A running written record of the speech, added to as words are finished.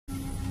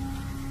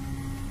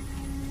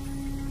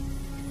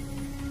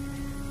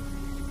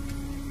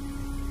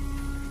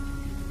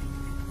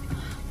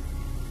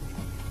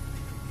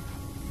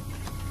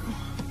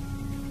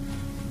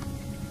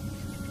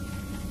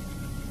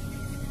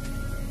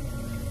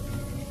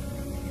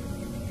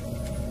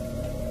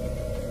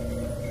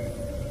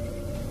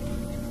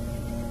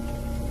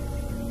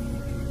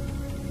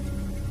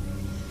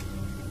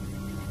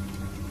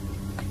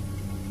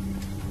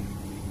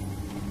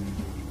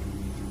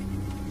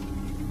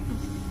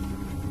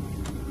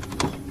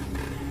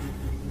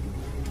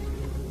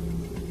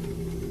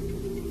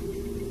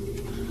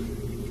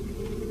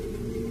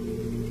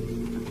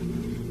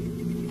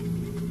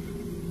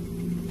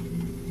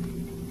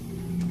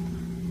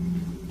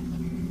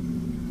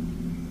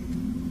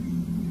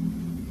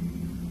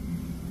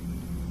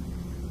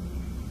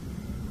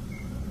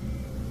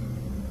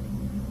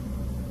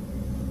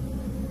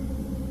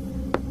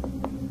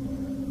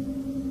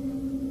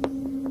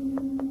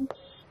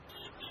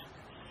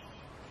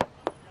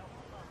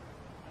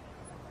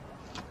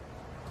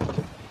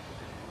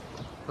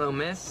Hello,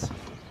 miss.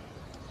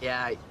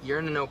 Yeah, you're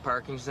in a no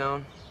parking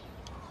zone.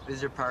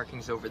 Visitor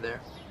parking's over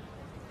there.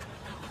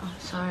 Oh,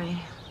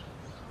 sorry.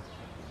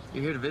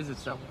 You're here to visit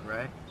someone,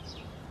 right?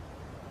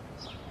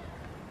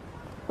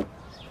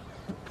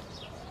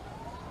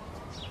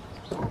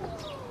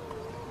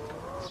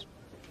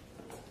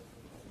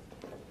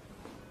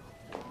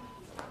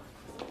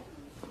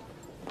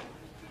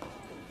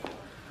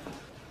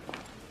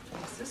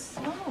 Mrs.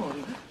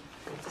 Sloan,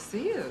 good to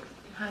see you.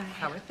 Hi.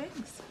 How are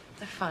things?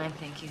 They're fine,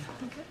 thank you.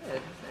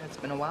 Good. It's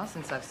been a while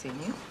since I've seen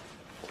you.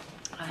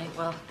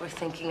 Well, we're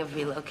thinking of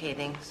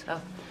relocating, so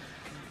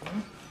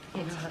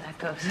you know how that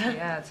goes.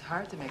 Yeah, it's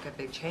hard to make a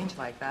big change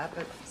like that,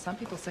 but some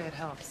people say it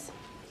helps.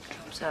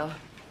 Hope so. Me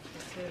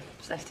too.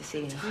 It's nice to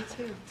see you. You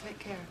too. Take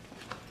care.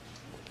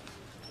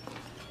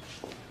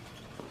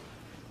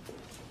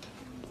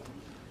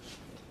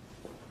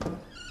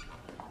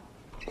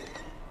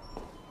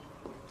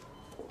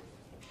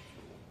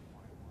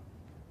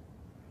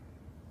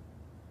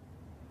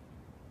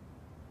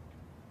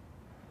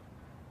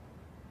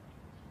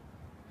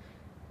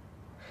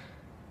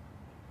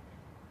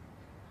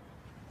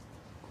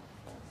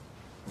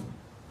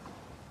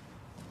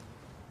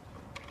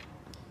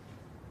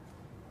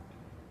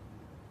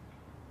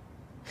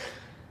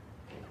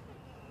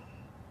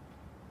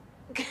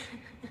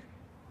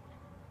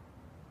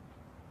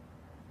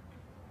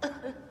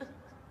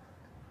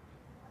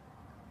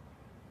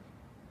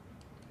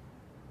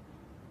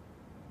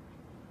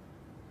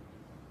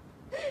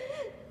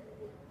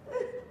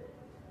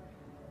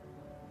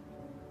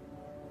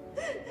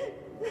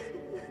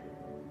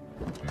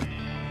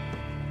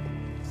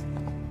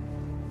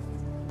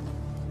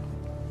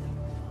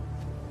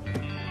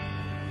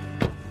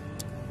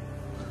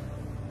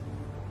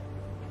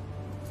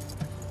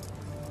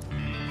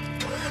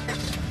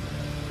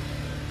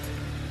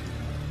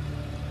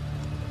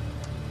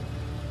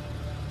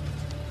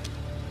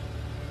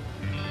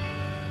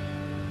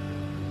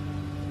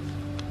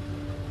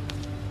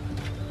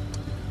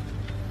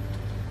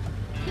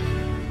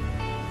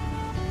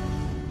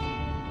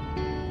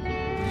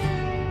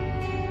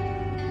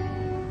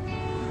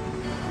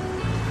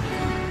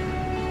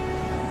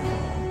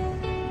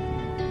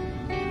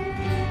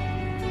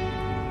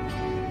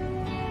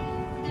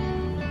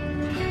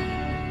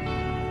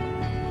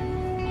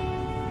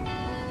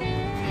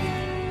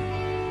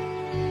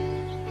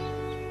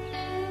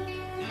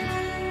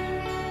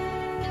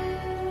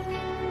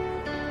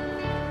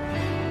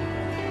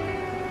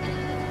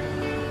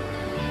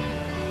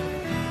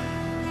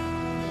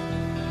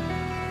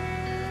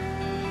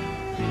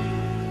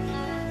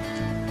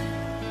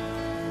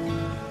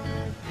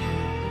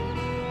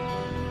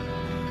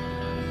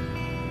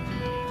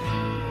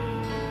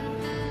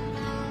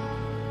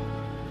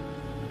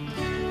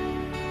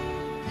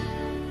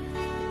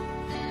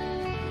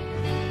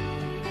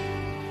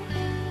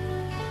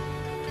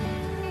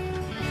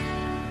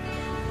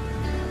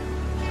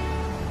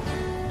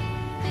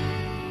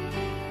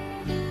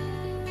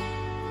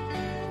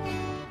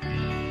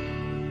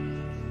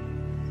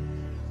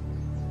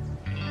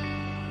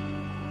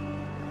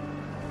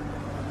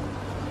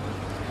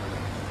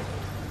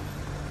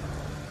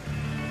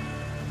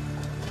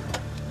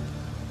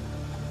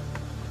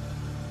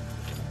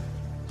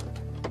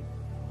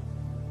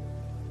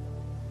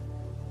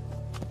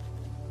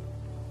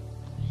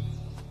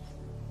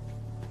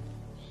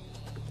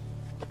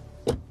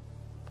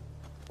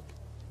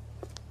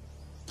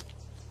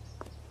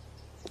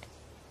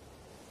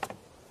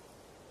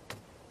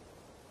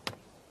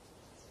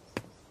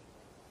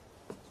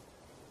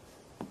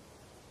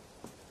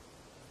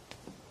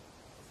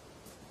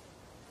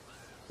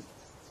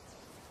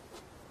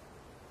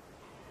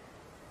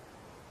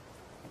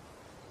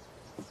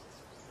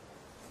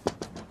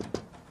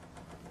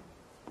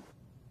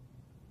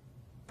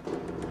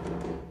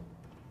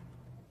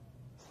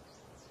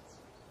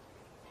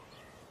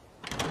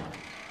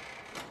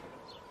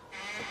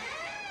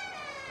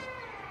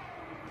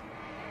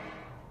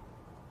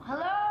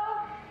 Hello?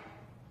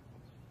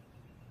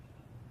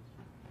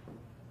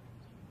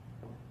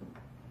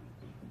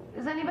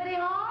 Is anybody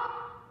home?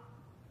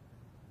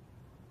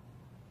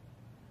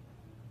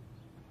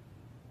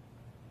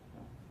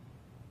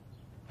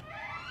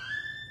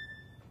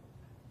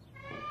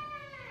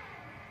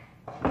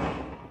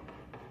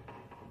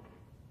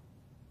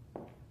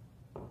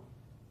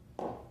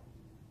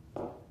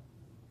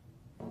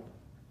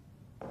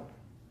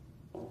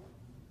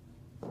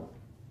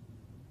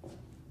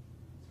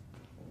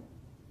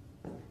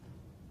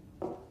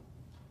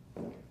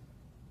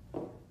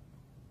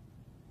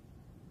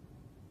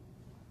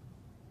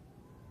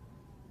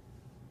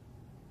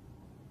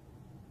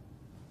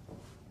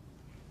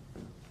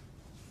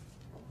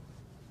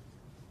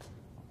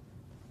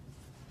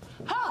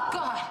 Oh,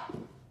 God!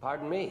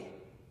 Pardon me.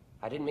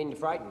 I didn't mean to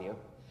frighten you.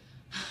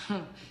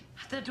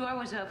 The door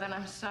was open.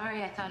 I'm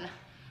sorry. I thought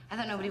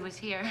nobody was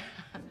here.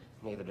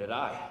 Neither did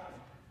I.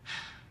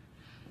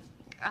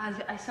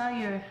 I saw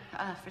your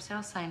for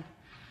sale sign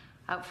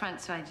out front,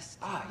 so I just...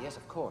 Ah, yes,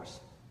 of course.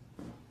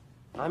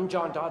 I'm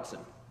John Dodson.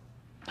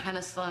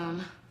 Hannah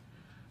Sloan.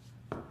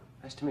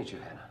 Nice to meet you,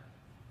 Hannah.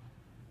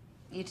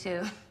 You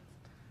too.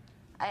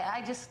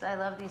 I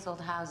love these old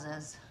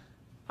houses.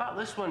 Well,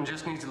 this one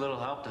just needs a little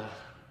help to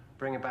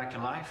bring it back to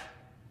life.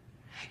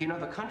 You know,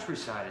 the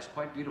countryside is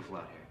quite beautiful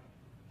out here.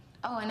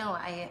 Oh, I know.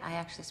 I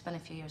actually spent a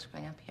few years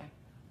growing up here.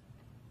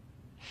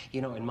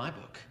 You know, in my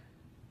book,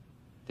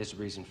 there's a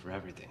reason for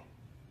everything.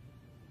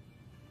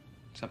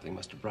 Something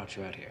must have brought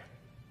you out here.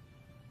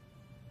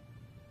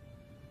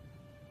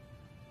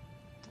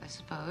 I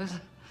suppose.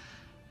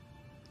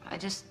 I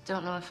just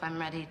don't know if I'm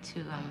ready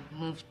to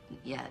move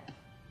yet.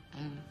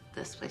 And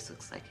this place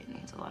looks like it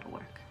needs a lot of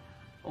work.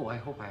 Oh, I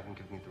hope I haven't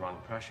given you the wrong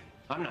impression.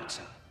 I'm not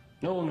selling.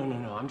 No.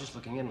 I'm just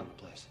looking in on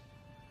the place.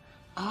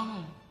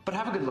 Oh. But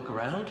have a good look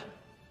around.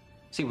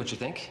 See what you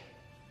think.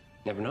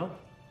 Never know.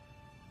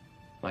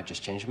 Might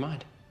just change your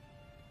mind.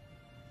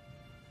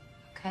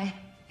 Okay,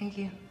 thank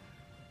you.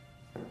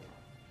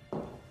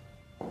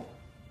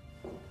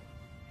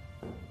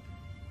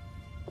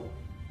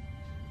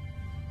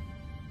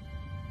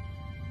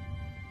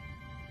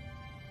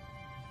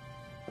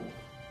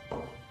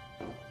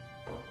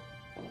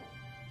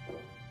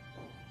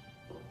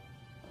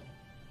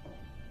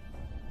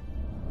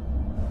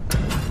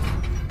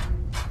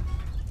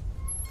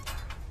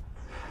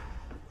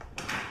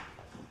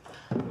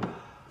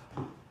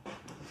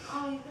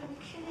 Oh, you gotta be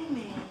kidding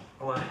me.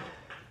 What?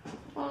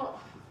 Well,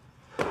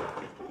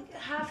 like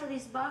half of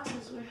these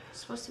boxes were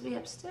supposed to be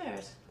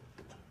upstairs.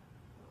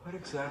 What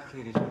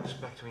exactly did you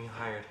expect when you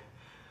hired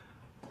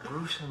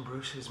Bruce and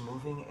Bruce's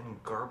moving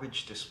and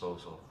garbage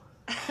disposal?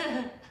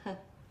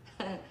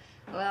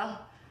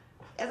 Well,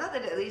 I thought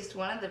that at least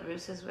one of the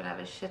Bruces would have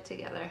his shit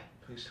together.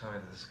 Please tell me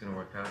that this is going to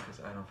work out, because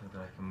I don't think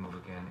that I can move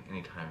again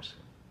anytime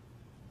soon.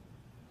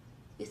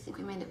 You think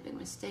we made a big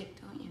mistake,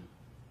 don't you?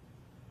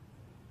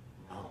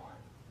 No.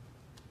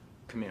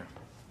 Come here.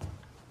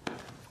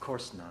 Of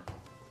course not.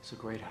 It's a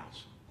great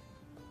house.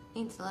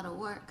 Needs a lot of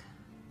work,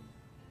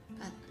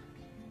 but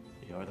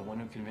You're the one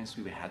who convinced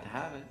me we had to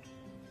have it.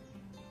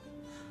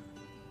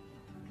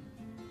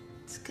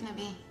 it's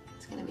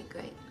gonna be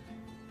great.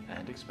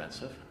 And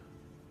expensive.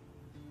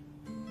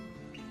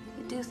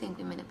 You do think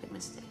we made a big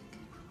mistake?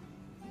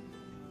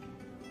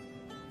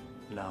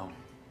 No.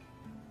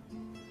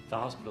 The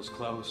hospital's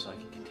closed. I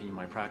can continue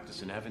my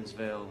practice in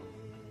Evansville.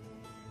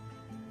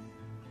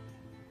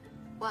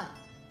 What?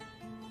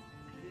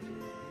 Do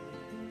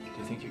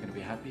you think you're going to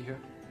be happy here?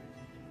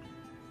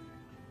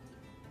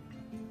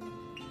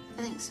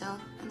 I think so.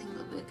 I think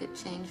it'll be a good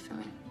change for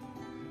me.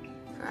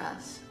 For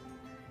us.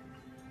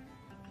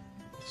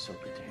 It's so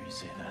good to hear you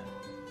say that.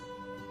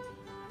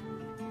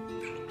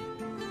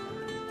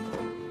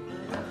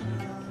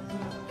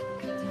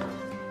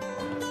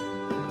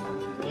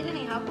 Need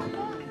any help with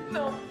that?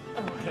 No,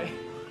 I'm okay.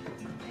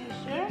 Are you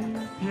sure?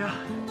 Yeah.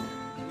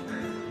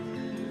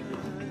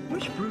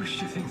 Which Bruce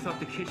do you think thought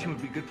the kitchen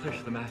would be a good place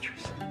for the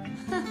mattress?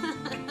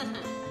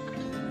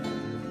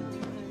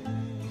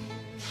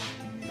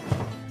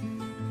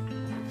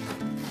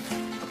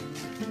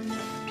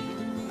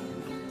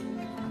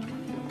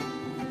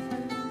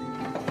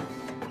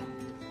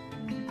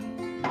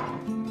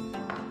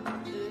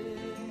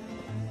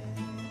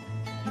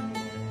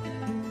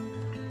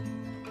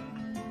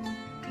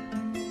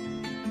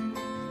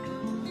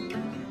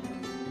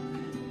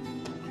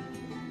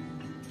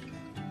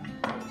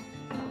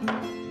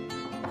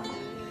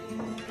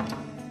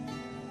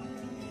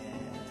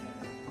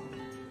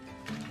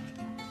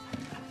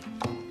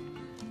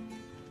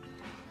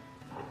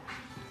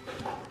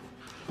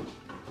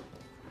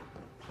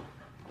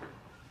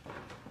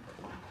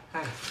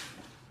 Hey.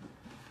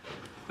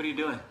 What are you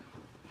doing?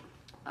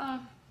 Oh,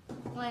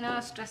 well, I know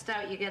how stressed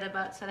out you get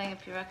about setting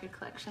up your record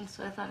collection,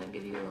 so I thought I'd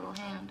give you a little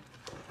hand.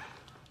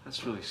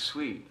 That's really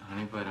sweet,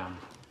 honey, but now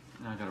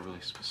I got a really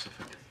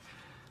specific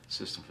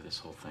system for this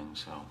whole thing,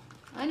 so.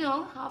 I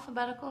know,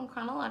 alphabetical and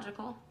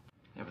chronological.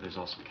 Yeah, but there's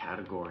also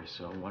categories,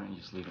 so why don't you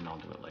just leave and I'll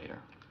do it later?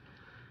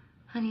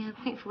 Honey,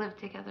 we've lived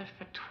together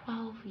for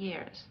 12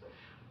 years.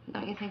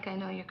 Don't you think I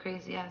know your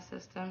crazy-ass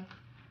system?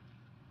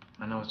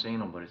 I know it's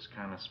anal, but it's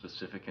kind of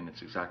specific and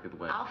it's exactly the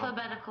way I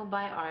Alphabetical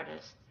by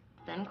artist,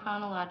 then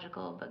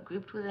chronological, but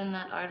grouped within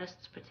that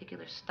artist's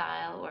particular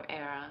style or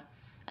era,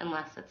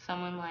 unless it's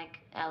someone like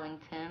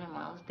Ellington or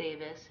Miles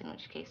Davis, in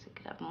which case it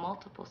could have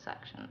multiple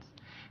sections,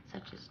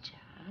 such as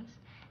jazz,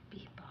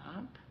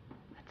 bebop,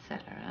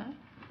 etc.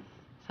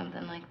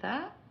 Something like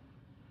that.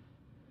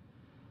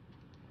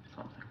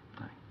 Something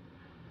like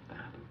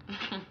that.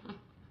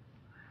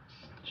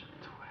 Such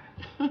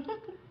a twit.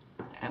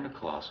 And a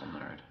colossal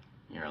nerd.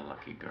 You're a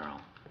lucky girl.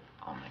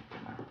 I'll make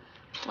dinner.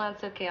 Well,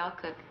 it's okay, I'll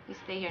cook. You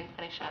stay here and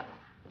finish up.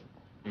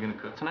 You gonna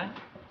cook tonight?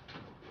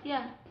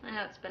 Yeah, I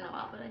know it's been a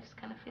while, but I just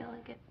kind of feel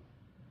like it.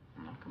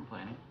 I'm not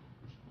complaining.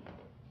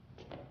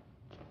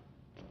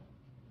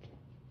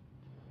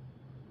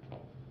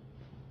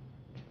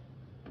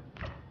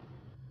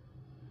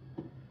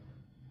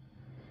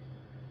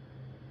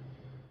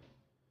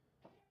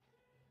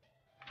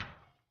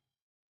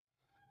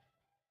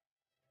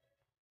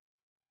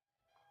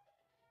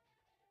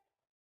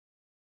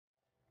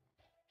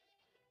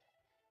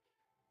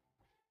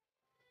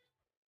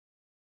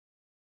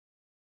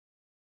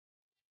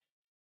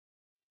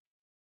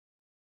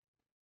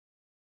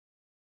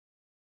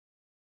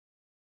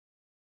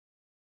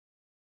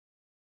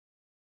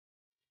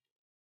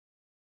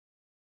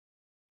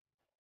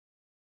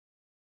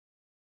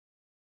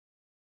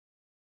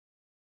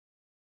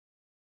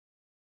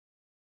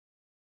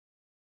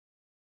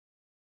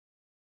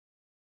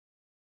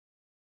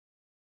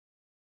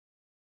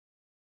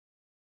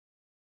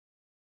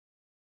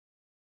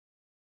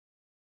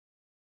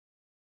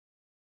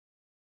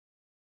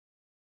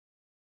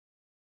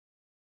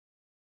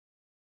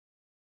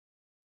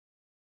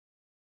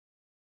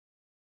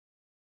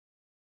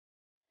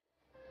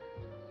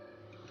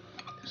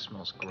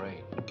 smells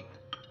great.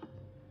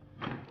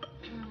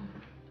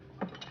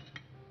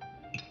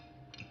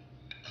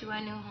 To our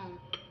new home.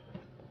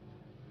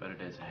 Better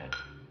days ahead.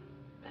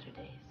 Better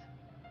days.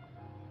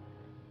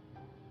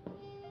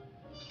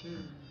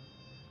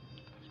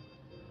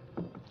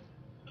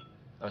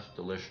 That's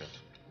delicious.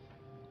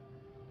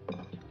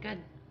 Good.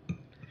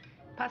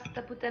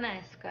 Pasta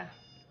puttanesca.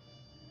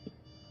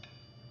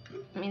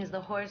 Means the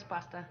horse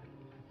pasta.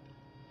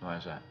 Why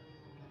is that?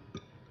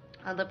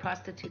 All the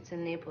prostitutes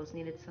in Naples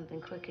needed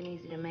something quick and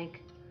easy to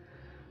make.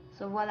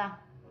 So voila,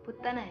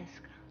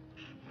 puttanesca.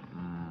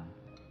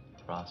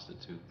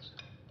 Prostitutes.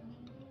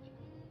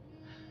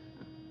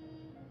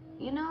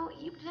 You know,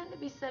 you pretend to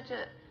be such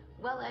a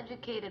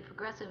well-educated,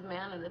 progressive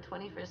man of the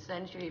 21st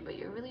century, but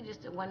you're really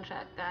just a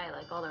one-track guy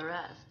like all the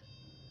rest.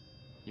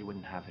 You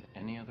wouldn't have it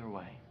any other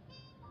way.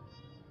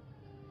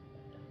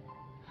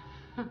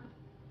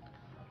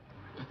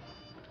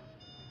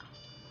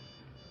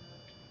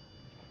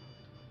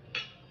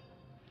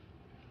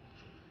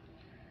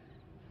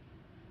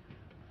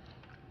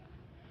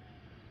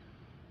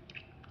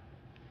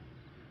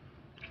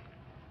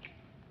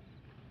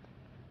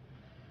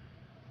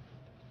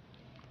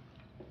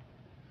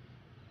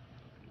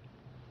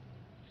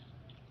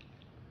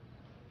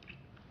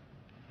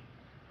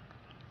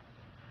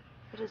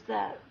 What is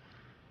that?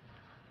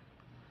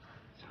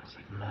 Sounds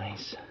like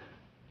mice.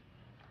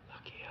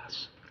 Lucky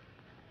us.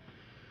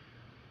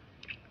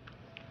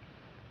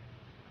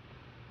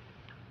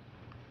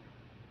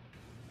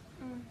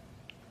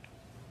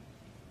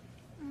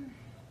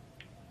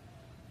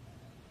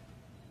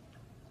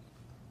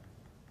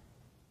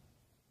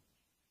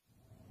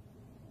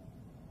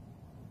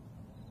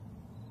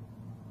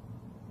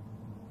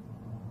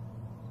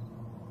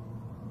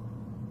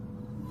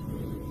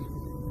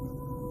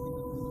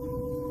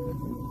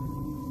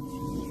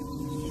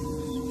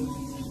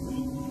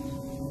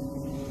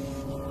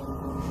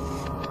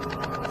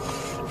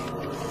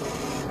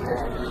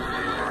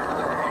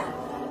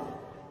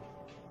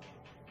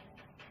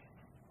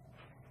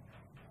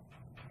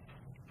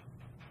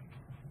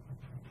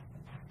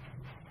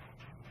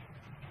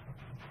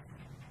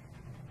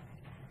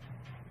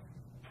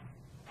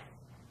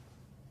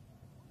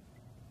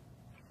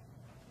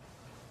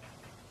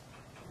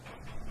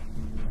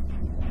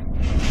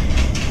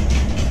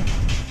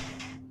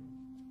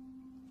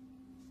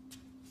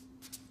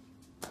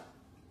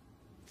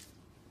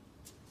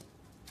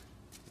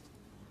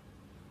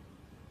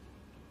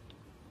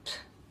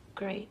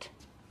 Great.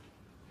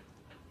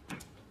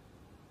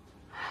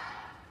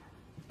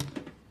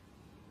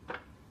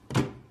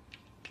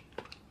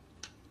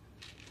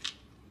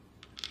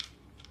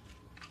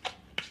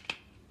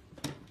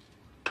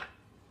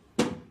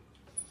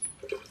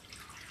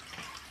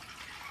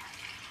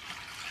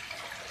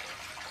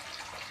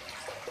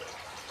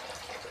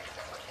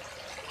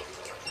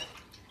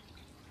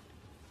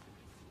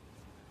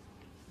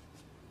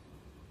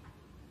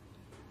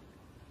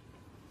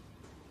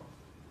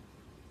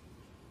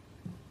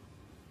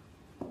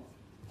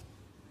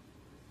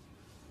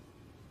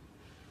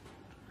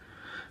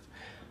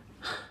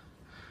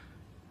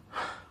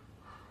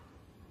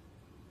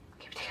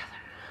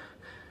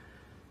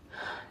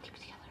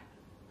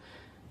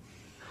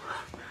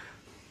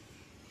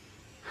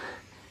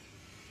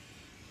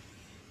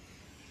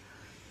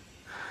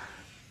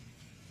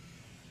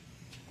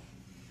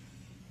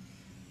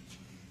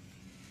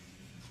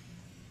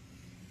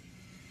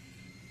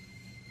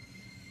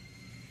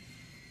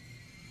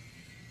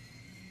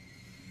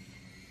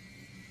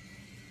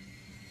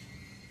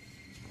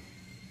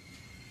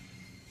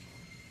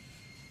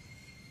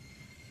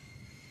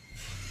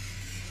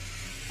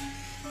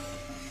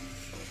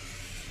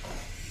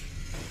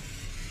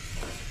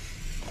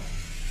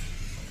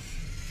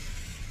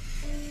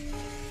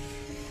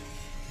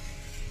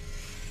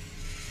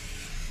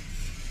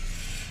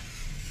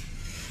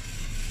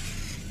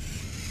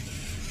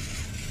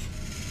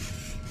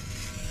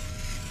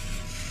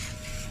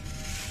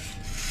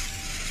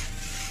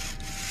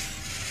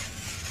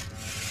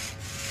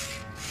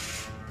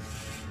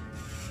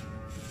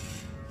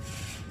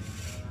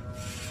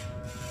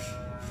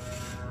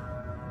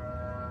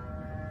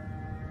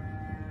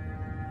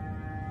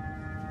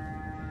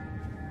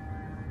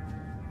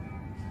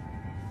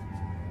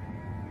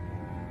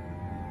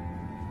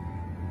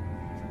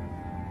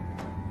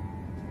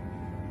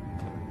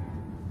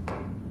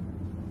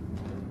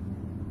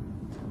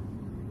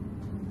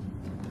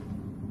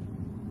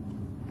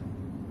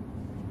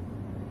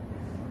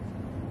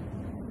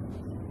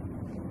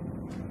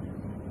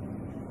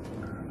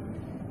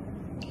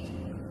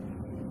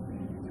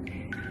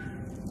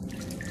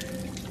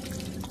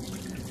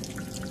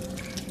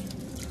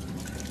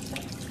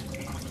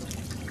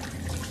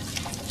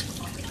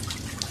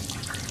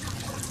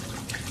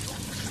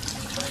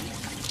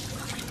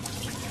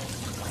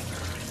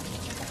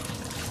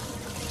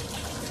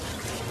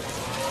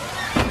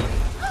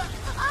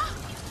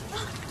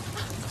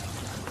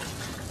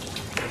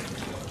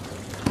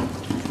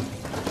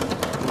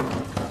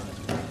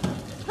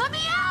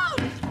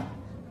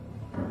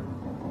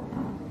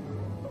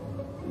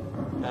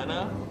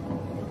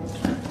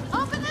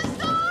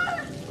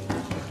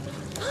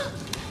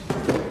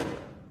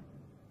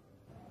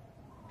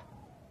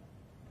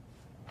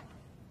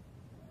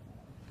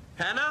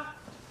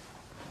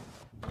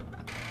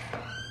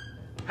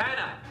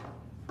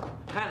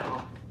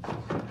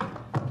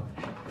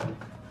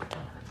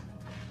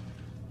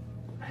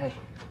 Hey,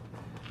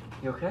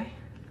 you okay?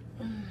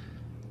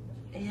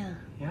 Yeah.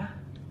 Yeah?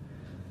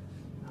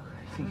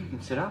 Okay, think you can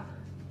sit up?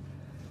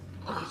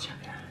 Look at you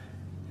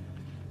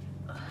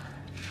there.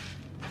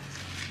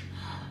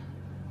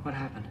 What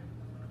happened?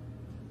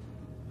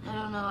 I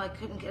don't know. I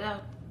couldn't get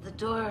out. The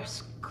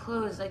door's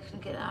closed. I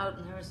couldn't get out,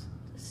 and there was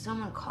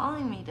someone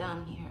calling me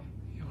down here.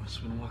 You must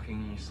have been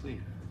walking in your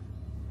sleep.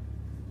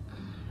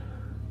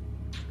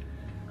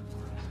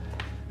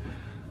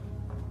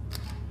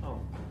 Oh,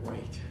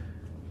 great.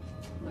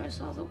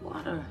 Where's all the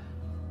water?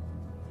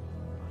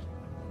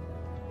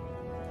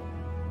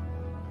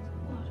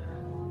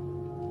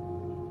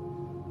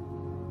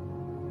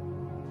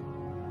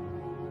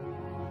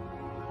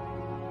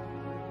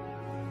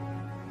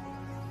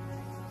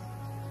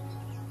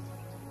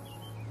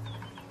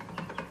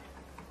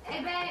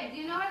 Hey, babe, do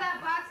you know where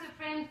that box of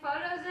framed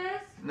photos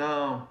is?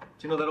 No.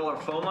 Do you know that all our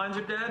phone lines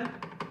are dead?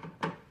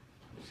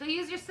 So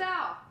use your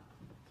cell.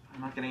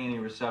 I'm not getting any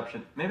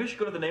reception. Maybe I should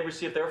go to the neighbors,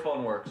 see if their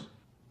phone works.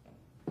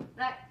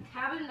 That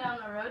cabin down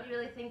the road, you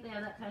really think they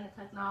have that kind of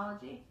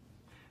technology?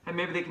 And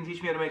maybe they can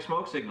teach me how to make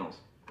smoke signals.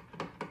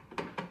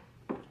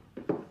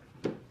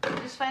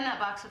 Just find that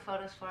box of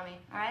photos for me,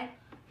 all right?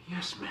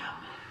 Yes, ma'am.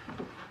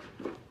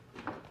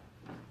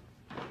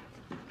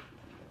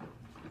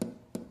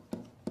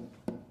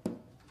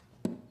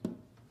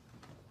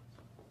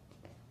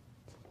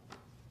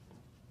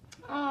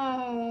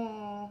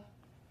 Oh,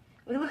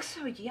 we look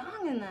so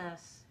young in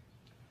this.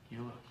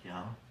 You look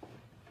young.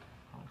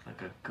 I look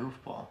like a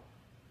goofball.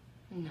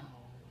 No.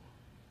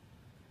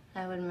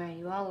 I would marry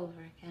you all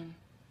over again.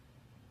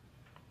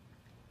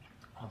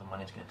 All the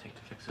money's gonna take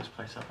to fix this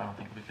place up. I don't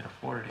think we could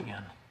afford it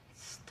again.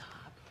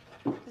 Stop.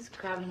 Just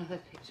grab another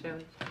picture.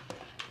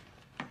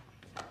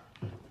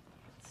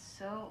 It's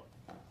so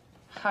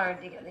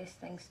hard to get these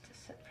things to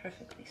sit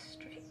perfectly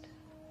straight.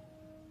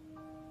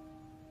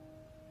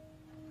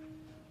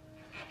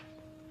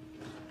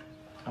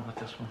 How about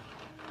this one?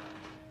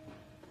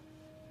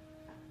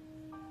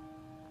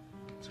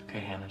 It's okay,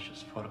 Hannah. It's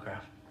just a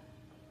photograph.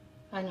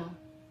 I know.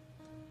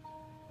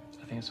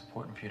 I think it's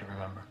important for you to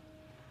remember.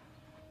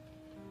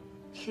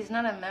 She's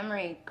not a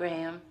memory,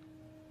 Graham.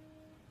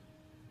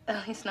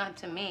 At least not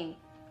to me.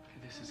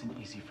 Okay, this isn't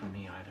easy for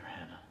me either,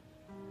 Hannah.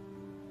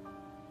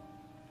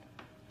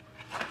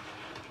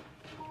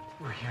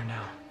 We're here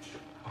now,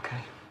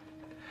 okay?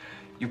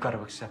 You've got to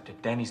accept it.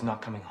 Danny's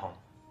not coming home.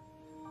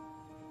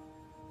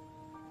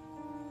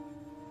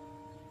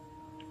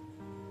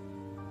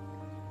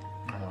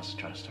 I want us to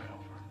try to start over.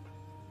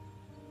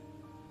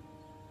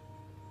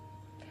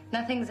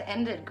 Nothing's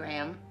ended,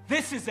 Graham.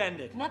 This is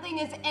ended. Nothing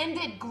is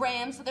ended,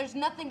 Graham, so there's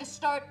nothing to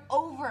start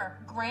over,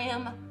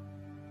 Graham.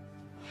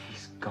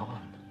 He's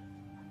gone.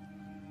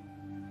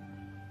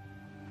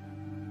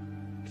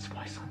 It's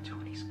my son too,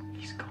 and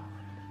he's gone.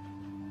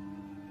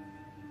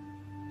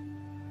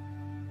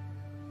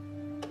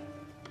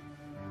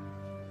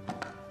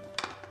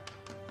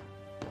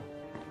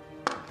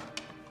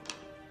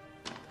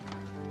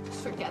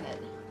 Just forget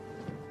it.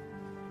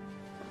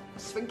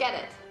 Just forget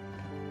it.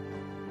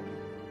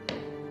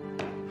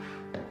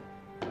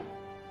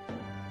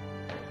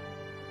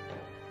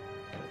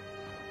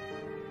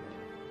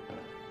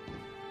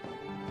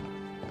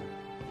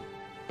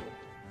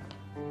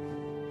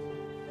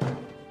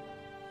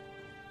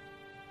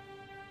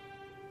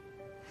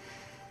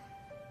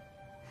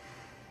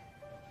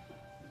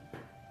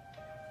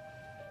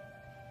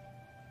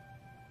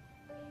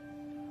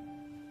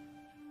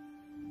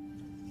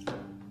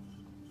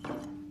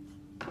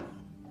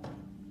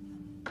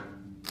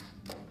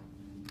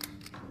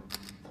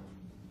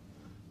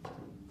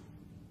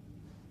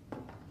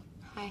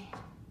 Hi.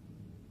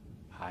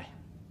 Hi.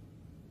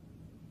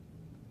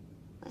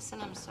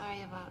 Listen, I'm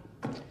sorry about...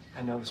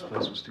 I know this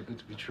place was too good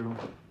to be true.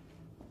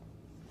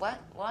 What?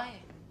 Why?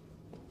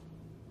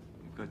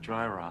 You've got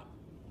dry rot.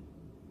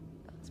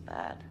 That's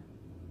bad.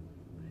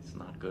 It's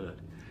not good.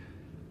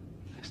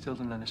 I still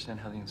didn't understand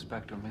how the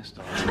inspector missed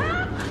all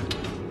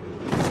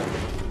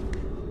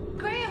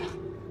Graham!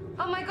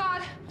 Oh my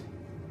God!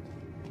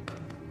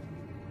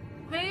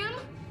 Graham?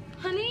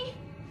 Honey?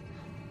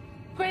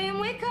 Graham,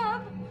 wake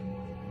up!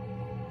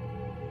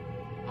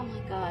 Oh my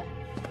God.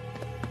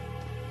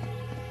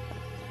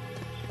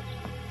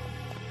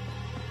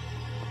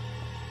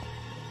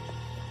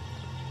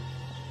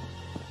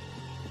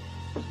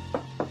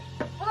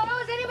 Hello,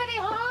 is anybody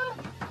home?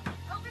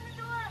 Open the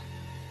door.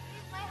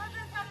 Please, my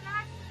husband's had an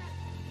accident.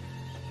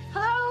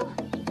 Hello?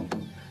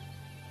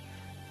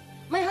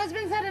 My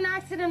husband's had an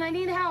accident. I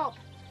need help.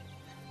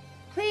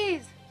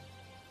 Please.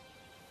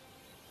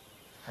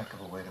 Heck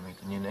of a way to meet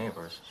the new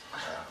neighbors.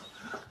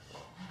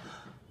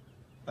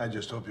 I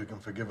just hope you can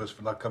forgive us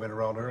for not coming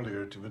around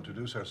earlier to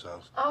introduce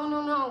ourselves. Oh,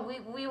 no.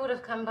 We would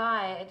have come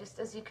by. Just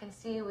as you can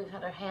see, we've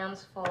had our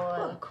hands full.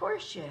 Well, And... of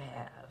course you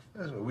have.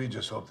 Yes, well, we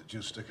just hope that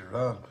you stick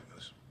around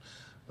because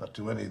not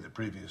too many of the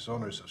previous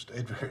owners have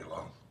stayed very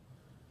long.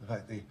 In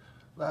fact, the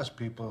last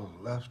people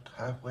left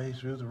halfway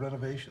through the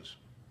renovations.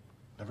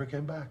 Never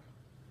came back.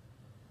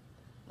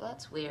 Well,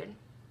 that's weird.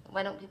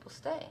 Why don't people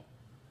stay?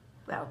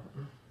 Well,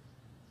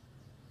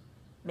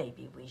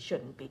 maybe we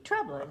shouldn't be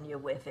troubling you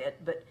with it,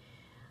 but,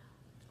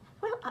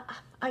 well,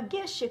 I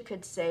guess you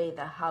could say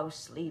the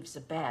house leaves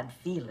a bad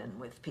feeling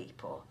with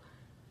people.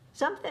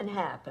 Something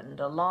happened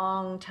a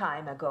long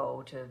time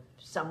ago to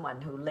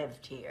someone who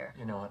lived here.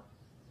 You know what?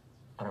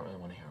 I don't really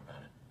want to hear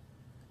about it.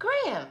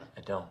 Graham!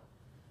 I don't.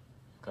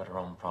 We've got our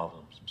own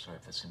problems. I'm sorry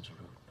if that seems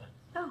rude, but...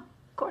 No,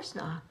 of course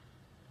not.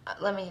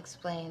 Let me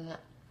explain.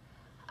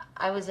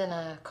 I was in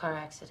a car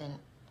accident,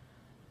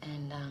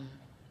 and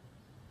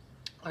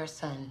our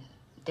son,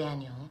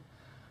 Daniel,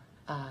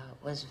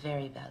 was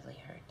very badly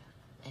hurt,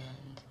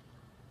 and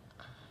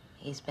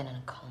he's been in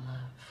a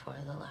coma for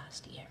the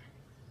last year.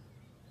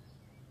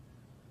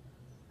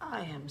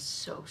 I am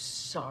so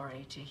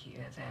sorry to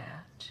hear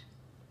that.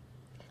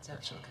 It's okay.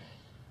 That's okay.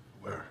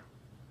 We're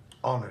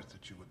honored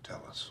that you would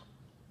tell us.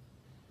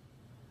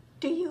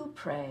 Do you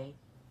pray?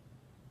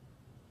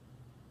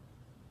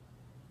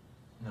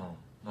 No,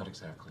 not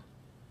exactly.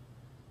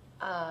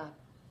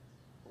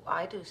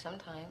 I do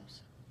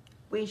sometimes.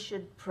 We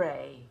should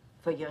pray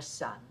for your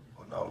son.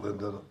 Well, now,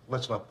 Linda,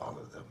 let's not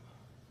bother them.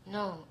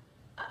 No,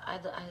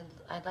 I'd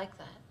like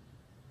that.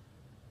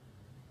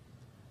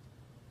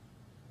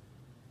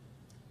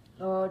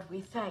 Lord, we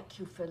thank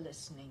you for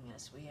listening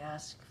as we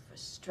ask for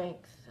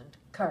strength and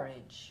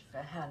courage for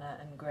Hannah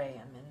and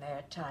Graham in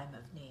their time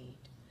of need.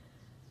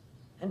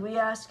 And we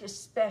ask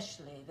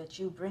especially that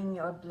you bring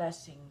your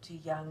blessing to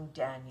young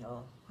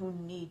Daniel, who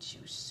needs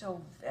you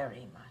so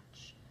very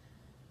much,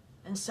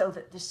 and so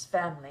that this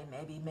family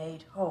may be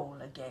made whole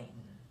again.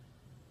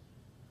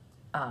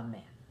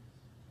 Amen.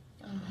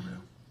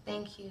 Amen.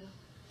 Thank you.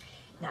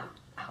 Now,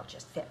 I'll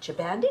just fetch a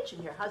bandage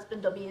and your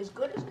husband will be as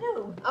good as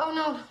new. Oh,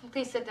 no,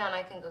 please sit down.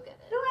 I can go get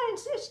it. No, I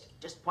insist.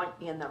 Just point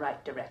me in the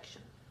right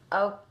direction.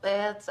 Oh,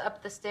 it's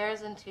up the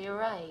stairs and to your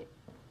right.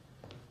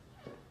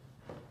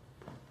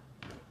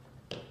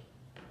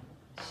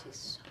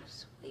 She's so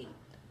sweet.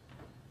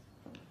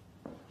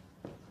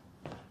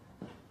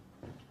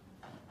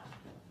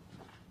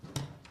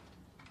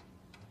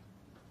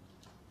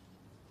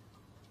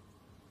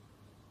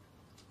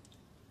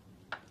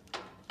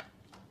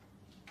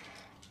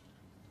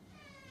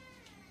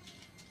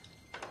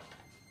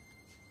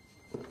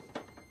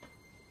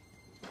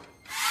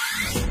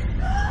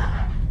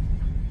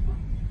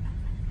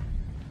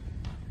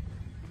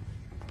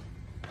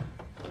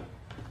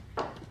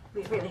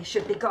 We really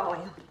should be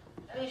going.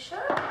 Are you sure?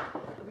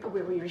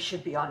 We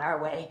should be on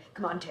our way.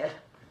 Come on, Ted.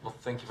 Well,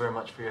 thank you very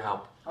much for your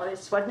help. Oh,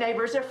 it's what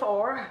neighbors are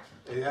for.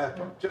 Yeah,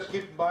 just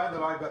keep in mind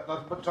that I've got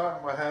nothing but time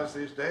on my hands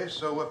these days,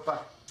 so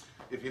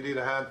if you need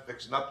a hand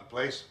fixing up the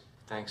place.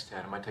 Thanks,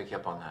 Ted. I might take you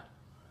up on that.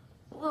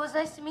 Well, it was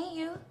nice to meet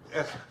you.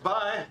 Yes,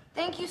 bye.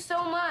 Thank you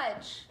so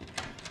much.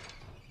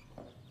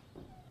 A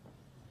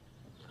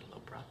little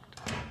abrupt.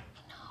 I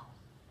know.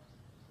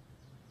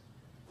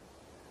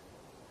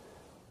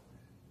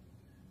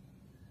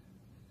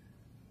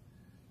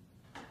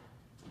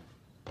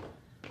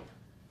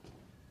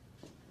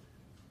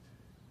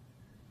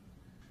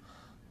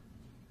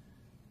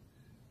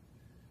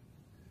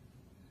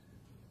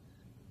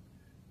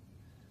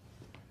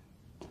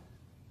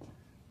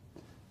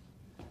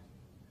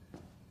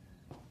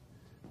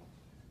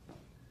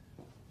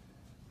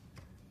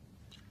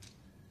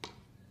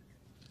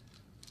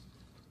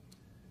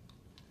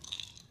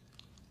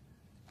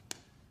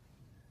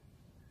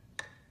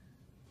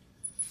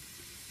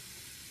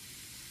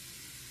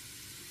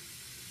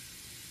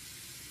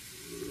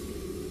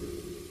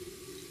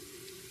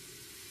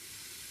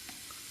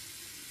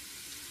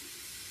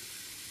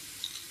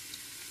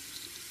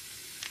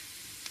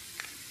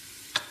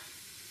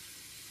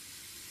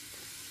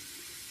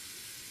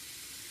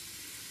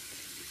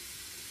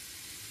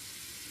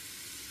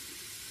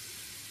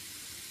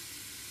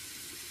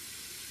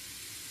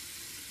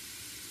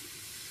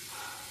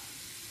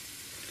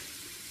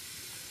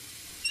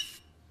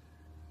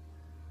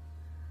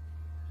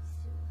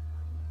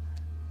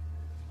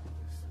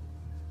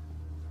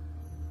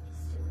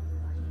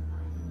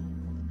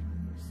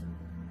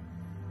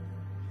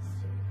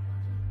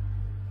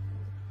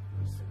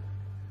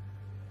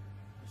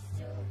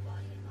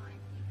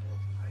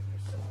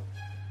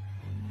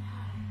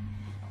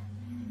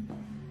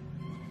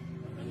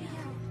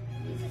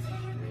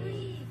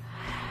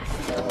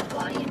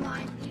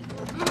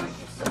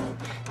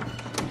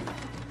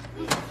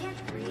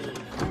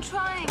 I'm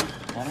trying.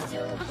 Hannah?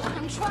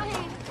 I'm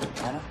trying.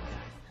 Hannah?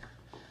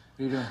 What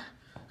are you doing?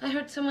 I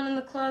heard someone in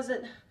the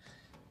closet.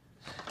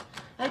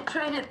 I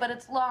tried it, but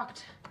it's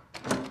locked.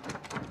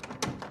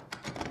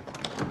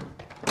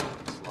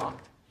 It's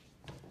locked.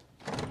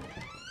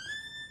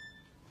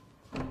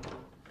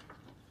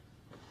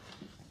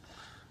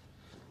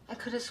 I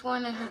could have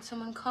sworn I heard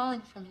someone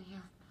calling from in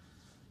here.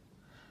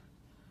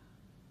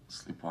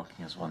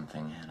 Sleepwalking is one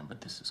thing, Hannah,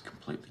 but this is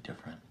completely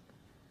different.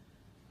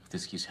 If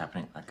this keeps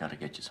happening, I've got to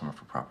get you somewhere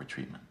for proper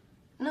treatment.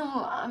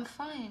 No, I'm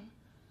fine.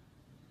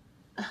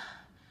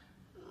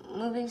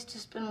 Moving's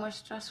just been more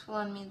stressful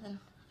on me than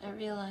I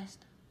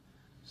realized.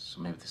 So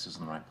maybe this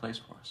isn't the right place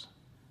for us.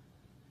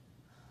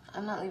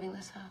 I'm not leaving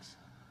this house.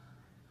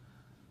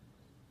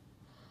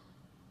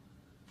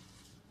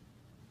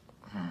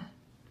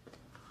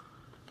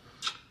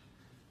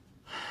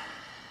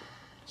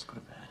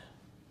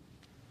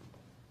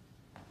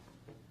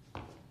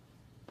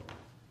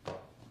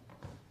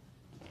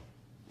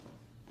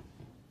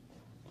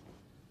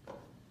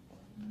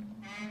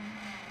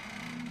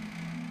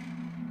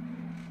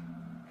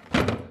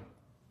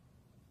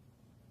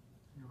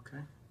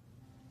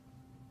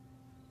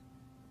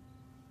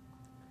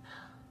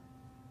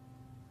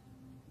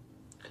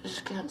 I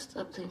just can't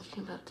stop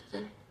thinking about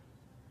today.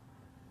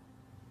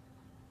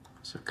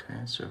 It's okay.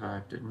 I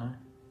survived, didn't I?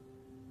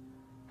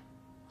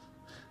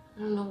 I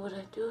don't know what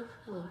I'd do if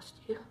I lost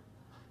you.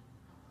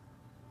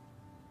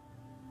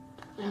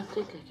 I don't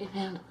think I can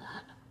handle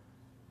that.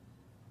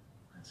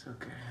 It's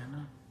okay,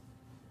 Hannah.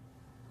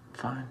 I'm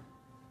fine.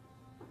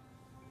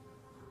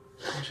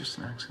 It was just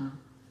an accident.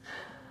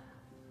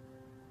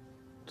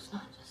 It's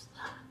not just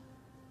that.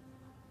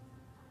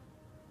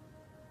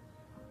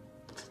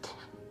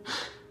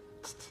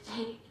 It's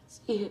today.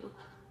 It's you.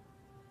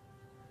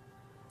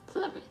 It's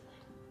everything.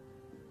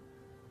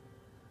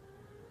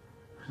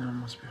 I know it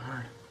must be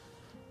hard.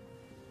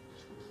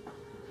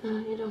 No,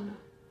 you don't know.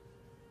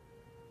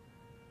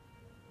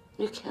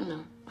 You can't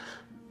know.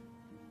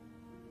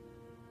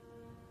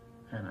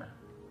 Hannah.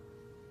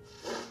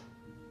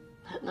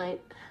 That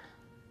night,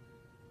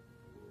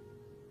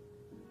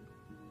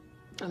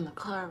 in the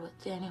car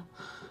with Daniel,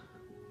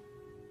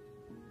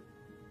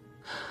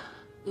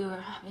 we were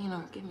having an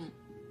argument.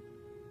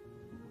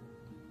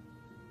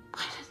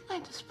 Why didn't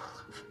I just pull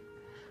over?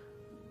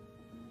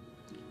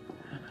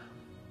 Hannah.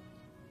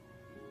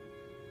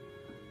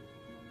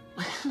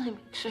 Why didn't I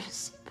make sure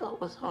his seatbelt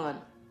was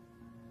on?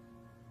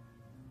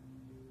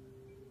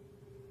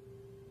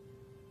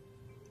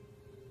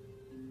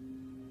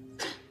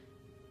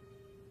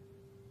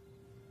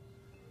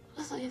 What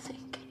was I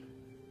thinking?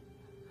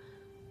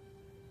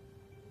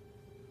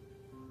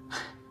 I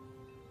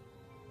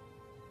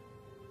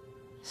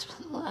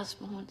spent the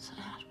last moments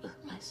I had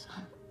with my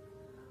son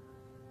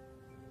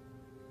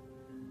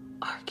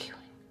arguing.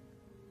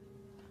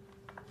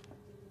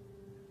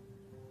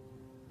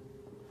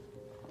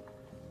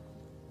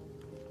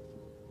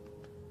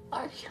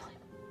 Arguing.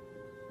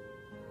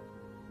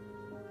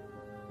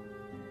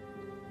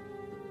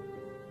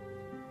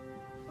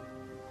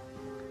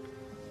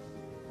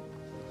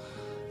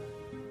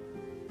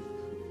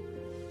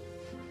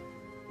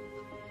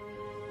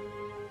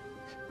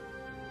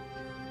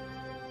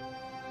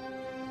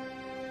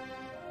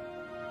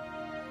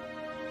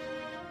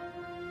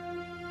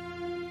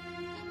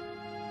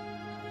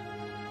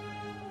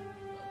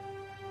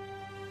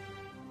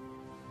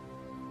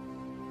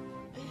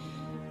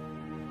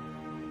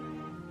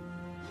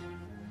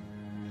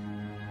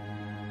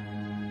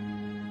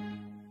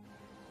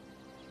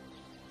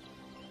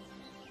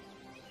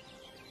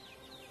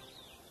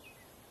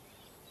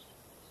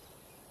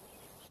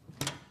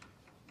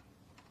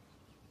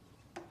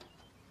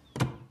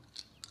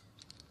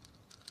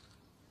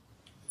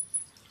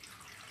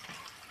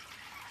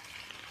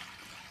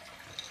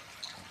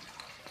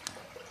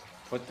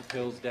 Put the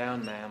pills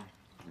down, ma'am.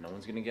 No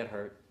one's gonna get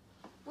hurt.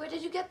 Where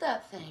did you get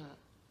that thing?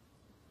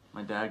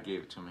 My dad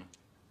gave it to me.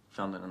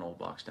 Found it in an old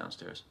box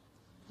downstairs.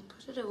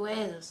 Put it away.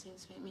 Those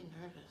things make me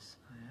nervous.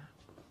 Oh, yeah?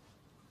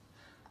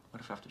 What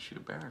if I have to shoot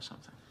a bear or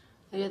something?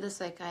 You're the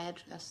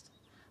psychiatrist.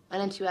 Why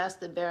don't you ask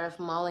the bear if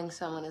mauling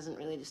someone isn't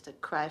really just a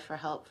cry for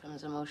help from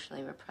his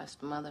emotionally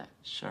repressed mother?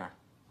 Sure.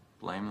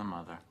 Blame the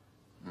mother.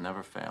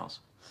 Never fails.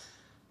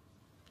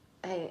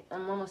 Hey,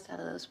 I'm almost out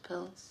of those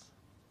pills.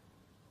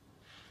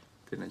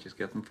 Didn't I just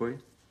get them for you?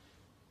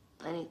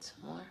 I need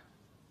some more.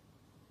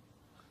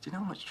 Do you know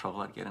how much trouble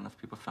I'd get in if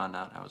people found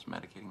out I was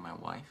medicating my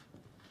wife?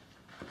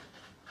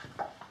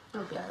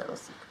 It'll be our little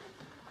secret.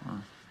 Hmm.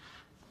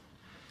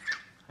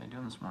 How you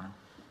doing this morning?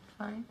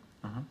 Fine.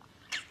 Mm-hmm.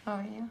 How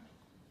are you?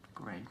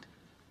 Great.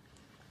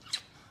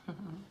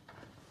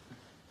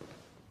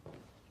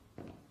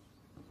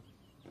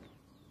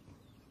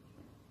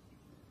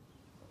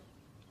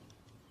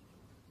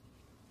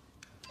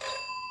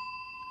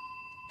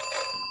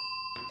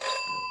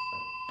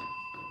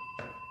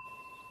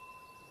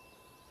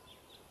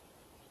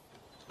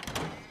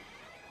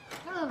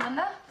 Hello,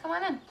 Linda. Come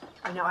on in.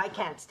 Oh, no, I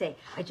can't stay.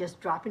 I'm just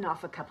dropping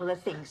off a couple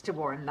of things to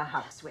warm the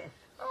house with.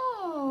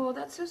 Oh,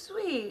 that's so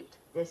sweet.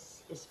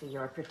 This is for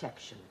your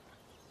protection.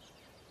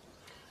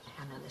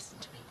 Hannah, listen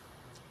to me.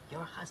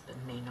 Your husband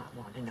may not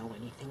want to know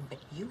anything, but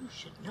you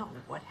should know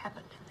what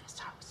happened in this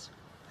house.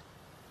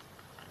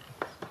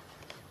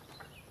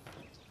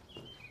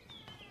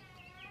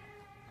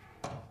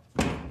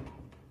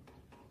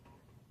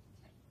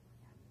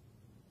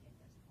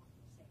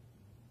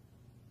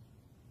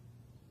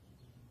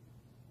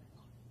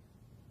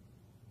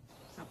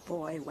 A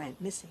boy went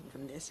missing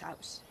from this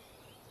house.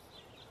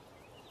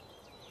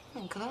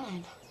 Oh,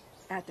 God.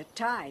 At the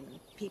time,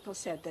 people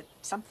said that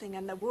something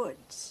in the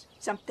woods,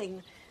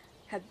 something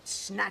had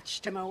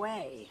snatched him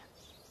away.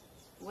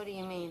 What do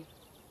you mean?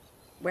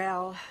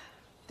 Well,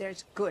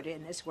 there's good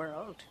in this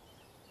world,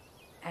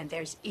 and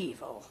there's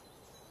evil.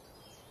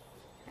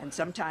 And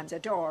sometimes a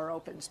door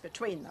opens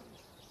between them.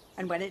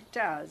 And when it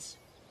does,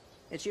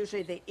 it's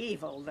usually the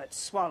evil that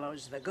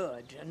swallows the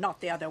good, and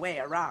not the other way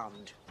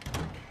around.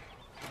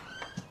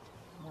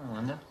 Morning,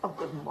 Linda. Oh,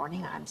 good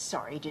morning. I'm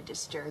sorry to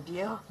disturb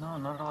you. No,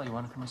 not at all. You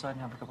want to come inside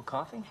and have a cup of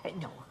coffee?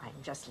 No,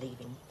 I'm just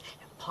leaving.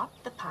 Pop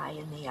the pie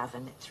in the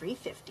oven at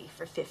 350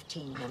 for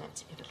 15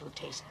 minutes. It'll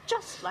taste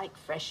just like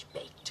fresh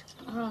baked.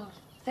 Oh,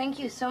 thank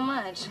you so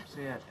much.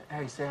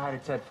 Hey, say hi to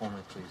Ted for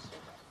me, please.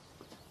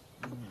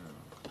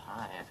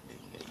 Pie, I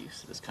think you can get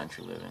used to this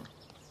country living.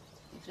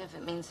 Even if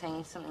it means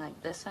hanging something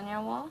like this on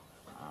your wall?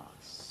 Oh,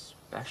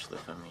 especially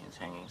if it means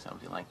hanging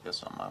something like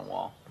this on my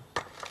wall.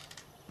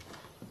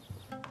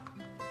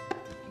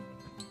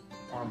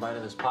 Want a bite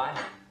of this pie?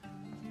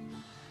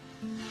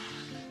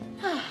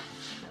 I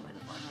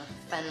wouldn't want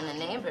to offend the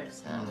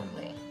neighbors, now, would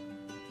we?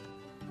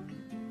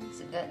 Is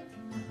it good?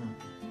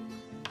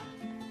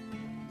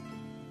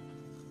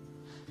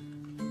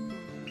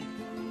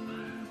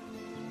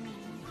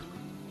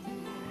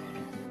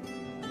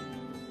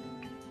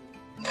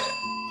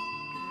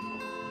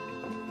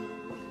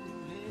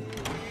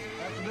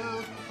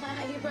 Afternoon.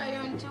 You brought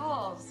your own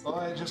tools.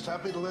 Boy, just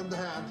happy to lend a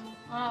hand.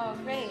 Oh,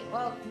 great.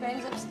 Well,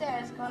 Graham's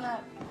upstairs. Going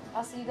up.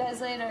 I'll see you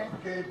guys later.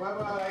 Okay,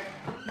 bye-bye.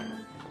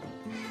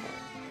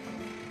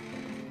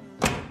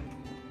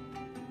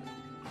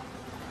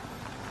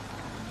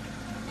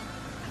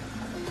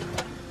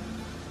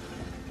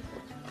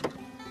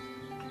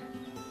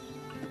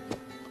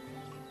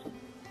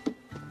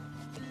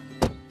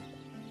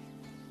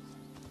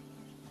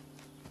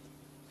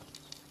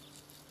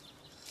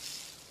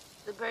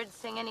 The birds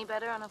sing any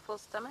better on a full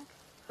stomach?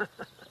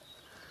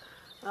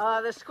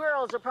 The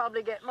squirrels will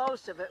probably get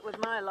most of it with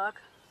my luck.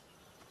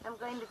 I'm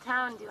going to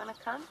town. Do you want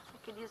to come?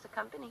 I could use the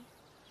company.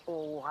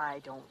 Oh, I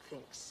don't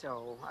think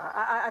so.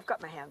 I've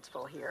got my hands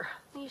full here.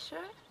 Are you sure?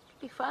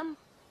 It'd be fun.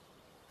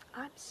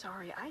 I'm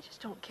sorry, I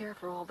just don't care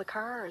for all the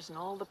cars and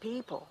all the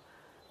people.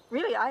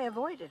 Really, I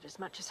avoid it as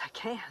much as I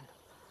can.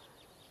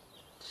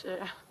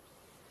 Sure.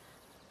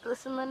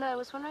 Listen, Linda, I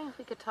was wondering if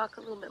we could talk a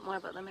little bit more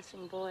about the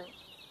missing boy.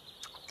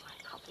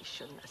 I probably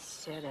shouldn't have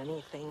said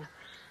anything.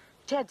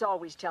 Ted's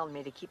always telling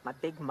me to keep my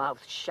big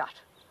mouth shut.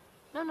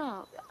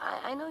 No,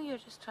 I know you're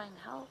just trying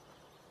to help.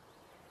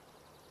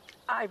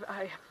 I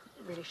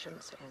really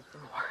shouldn't say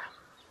anything more.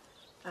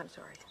 I'm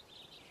sorry.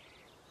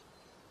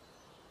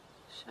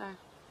 Sure.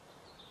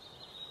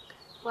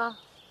 Well,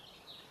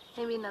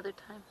 maybe another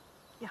time.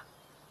 Yeah,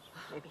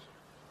 maybe.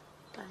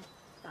 Bye.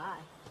 Bye.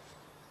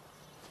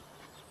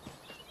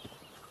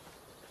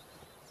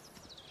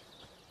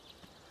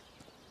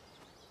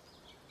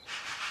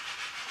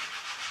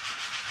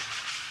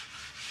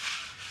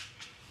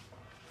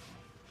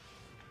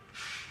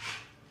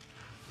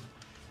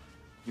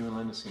 You and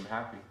Linda seem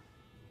happy.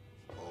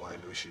 Oh, I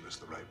knew she was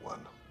the right one.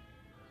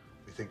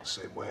 We think the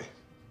same way.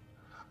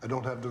 I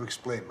don't have to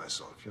explain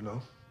myself, you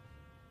know?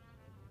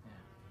 Yeah.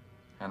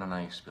 Hannah and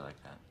I used to be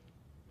like that.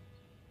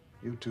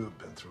 You two have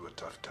been through a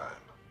tough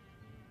time.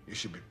 You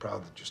should be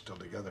proud that you're still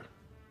together.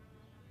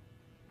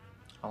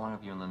 How long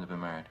have you and Linda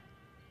been married?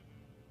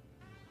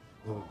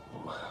 Oh,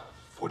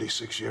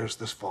 46 years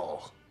this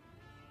fall.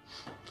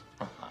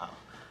 Wow.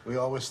 We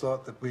always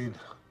thought that we'd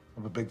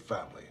have a big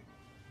family,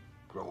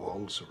 grow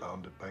old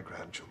surrounded by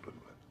grandchildren.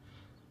 But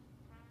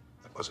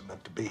that wasn't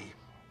meant to be.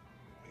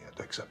 We had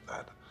to accept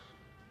that.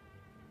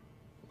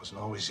 It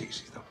wasn't always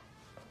easy, though.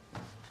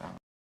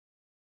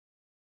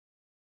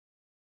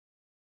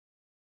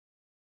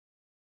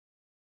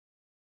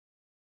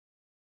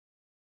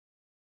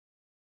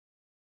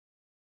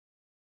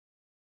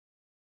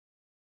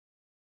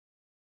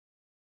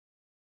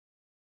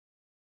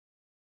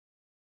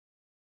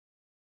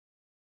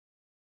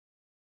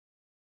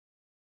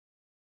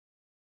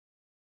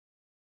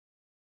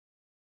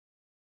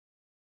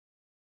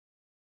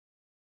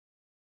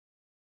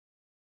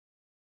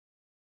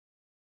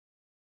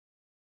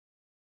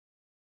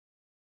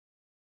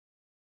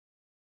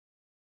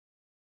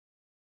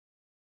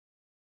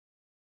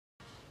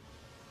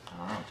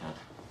 All right, Ted.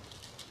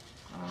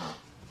 I don't know.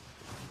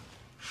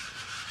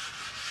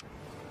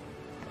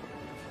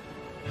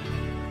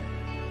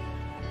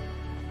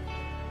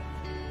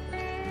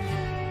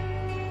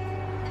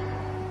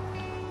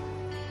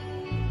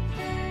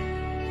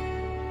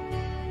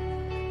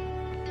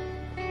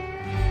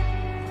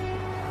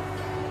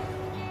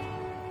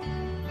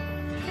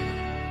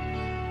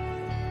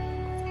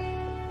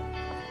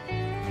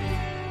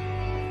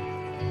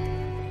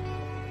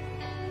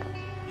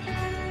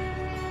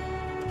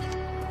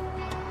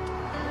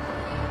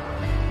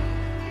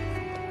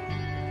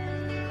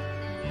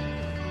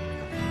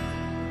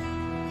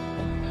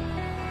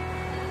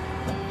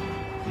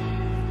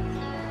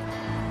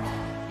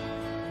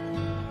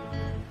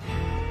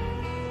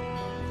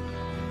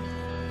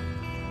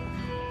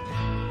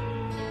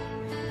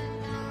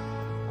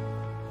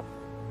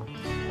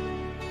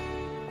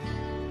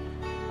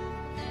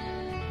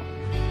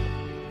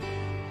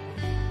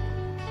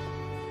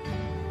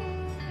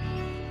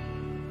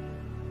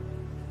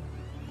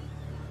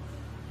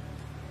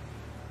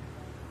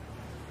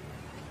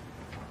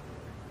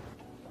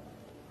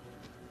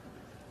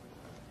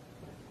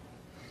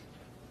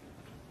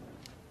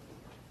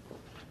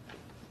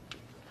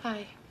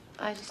 Hi.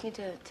 I just need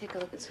to take a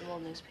look at some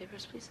old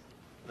newspapers, please.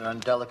 They're on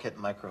delicate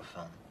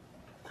microfilm.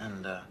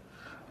 And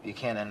you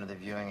can't enter the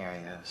viewing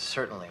area,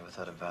 certainly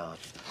without a valid.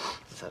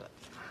 Without a...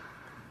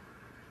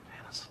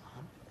 Hannah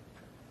Sloan?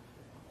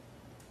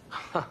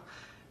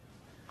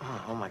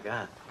 Oh, my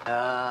God.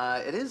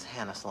 It is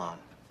Hannah Sloan.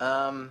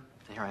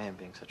 Here I am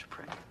being such a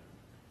prick.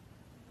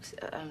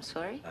 I'm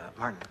sorry?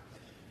 Martin.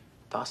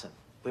 Dawson.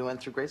 We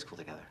went through grade school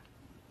together.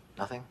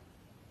 Nothing?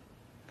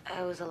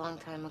 It was a long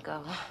time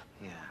ago.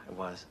 Yeah, it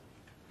was.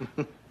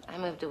 I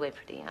moved away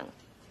pretty young.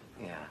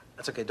 Yeah,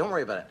 that's okay. Don't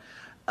worry about it.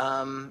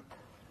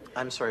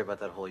 I'm sorry about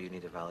that whole you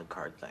need a valid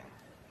card thing.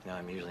 You know,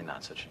 I'm usually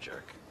not such a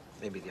jerk.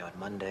 Maybe the odd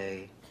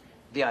Monday,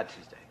 the odd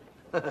Tuesday.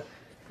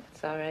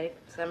 It's all right.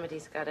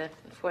 Somebody's got to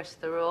enforce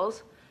the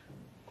rules.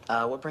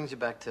 What brings you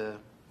back to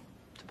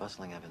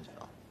bustling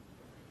Evansville?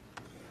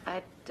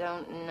 I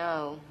don't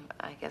know.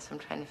 I guess I'm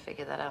trying to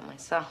figure that out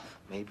myself.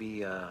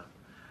 Maybe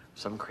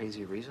some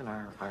crazy reason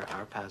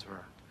our paths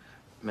were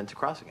meant to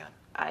cross again.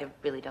 I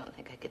really don't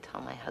think I could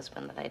tell my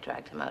husband that I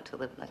dragged him out to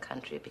live in the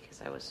country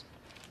because I was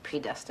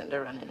predestined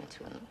to run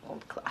into an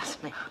old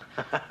classmate.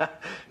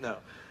 No,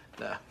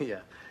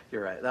 yeah,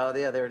 you're right. Oh,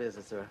 yeah, there it is.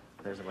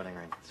 There's a wedding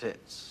ring.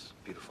 It's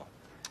beautiful.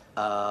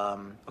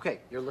 Okay,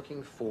 you're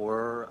looking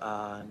for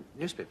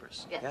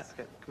newspapers. Yes. Yeah.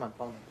 Okay, come on,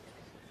 follow me.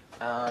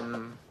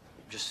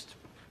 Just,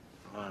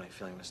 I don't know,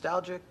 feeling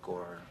nostalgic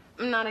or?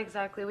 Not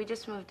exactly. We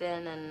just moved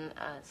in, and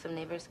some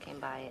neighbors came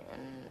by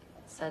and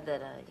said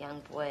that a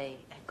young boy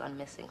had gone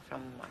missing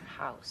from our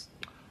house.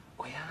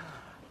 Oh yeah,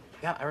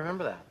 yeah, I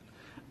remember that.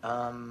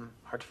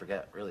 Hard to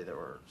forget, really. There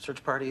were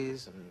search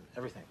parties and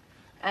everything.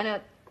 I know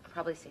it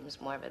probably seems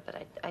morbid, but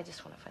I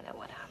just want to find out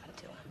what happened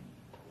to him.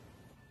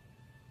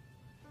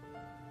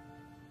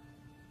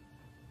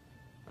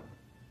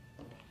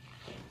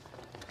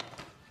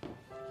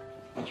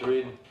 What you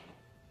reading?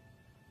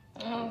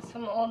 Oh,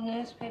 some old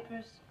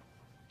newspapers.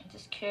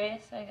 Just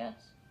curious, I guess.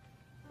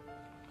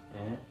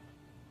 Yeah?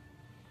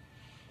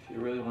 If you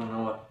really want to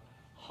know what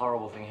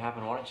horrible thing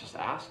happened, why don't you just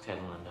ask Ted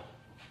and Linda?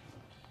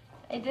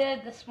 I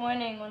did this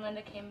morning when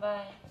Linda came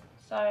by.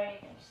 Sorry,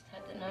 I just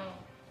had to know.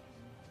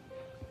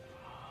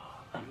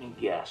 Let me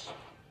guess.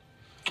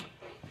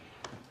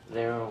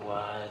 There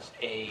was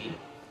a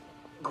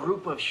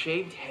group of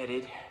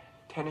shaved-headed,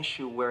 tennis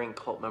shoe-wearing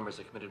cult members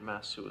that committed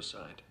mass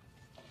suicide.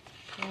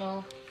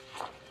 No.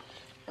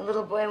 A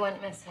little boy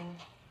went missing.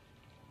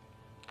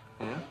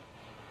 Yeah?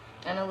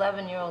 An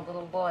 11-year-old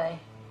little boy.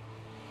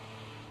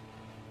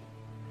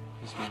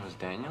 His name was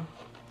Daniel?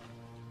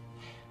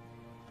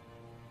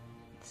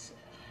 It's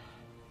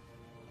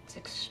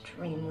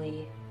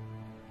extremely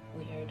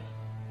weird.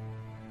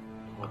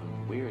 More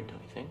than weird,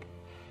 don't you think?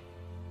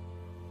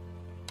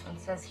 It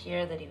says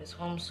here that he was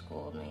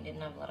homeschooled and he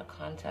didn't have a lot of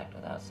contact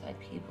with outside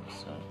people,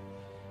 so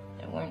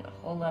there weren't a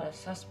whole lot of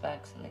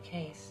suspects in the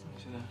case.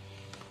 See that?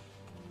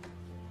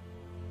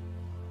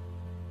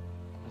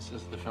 It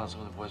says that they found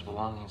some of the boy's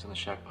belongings in the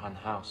shack behind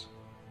the house.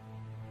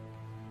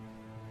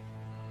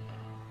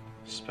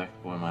 I suspect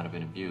the boy might have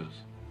been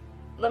abused.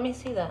 Let me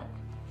see that.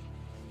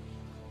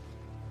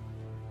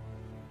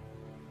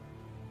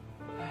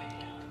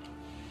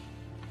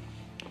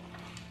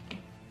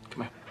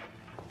 Come here.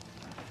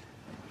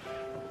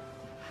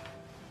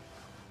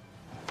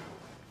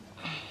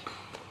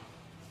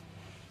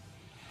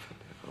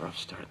 A rough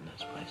start in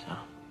this place,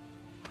 huh?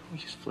 We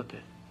just flip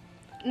it.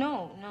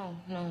 No,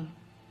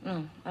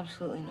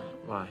 absolutely not.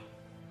 Why?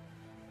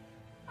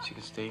 So you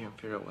can stay here and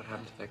figure out what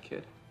happened to that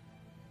kid?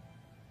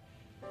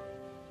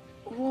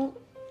 Well,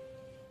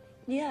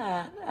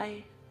 yeah,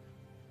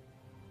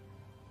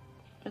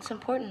 it's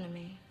important to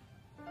me.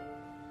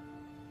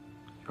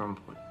 You're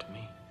important to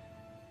me.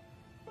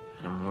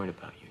 And I'm worried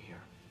about you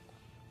here.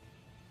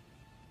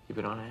 You've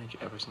been on edge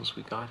ever since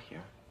we got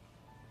here.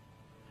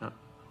 Now,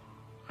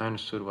 I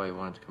understood why you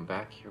wanted to come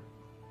back here.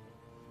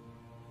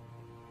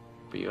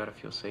 But you gotta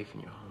feel safe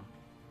in your home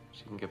so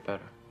you can get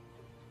better.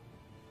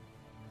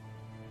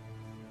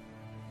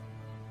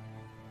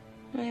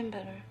 I am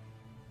better.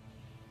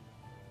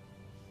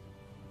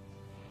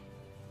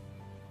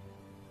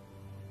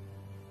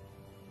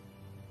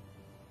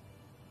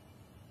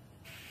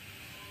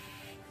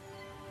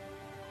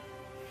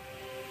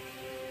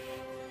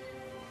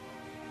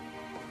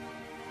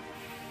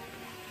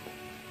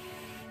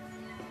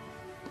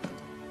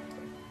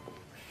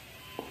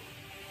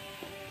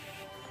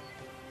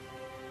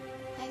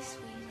 Hi,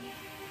 sweetie.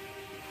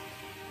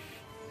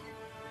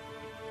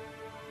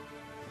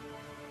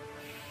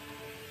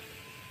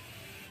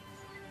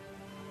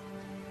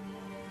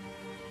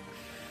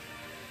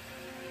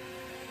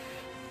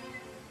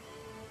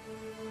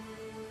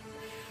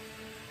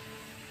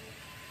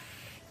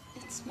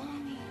 It's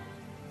Mommy.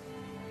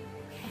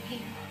 I'm here.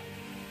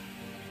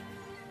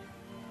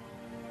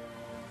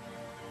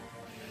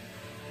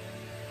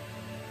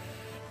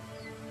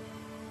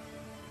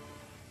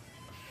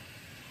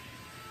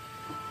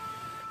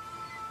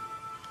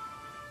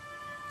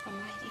 I'm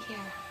right here.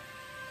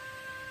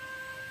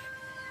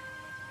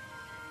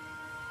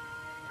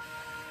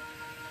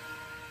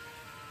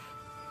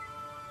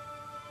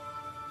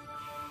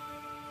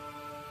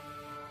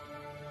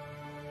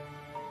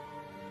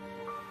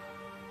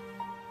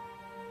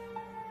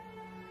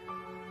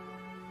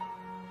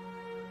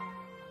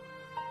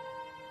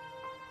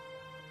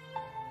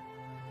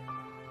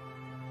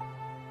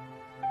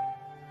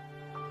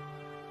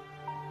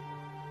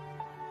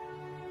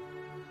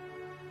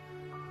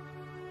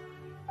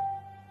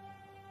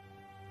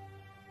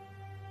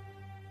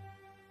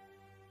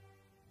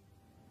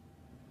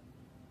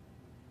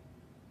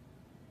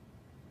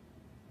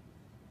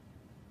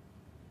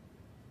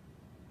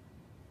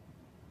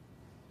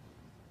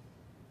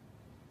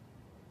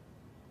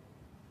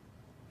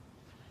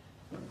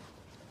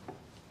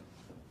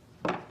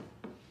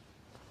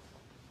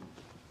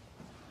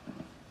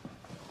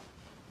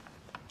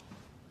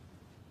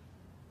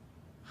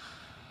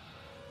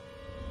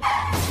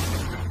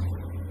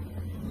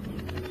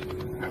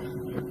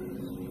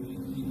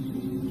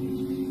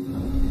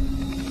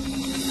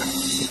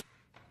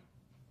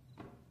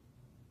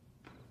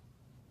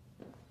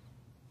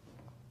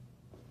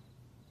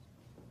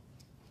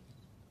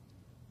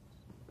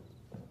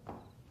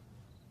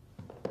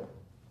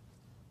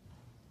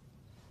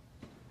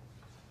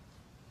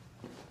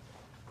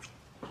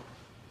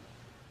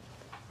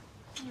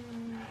 You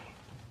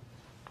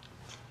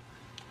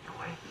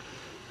awake?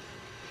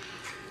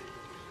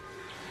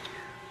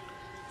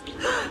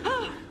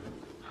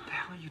 What the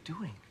hell are you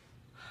doing?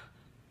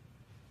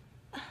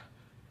 I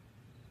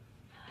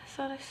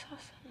thought I saw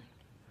something.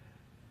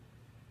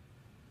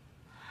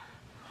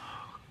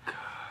 Oh,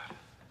 God.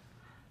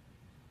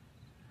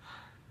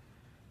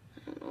 I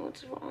don't know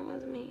what's wrong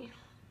with me.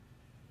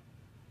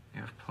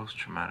 You have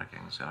post-traumatic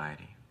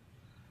anxiety.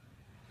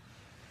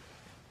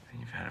 And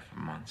you've had it for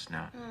months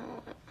now.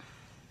 Oh,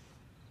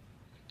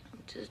 I'm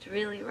just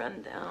really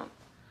run down.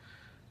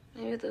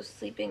 Maybe those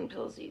sleeping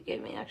pills you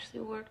gave me actually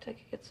worked. I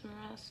could get some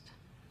rest.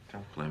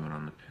 Don't blame it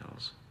on the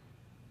pills.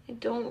 They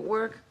don't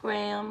work,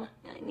 Graham.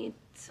 I need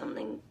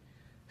something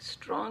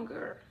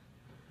stronger.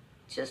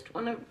 Just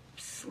want to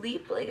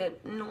sleep like a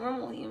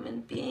normal human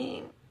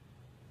being.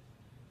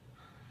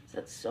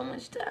 That's so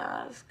much to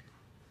ask.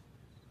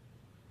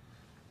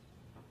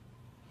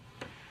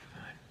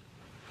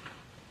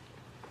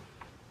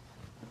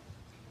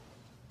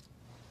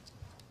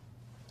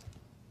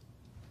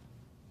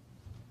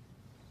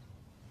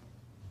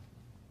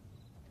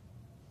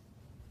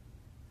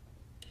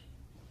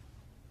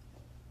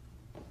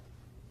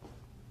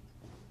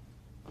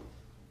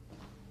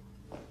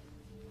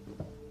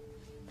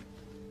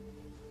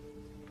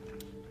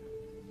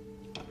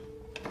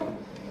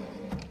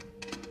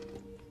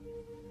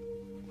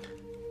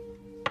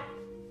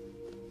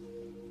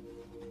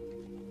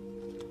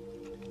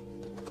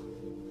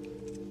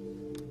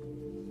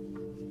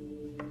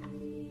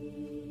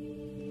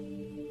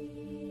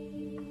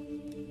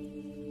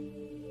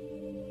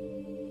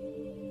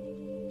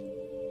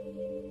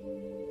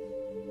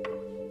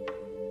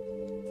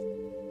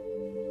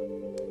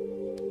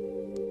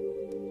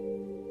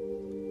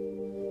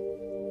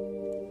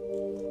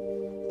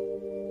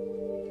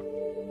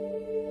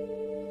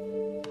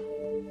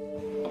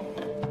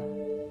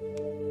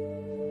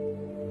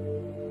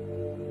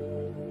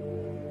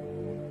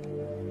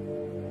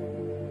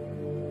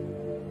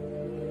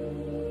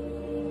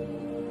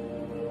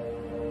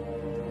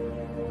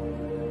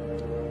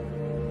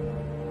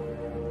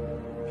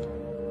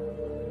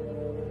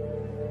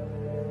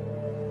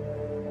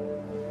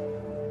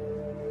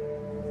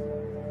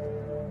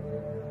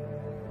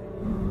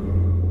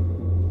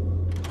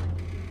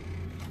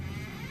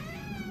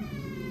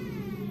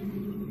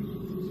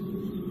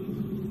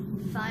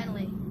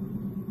 Finally.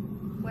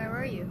 Where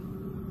were you?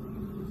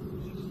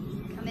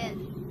 Come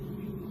in.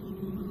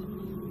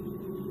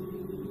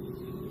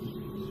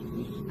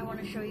 I want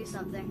to show you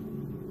something.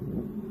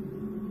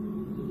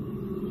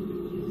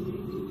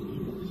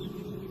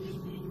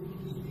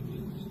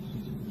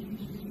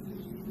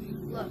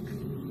 Look.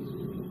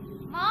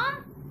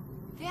 Mom?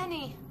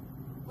 Danny,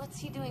 what's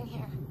he doing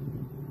here?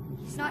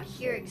 He's not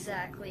here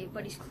exactly,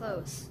 but he's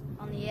close,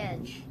 on the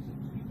edge.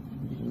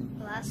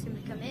 We'll ask him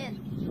to come in.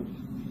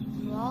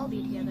 We'll all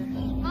be together.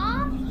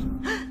 Mom?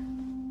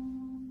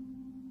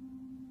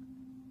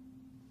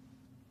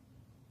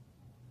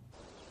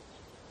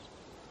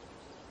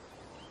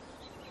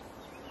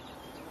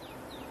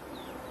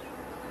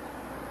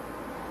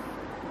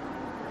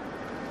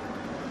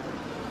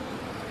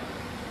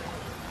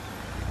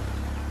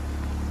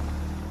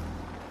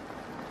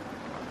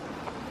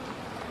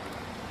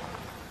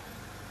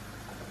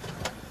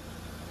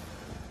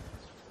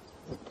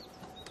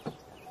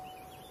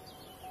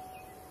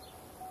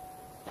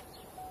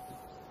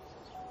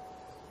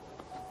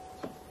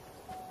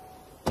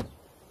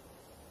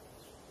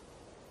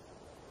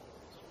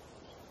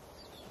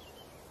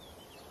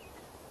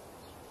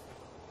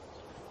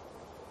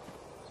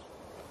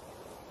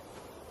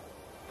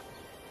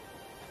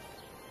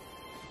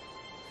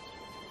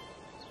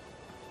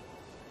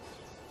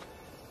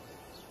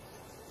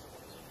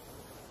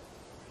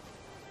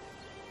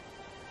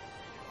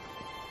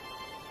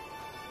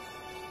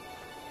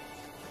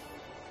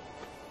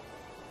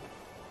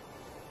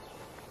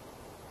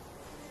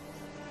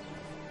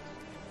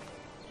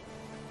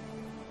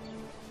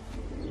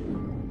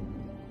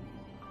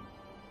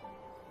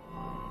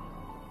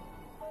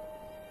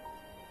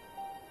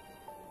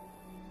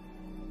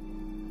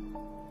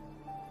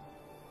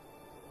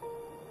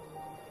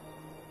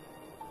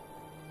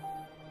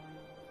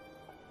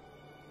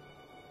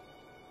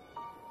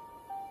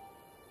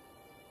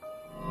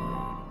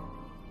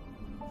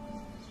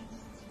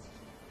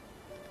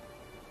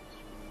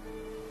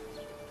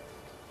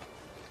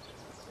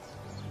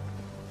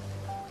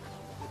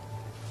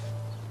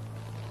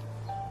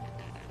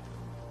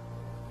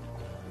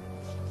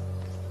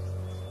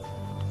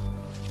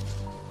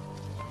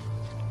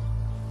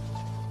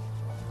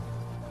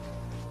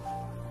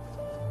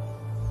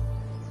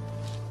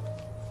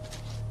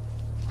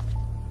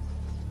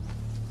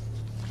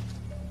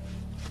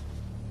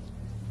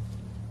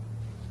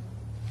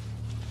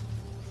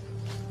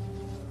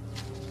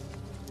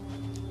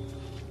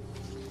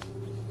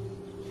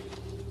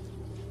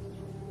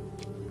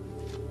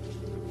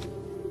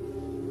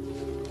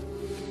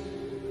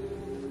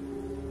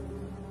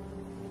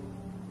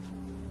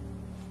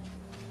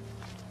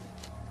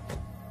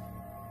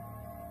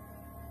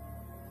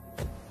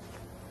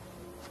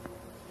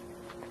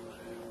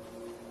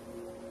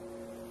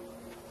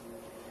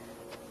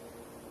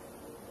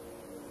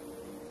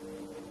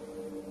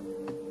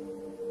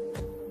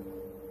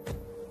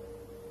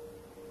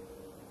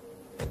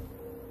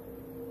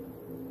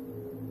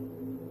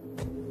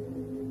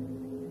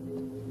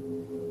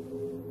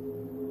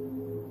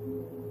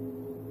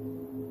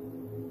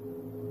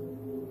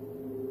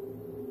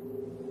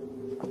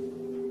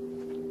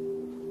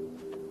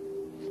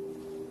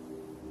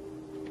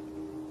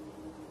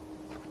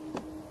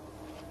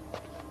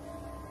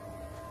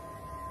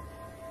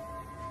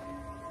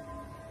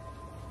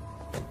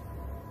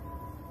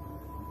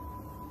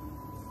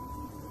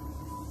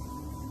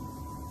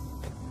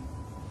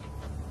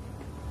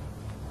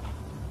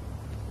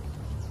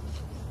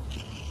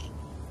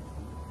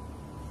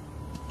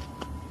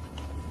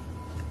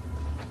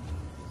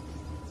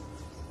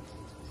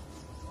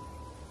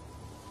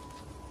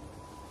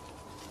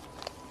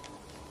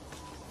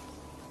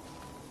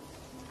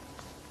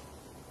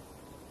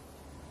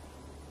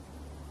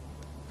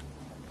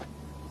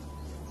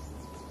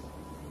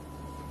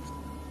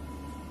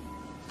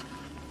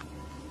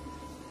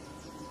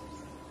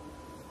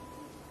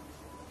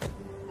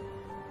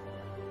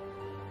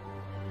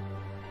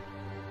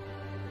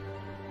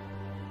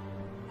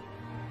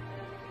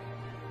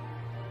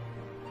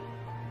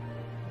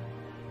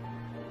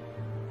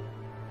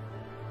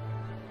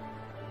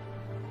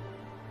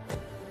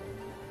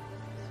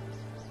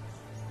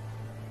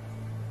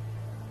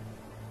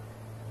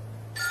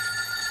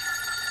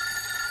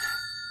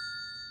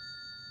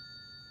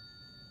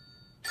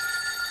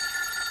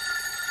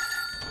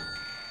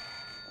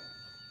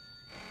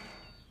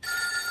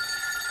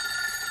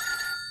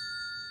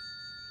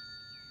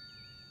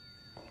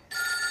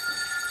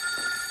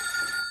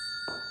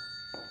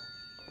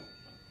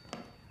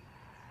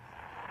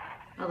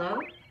 Hello?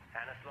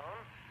 Hannah Sloan?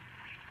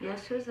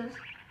 Yes, who's this?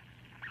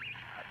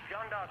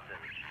 John Dodson.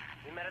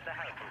 We met at the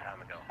house some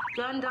time ago.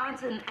 John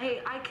Dodson.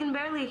 Hey, I can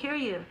barely hear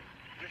you.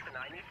 Listen,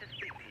 I need to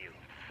speak to you.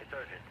 It's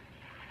urgent.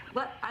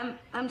 What?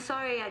 I'm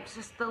sorry. I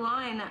just the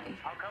line.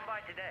 I'll come by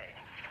today.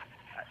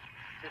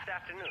 This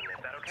afternoon.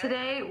 Is that okay?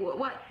 Today?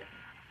 What?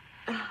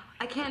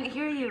 I can't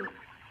hear you.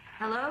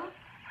 Hello?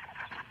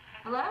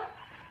 Hello?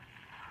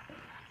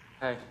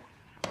 Hey.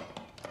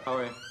 How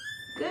are you?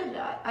 Good.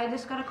 I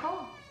just got a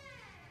call.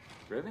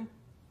 Really?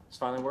 It's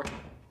finally working?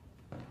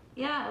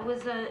 Yeah, it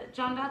was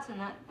John Dodson,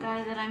 that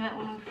guy that I met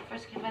when we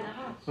first came by the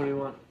house. What do you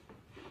want?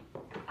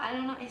 I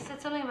don't know. He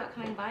said something about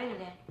coming by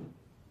today.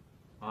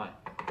 Why?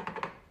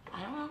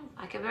 I don't know.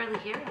 I could barely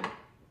hear him.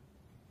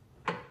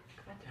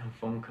 Damn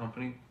phone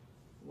company.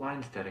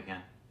 Line's dead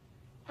again.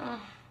 Hey,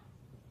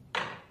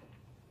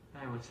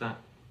 what's that?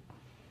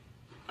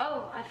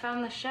 Oh, I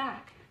found the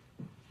shack.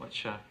 What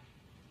shack?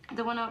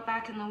 The one out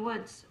back in the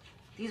woods.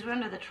 These were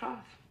under the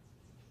trough.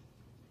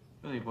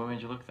 Really? What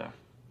made you look there?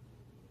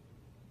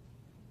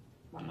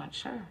 I'm not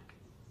sure. What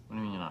do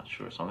you mean you're not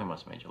sure? Something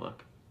must have made you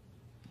look.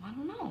 I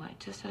don't know. I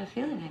just had a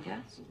feeling, I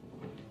guess.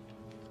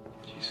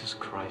 Jesus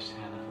Christ,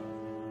 Hannah.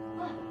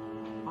 What?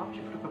 Why would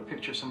you put up a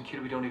picture of some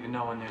kid we don't even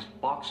know and there's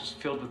boxes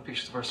filled with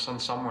pictures of our son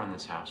somewhere in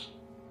this house?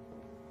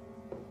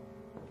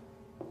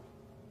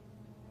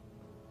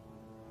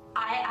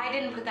 I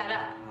didn't put that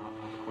up. Oh,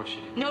 of course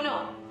you didn't.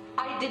 No.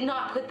 I did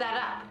not put that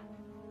up.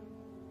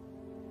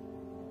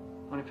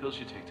 How many pills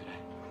did you take today?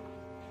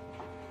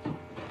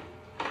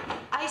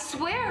 I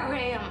swear,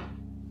 Graham.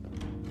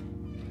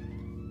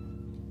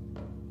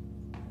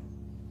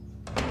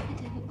 I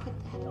didn't put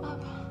that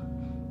up.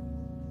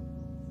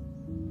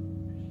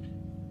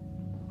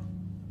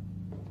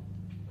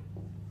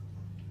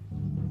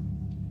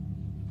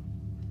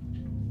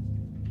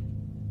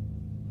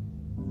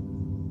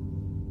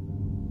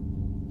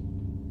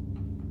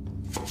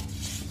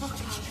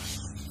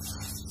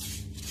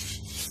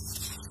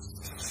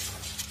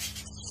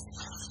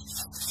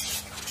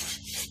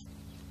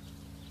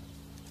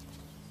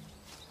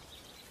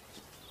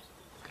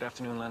 Good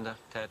afternoon, Linda.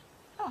 Ted.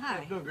 Oh,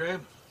 hi. No,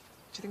 Graham. Do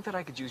you think that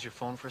I could use your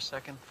phone for a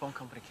second? Phone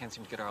company can't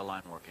seem to get our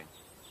line working.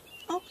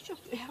 Oh, sure.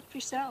 Help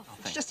yourself. Oh,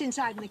 It's thanks. just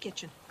inside in the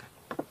kitchen.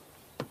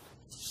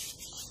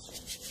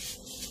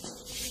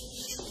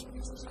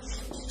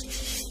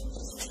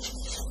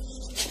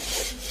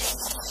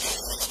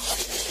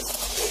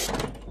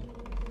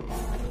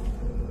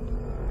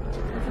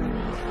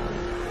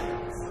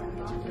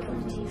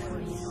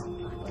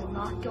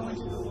 Not go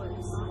into the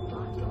woods.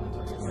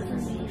 Deliver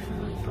me from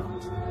evil.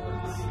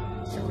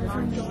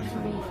 Deliver me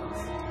from evil.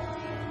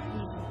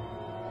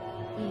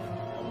 Evil.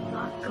 Will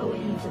not go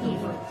into the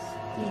woods.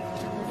 Evil.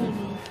 Deliver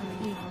me from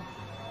evil.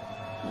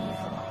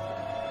 Evil.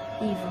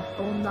 Evil.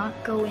 Will not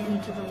go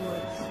into the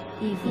woods.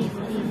 Evil.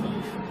 Evil.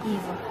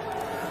 Evil.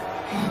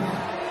 Hannah.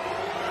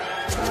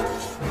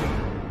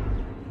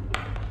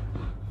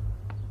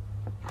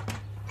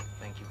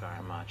 Thank you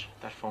very much.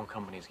 That phone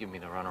company's giving me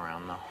the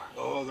runaround, though.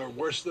 Oh, they're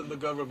worse than the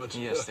government.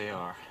 Yes, they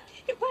are.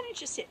 Why don't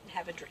you sit and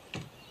have a drink?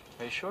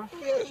 Are you sure?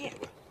 Yes. Yeah.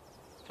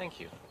 Thank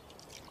you.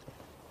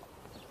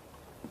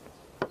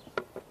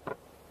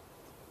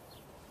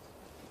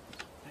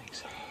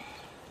 Thanks.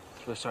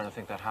 We're starting to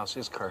think that house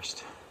is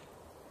cursed.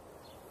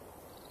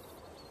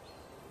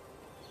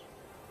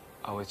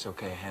 Oh, it's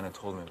okay. Hannah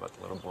told me about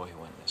the little boy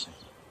who went missing.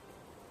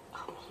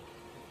 Oh.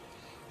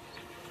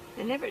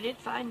 They never did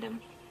find him.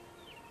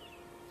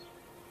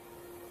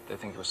 They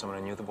think it was someone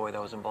who knew the boy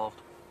that was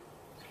involved?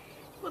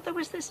 Well, there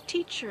was this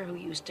teacher who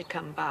used to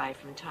come by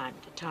from time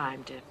to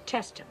time to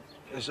test him.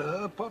 He's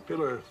a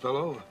popular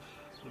fellow,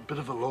 a bit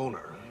of a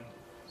loner.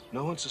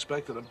 No one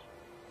suspected him.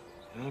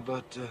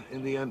 But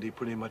in the end, he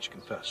pretty much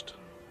confessed.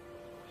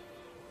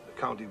 The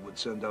county would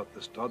send out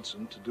this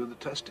Dodson to do the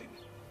testing.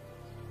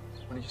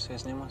 What did you say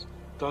his name was?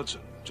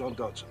 Dodson, John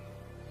Dodson.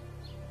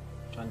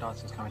 John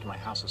Dodson's coming to my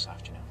house this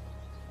afternoon.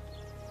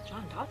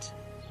 John Dodson?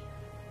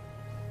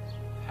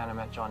 Hannah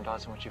met John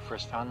Dodson when she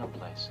first found the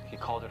place. He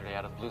called her today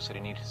out of the blue, said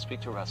he needed to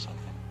speak to her about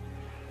something.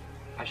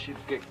 I should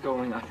get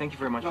going. Thank you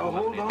very much. Now,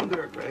 hold on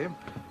there, Graham.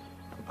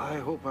 I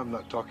hope I'm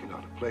not talking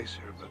out of place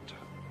here, but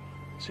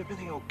is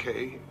everything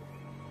okay?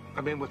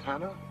 I mean, with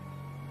Hannah?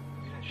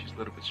 Yeah, she's a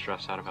little bit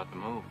stressed out about the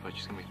move, but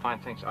she's gonna be fine.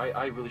 Thanks.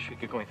 I really should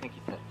get going. Thank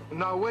you, Ted.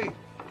 Now, wait.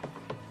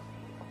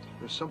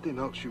 There's something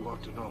else you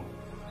want to know.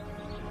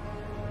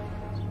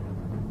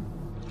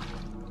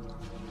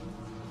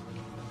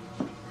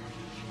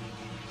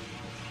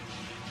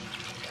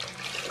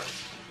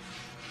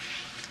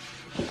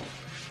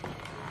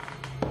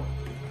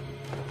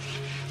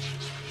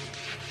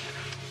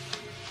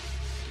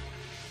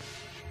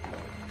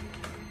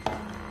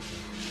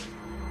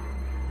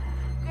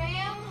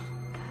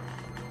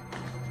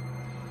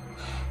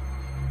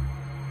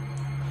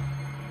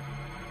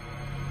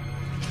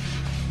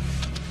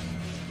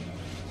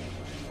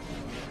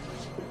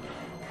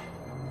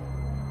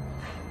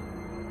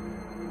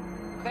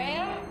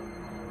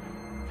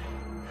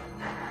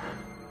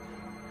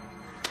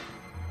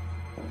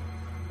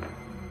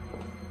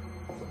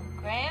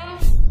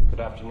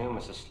 afternoon,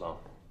 Mrs. Sloan.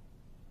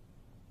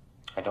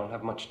 I don't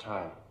have much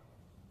time.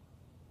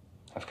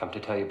 I've come to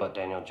tell you about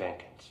Daniel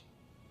Jenkins.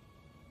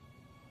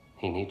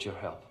 He needs your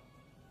help.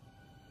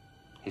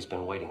 He's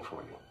been waiting for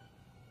you.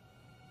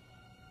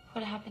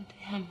 What happened to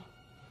him?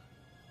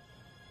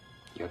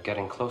 You're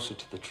getting closer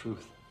to the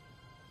truth.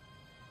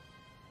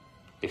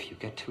 If you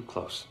get too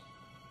close,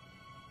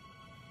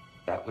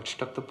 that which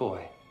took the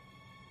boy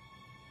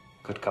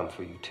could come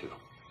for you too.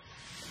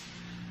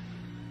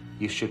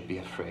 You should be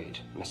afraid,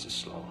 Mrs.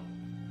 Sloan.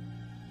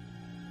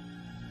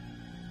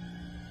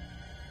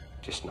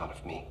 Just not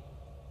of me.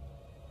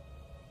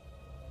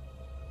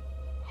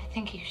 I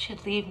think you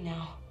should leave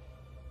now.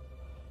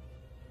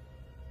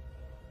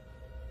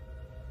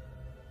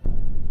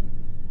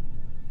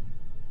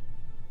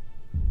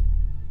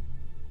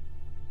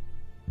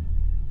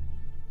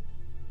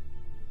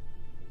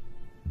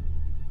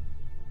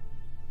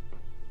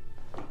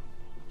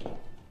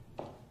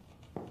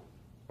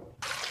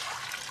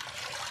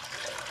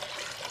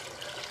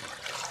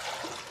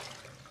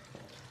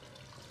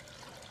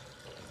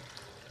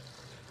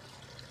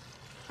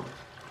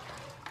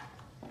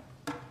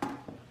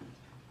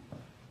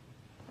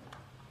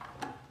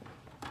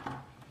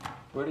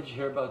 Where did you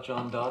hear about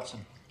John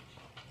Dodson?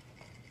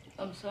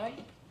 I'm sorry?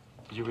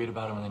 Did you read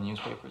about him in the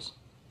newspapers?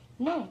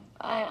 No,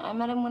 I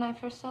met him when I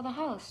first saw the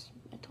house.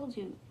 I told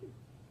you.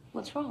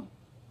 What's wrong?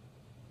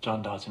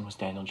 John Dodson was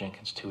Daniel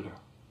Jenkins' tutor.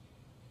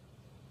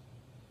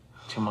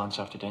 2 months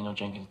after Daniel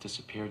Jenkins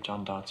disappeared,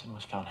 John Dodson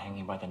was found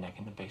hanging by the neck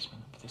in the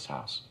basement of this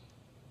house.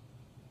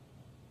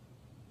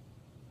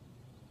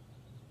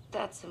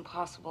 That's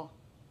impossible.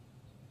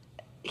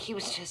 He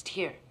was just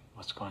here.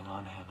 What's going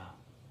on, Hannah?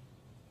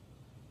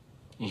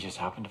 You just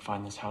happened to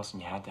find this house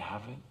and you had to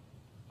have it?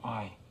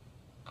 Why?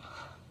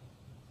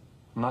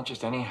 Not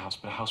just any house,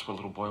 but a house where a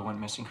little boy went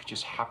missing who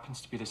just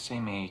happens to be the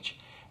same age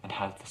and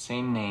has the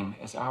same name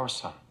as our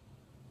son.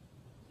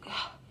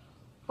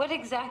 What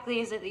exactly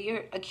is it that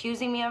you're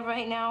accusing me of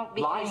right now?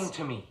 Lying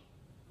to me.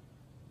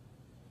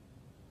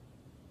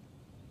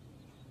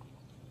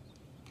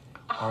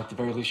 Or at the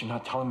very least, you're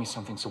not telling me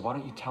something, so why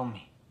don't you tell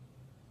me?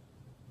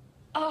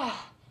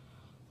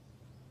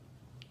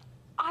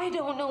 I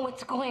don't know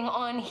what's going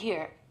on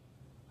here.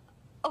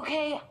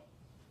 Okay?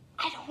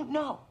 I don't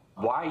know.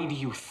 Why do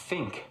you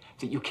think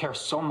that you care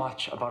so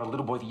much about a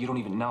little boy that you don't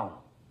even know?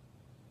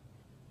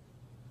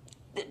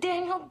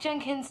 Daniel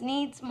Jenkins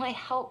needs my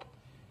help.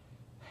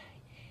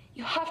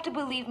 You have to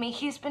believe me.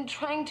 He's been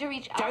trying to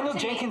reach out to me. Daniel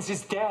Jenkins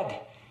is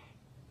dead.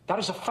 That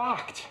is a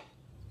fact.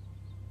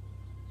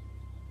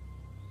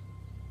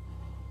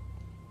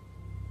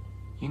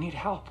 You need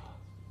help.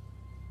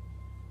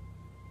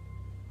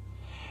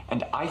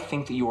 And I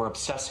think that you are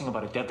obsessing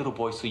about a dead little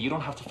boy so you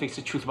don't have to face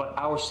the truth about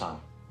our son.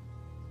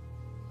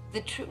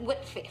 The truth?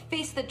 What?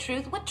 Face the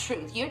truth? What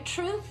truth? Your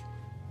truth?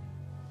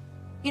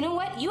 You know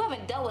what? You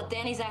haven't dealt with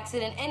Danny's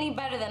accident any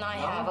better than I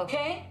have,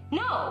 okay?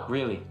 No!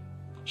 Really?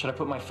 Should I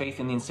put my faith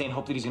in the insane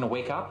hope that he's gonna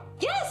wake up?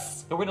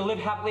 Yes! That we're gonna live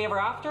happily ever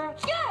after?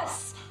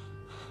 Yes!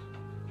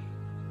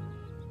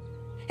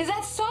 Is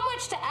that so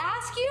much to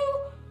ask you?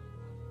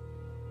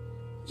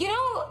 You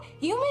know,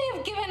 you may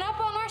have given up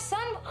on our son.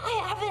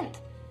 I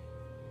haven't.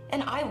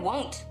 And I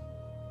won't.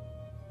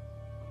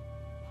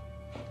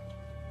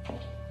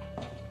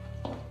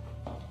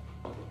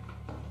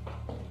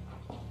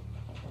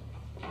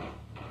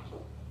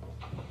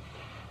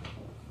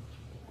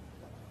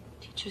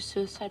 Teacher's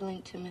suicide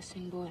linked to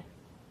missing boy.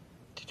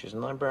 Teachers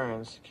and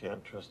librarians,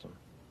 can't trust them.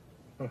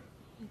 Oh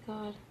my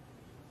God.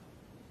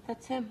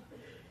 That's him.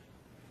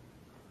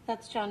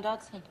 That's John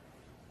Dodson.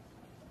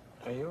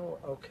 Are you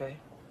okay?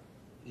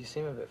 You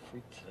seem a bit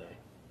freaked today.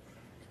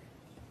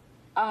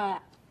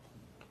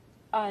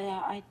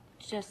 Yeah,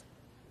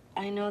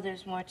 I know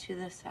there's more to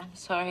this. I'm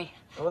sorry.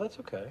 Oh, that's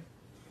okay.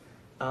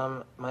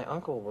 My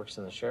uncle works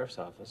in the sheriff's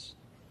office.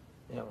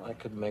 You know, I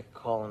could make a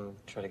call and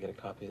try to get a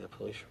copy of the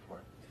police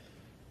report.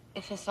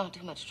 If it's not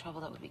too much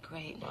trouble, that would be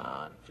great. Come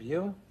on, for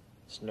you,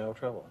 it's no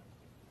trouble.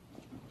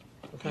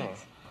 Okay.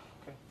 Thanks.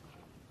 Okay.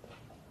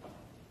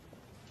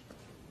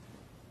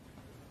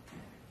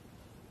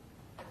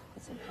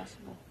 It's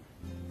impossible.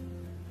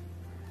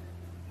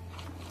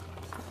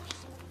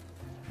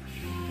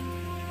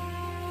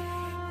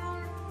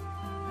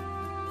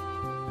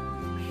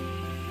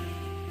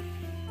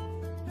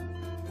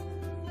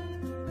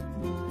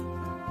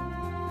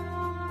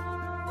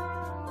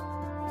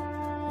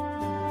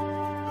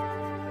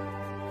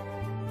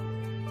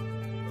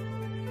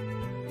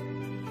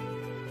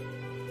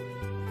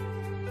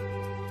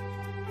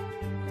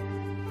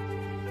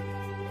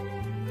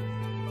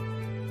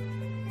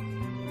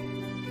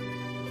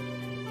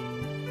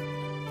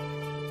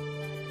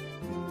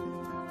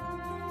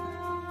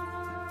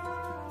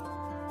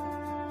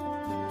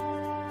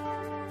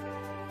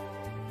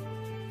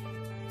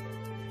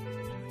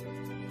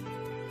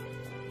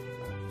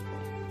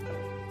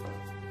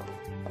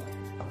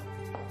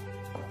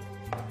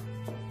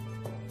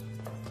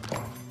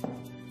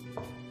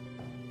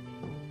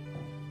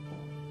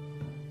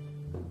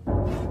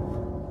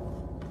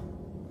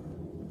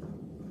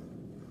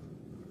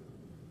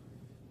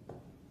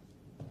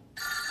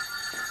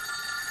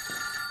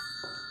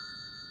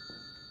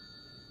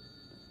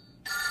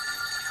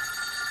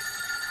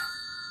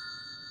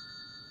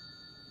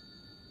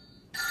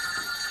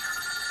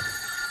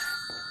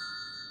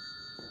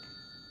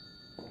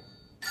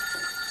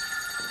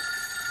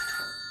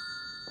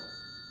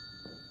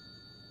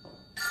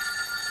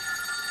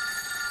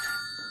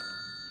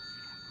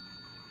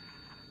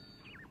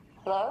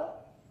 Hello?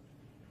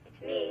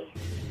 It's me.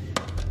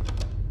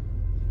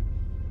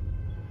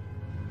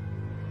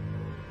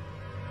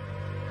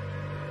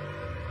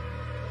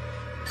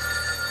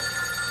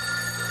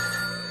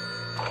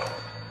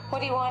 What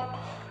do you want?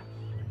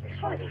 I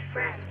just want to be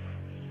friends.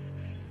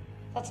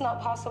 That's not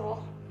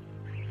possible.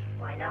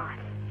 Why not?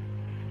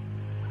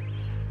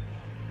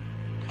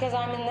 Because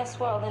I'm in this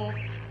world and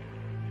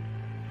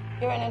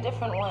you're in a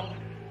different one.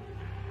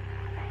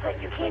 I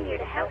thought you came here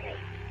to help me.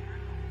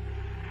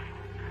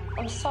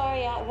 I'm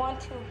sorry, I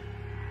want to.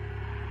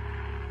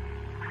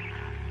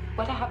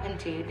 What happened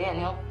to you,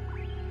 Daniel?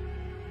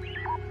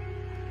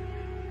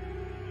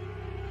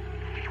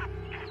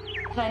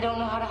 And I don't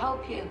know how to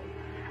help you.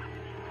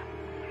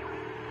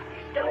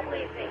 Just don't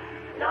leave me.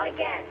 Not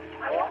again.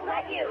 I won't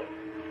let you.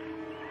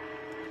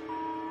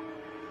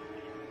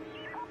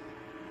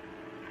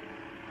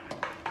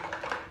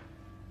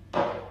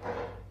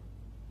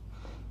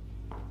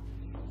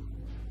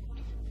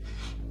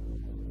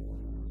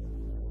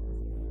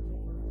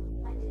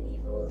 Mind and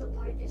evil will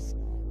depart your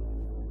soul.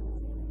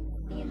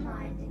 In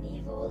mind and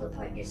evil will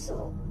depart your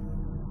soul.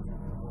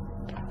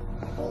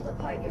 Will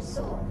depart your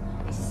soul.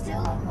 Be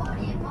still in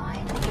body and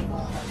mind and evil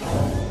will depart your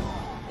soul.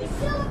 Be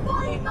still in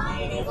body and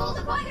mind and evil will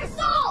depart your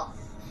soul!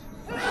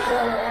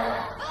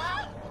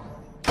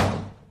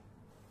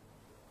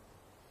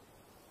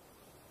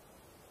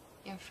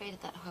 You're afraid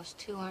of that house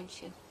too,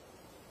 aren't you?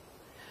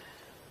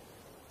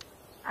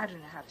 I don't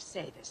know how to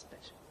say this,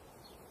 but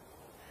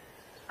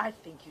I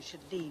think you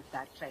should leave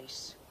that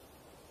place.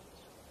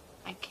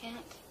 I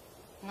can't.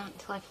 Not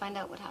until I find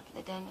out what happened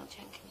to Daniel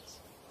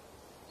Jenkins.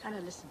 Hannah,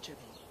 listen to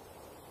me.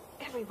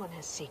 Everyone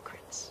has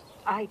secrets.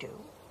 I do.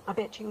 I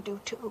bet you do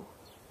too.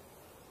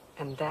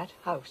 And that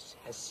house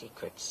has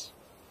secrets.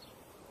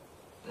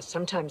 But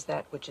sometimes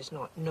that which is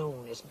not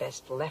known is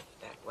best left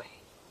that way.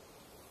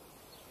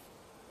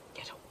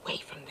 Get away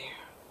from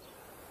there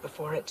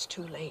before it's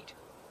too late.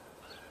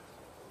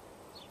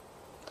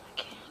 I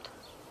can't.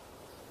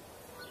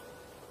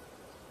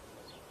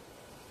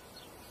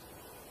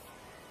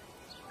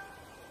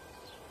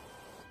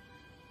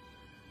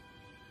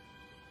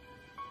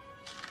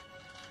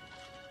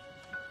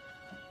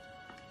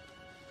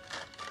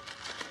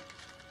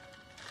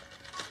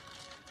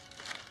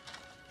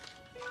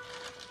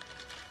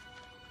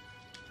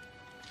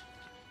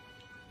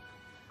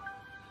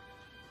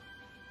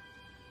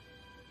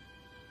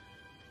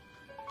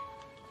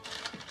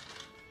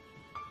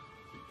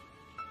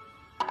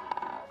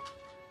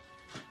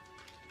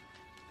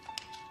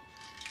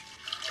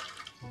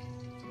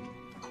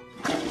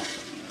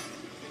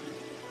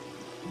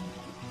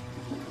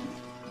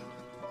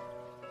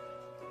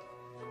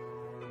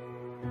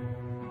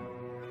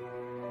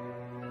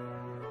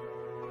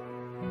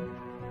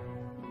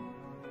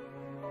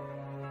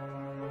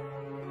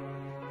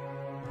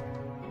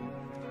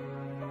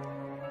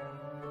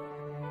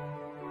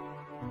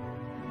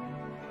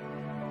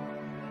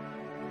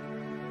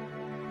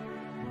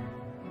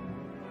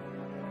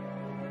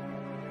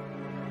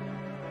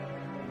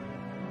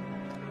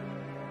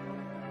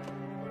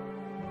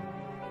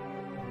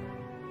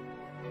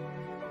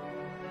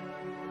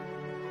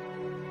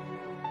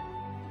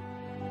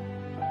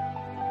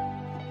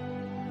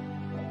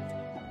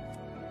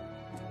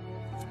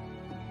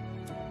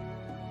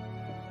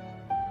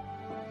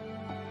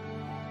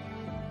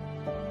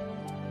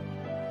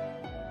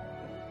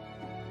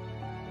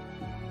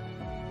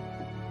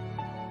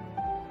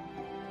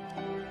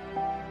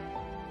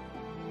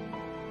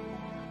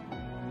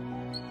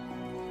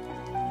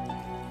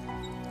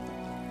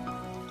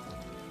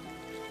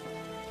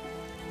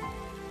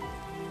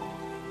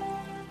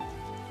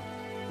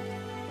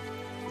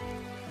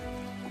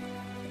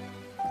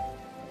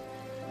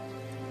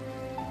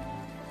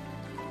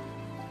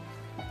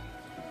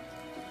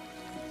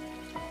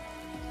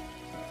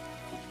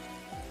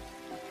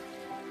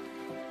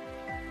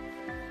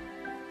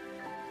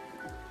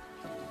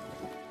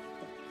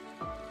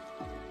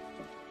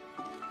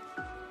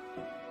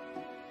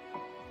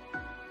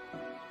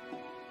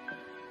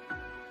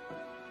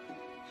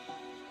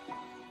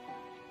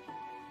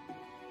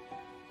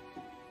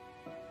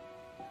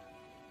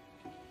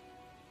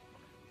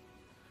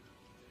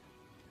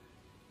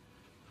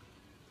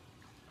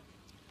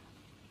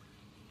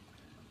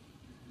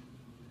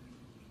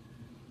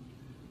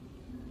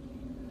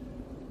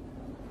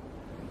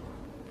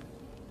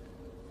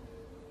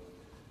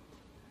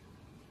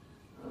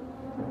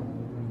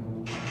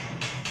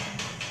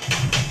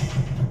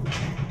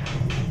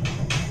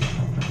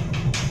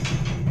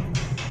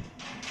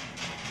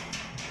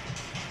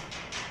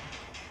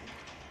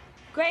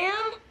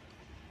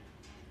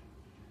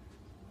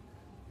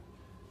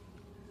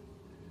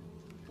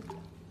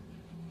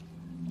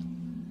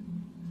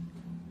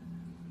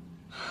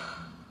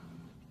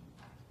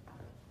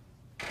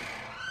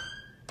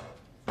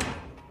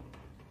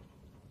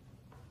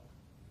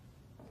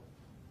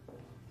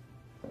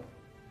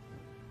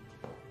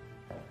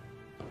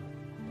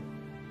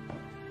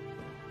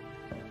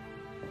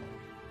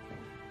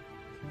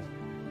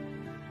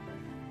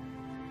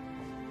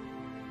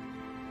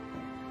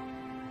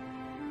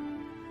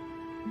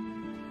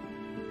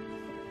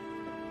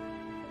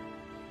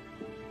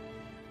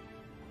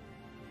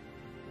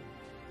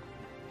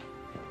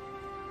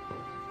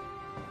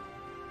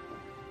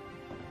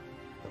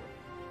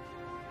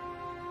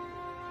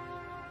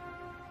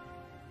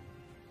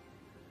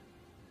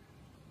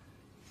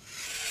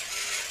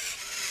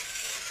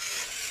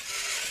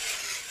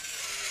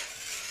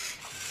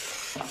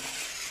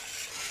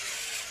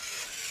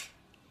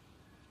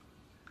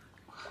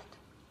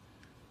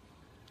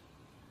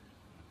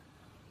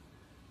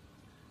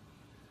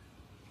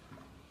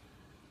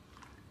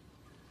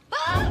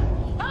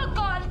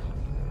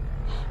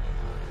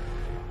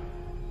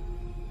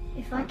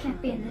 If I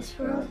can't be in this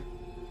world,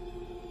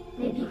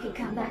 maybe you could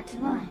come back to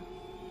mine.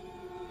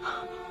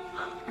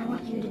 I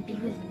want you to be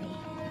with me.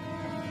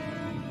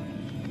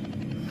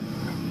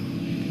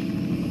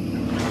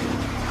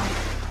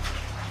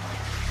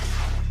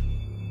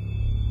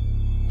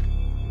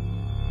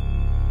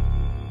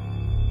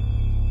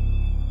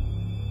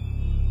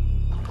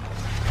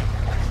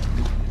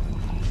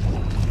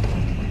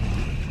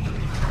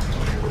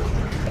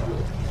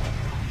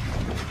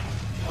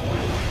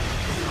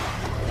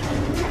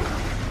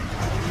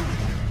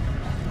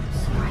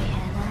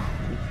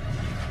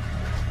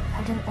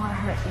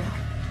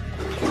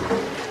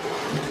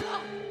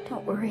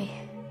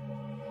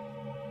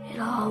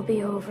 It'll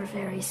be over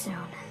very soon.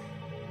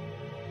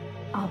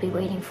 I'll be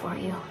waiting for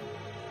you.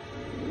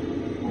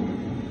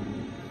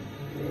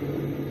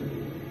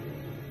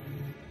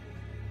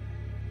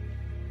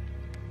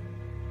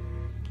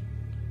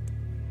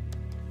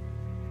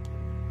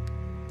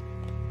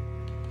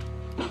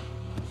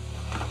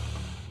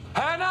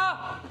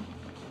 Hannah!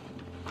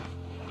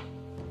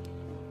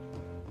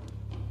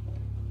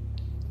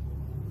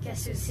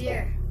 Guess who's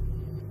here?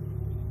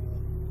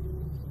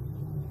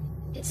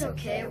 It's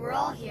okay, we're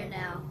all here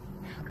now.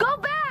 Go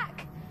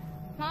back!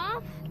 Huh?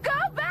 Go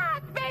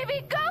back,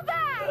 baby! Go back!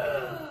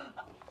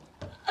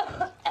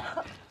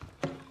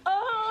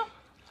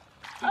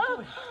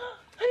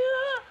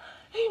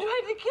 He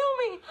tried to kill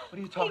me. What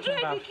are you talking He tried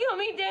about? to kill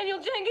me, Daniel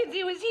Jenkins.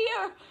 He was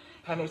here.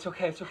 Hannah, it's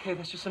okay. It's okay.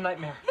 That's just a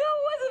nightmare. No,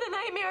 it wasn't a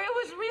nightmare. It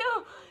was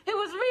real. It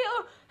was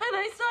real. And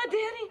I saw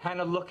Danny.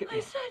 Hannah, look at me. I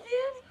saw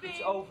Danny.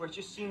 It's over. It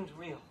just seemed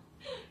real.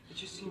 It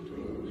just seemed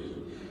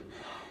real.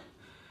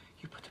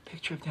 You put the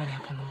picture of Danny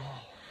up on the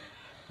wall.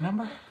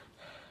 Remember?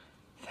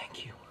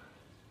 Thank you.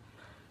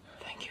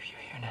 Thank you.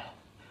 You're here now.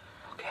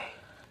 Okay?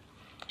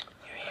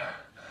 You're here.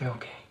 You're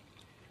okay.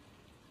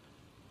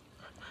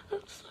 I'm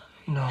sorry.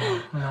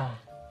 No, no.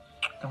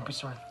 Don't be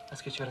sorry.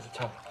 Let's get you out of the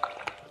tub.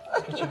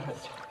 Let's get you out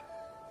of the tub.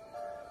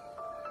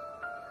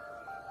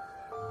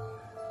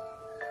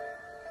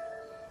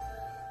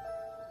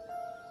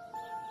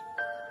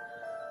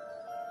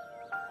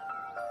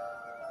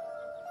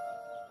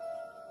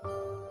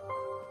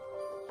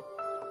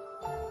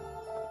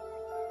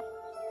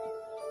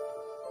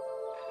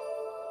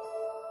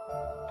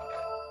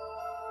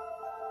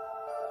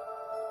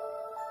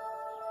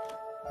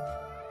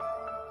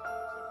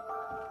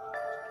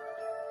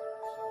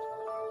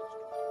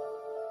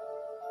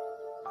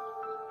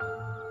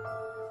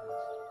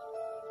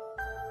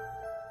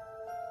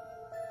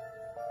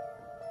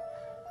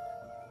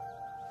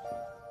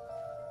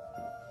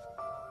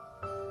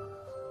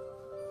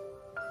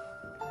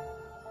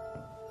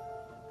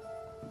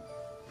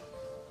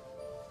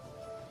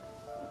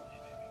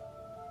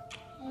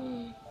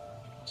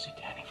 We'll see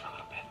Danny for a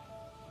little bit.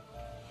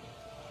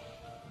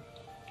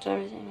 Is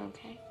everything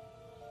okay?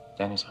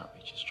 Danny's heart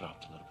rate just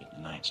dropped a little bit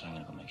tonight, so I'm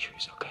gonna go make sure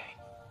he's okay.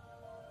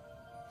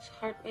 His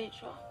heart rate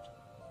dropped.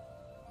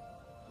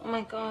 Oh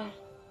my God.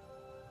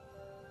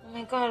 Oh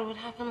my God, what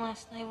happened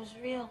last night was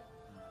real.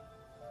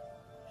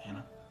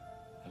 Hannah,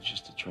 it was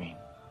just a dream,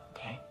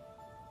 okay?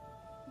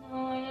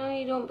 No, I know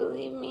you don't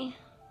believe me.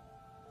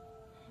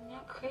 I'm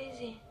not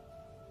crazy.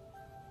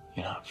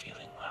 You're not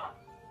feeling well.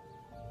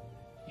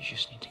 You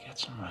just need to get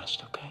some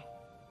rest, okay?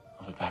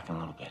 I'll be back in a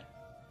little bit.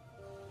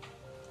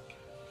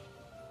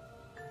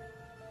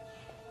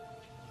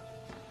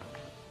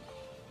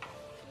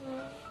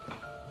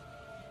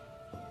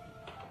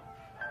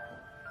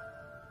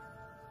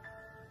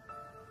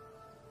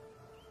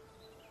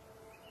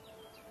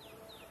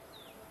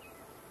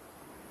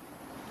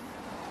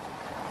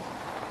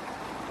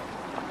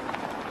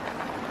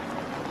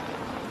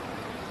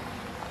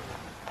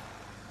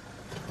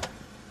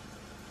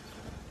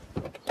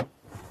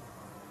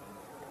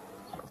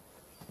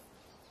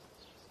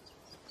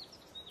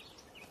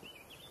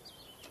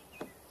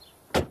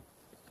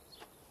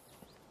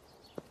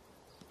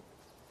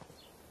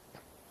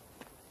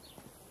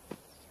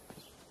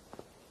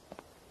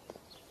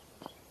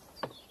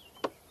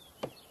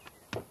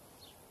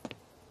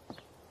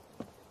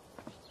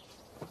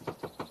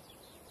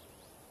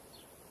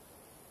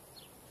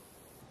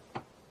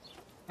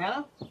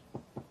 Hannah?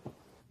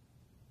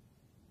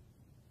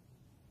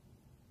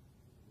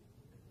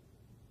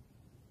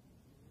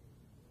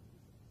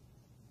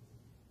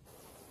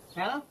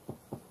 Hannah?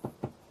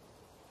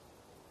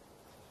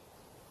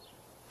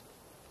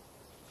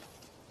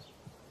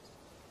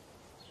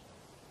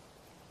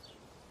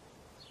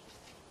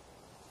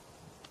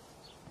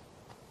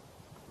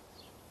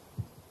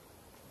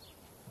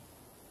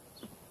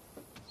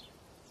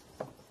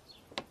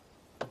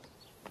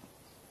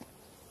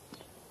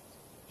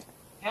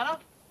 Hannah?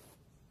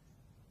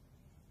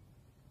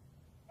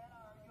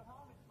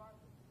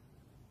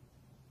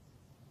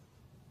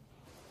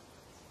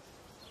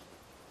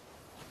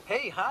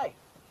 Hey, hi.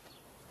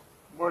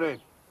 Morning.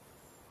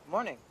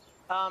 Morning.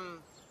 I'm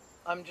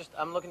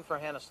looking for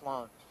Hannah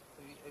Sloan.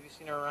 Have you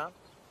seen her around?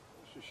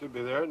 She should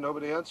be there.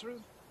 Nobody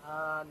answering?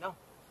 No.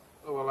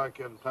 Oh, well, I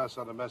can pass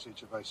on a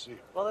message if I see her.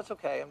 Well, that's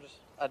okay.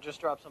 I just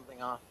dropped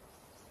something off.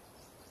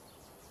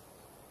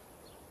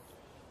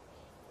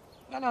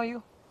 I know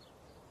you.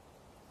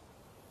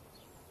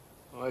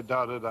 Well, I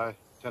doubt it. I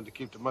tend to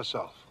keep to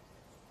myself.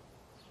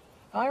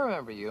 I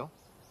remember you.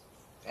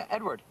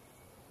 Edward.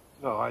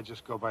 No, I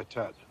just go by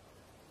Ted.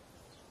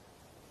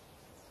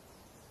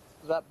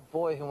 That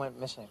boy who went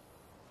missing.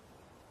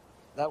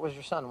 That was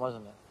your son,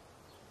 wasn't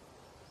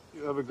it?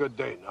 You have a good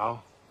day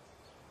now.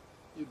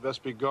 You'd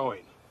best be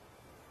going.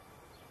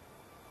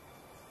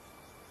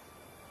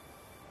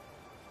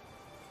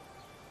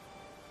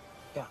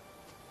 Yeah.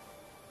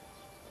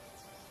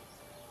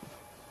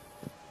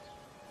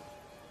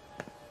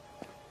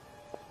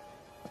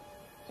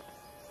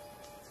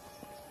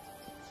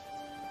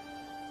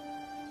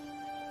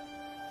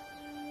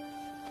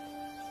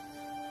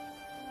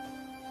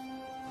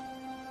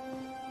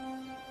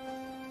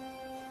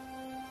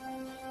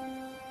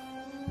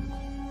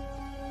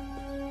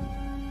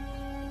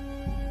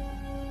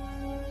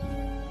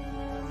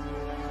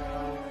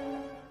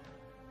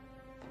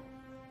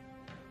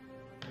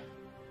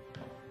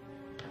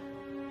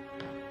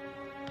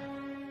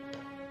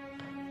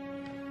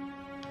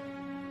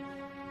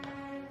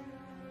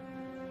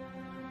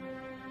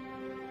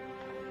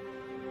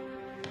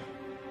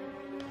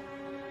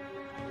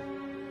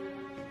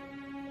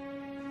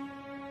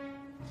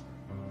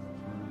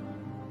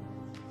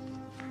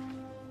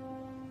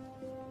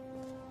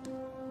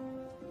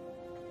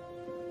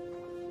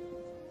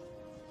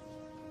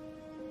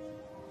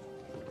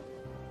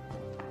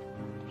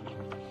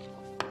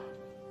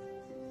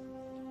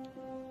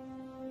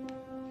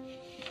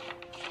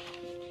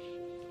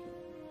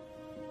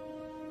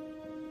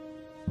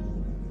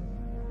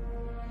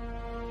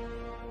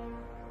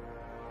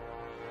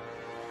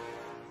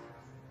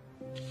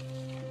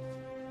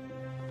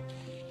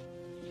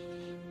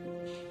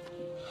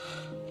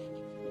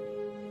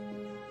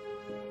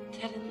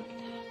 Ted and Linda.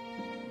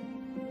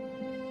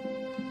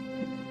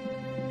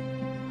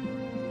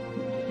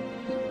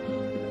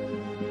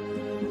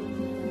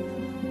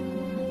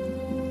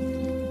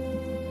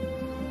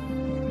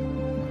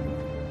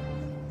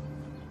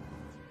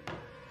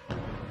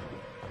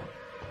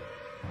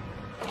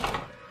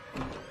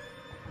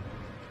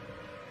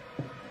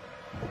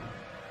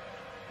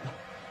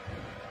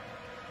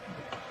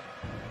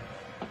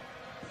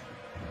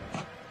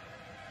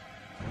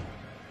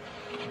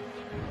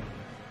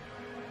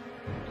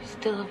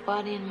 Still have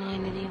body and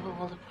mind, and evil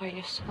will depart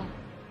your soul.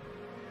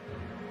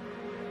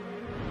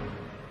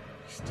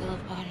 Still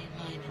have body and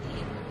mind, and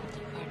evil will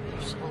depart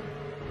your soul.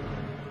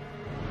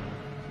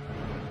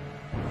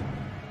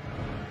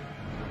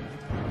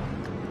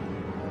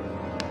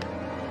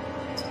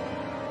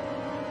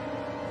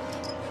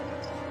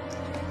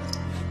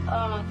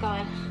 Oh my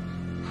God.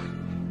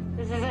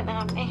 This isn't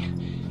happening.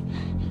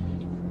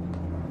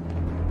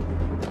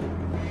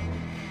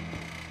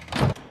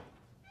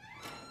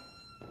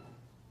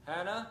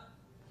 Hannah?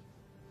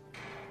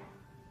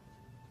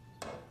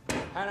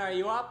 Hannah, are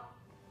you up?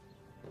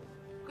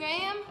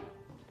 Graham?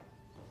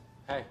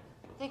 Hey,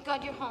 Thank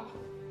God you're home.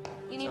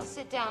 You need to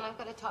sit down. I've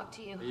got to talk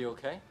to you. are you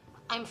okay?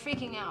 I'm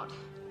freaking out.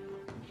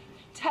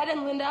 Ted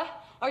and Linda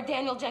are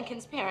Daniel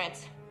Jenkins'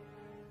 parents.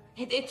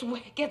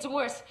 It gets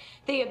worse.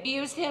 They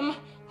abused him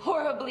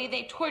horribly.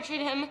 They tortured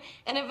him,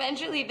 and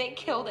eventually they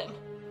killed him.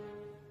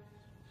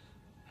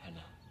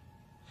 Hannah,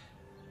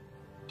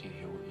 do you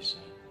hear what you're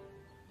saying?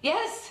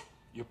 Yes?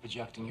 You're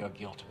projecting your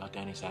guilt about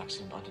Danny's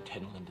accident onto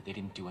Ted and Linda. They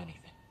didn't do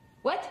anything.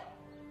 What?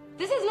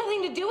 This has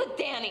nothing to do with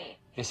Danny.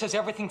 This has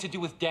everything to do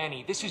with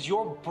Danny. This is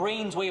your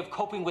brain's way of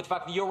coping with the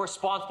fact that you're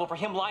responsible for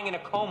him lying in a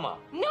coma.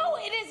 No,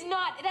 it is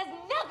not. It has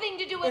nothing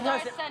to do with our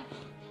son.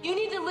 You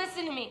need to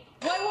listen to me.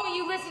 Why won't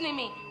you listen to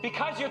me?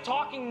 Because you're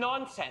talking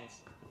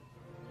nonsense.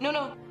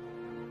 No,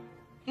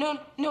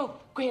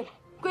 Graham.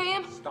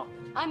 Graham. Stop.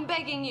 I'm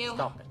begging you.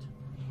 Stop it.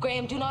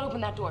 Graham, do not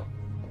open that door.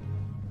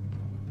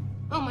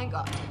 Oh my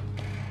God.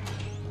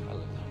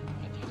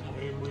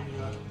 Hey, we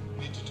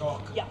need to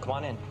talk. Yeah. Come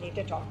on in. Need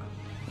to talk.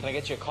 Can I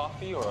get you a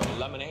coffee or a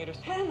lemonade or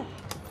something? Hannah.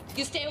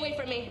 You stay away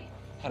from me.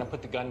 Hannah,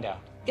 put the gun down.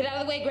 Get out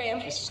of the way, Graham.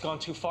 This has gone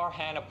too far,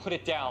 Hannah. Put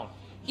it down.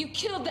 You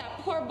killed that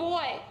poor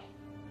boy.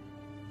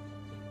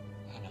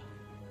 Hannah.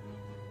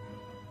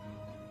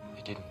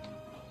 I didn't.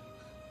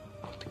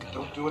 Put the gun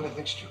Don't down. do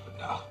anything stupid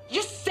now.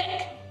 You're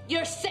sick.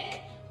 You're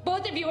sick.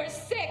 Both of you are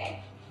sick.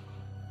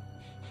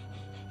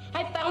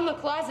 I found the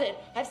closet.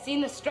 I've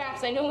seen the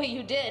straps. I know what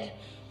you did.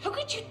 How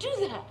could you do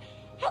that?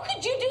 How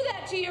could you do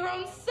that to your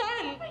own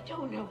son? I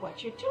don't know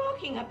what you're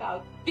talking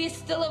about. Be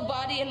still of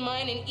body and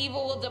mind, and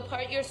evil will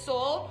depart your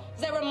soul.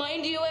 Does that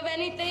remind you of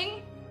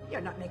anything? You're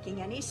not making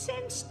any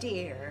sense,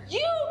 dear.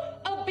 You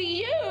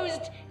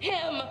abused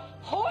him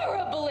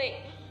horribly.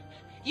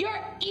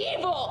 You're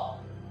evil.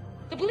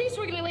 The police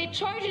were going to lay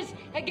charges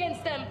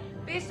against them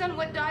based on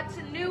what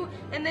Dodson knew,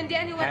 and then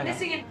Daniel went Hannah.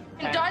 missing, and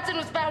Hannah. Dodson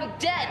was found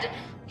dead.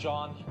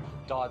 John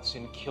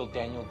Dodson killed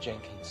Daniel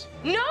Jenkins.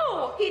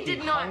 No, he did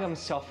not. Hung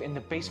himself in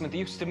the basement. They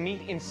used to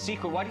meet in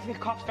secret. Why do you think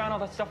the cops found all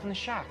that stuff in the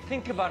shack?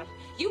 Think about it.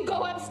 You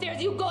go upstairs,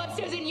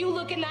 and you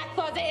look in that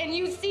closet, and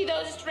you see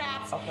those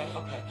straps. Okay.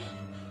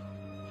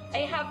 I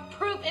have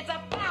proof. It's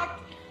a fact.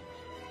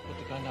 Put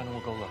the gun down and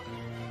we'll go look.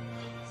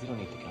 We don't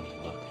need the gun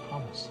to look.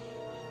 Promise.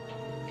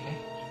 Okay?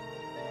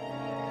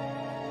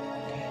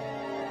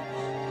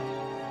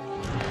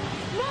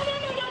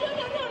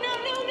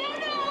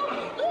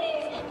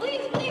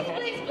 Please.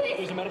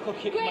 There's a medical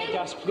kit in my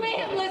desk. Please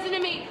Graham, get it. listen to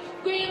me.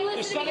 Graham,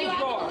 listen to me. You have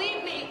drawer. to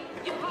believe me.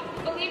 You have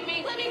to believe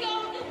me. Let me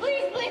go.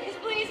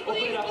 Please.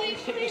 Open it up.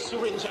 Please take the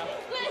syringe out.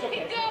 Let me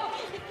go.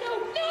 No.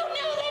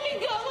 Let me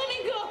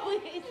go,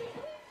 please.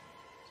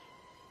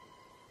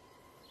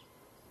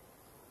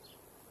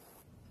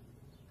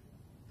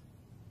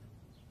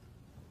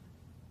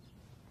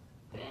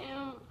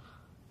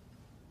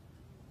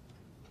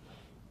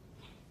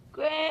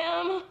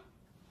 Graham.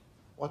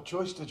 What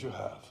choice did you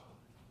have?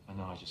 I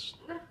know, I just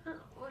What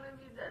have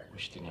you done?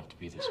 wish it didn't have to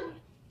be this way.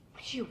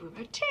 You were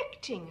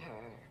protecting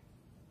her.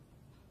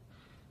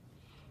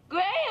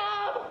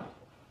 Graham!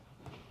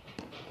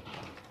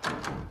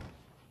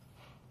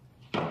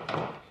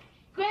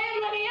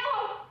 Graham, let me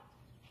out!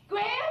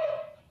 Graham!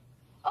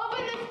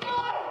 Open this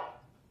door!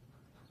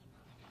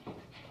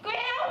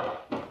 Graham!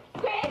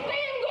 Graham!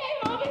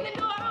 Open the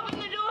door!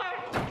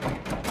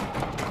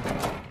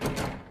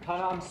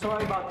 Hannah, I'm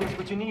sorry about this,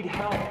 but you need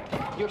help.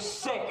 You're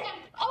sick.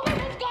 Open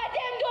this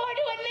goddamn door!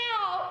 Do it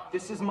now!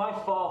 This is my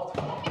fault.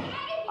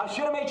 I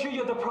should have made sure you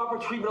had the proper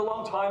treatment a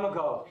long time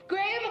ago.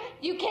 Graham,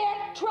 you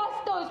can't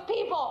trust those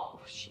people!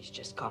 She's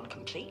just gone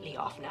completely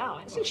off now,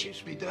 hasn't she?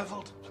 She's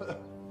bedeviled.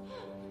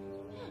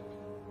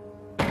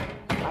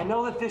 I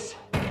know that this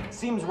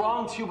seems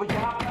wrong to you, but you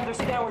have to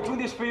understand we're doing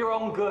this for your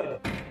own good.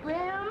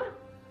 Graham?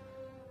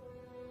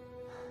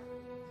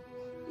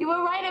 You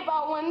were right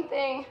about one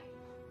thing.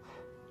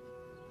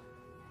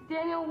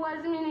 Daniel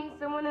was meeting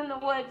someone in the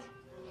woods.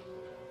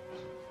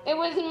 It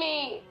was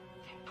me.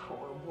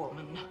 Poor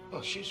woman.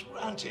 Oh, she's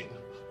ranting.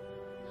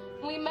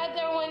 We met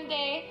there one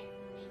day,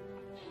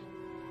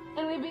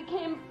 and we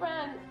became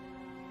friends.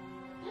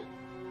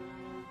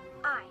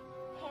 I,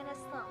 Hannah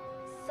Sloan,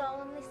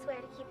 solemnly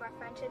swear to keep our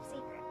friendship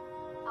secret.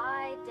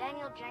 I,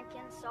 Daniel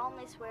Jenkins,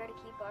 solemnly swear to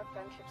keep our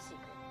friendship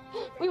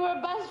secret. We were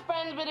best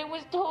friends, but it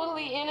was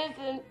totally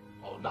innocent.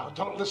 Oh, now,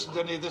 don't listen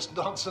to any of this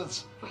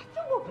nonsense.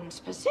 The woman's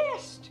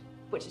possessed.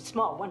 Which is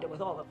small wonder with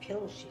all the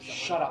pills she's on.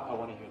 Shut up, I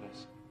want to hear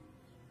this.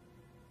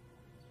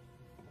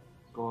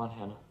 Go on,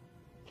 Hannah.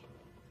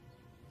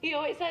 He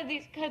always had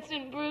these cuts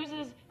and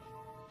bruises.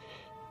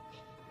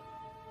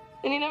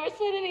 And he never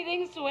said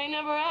anything, so I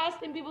never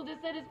asked. And people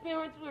just said his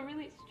parents were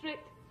really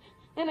strict.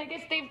 And I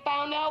guess they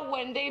found out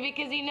one day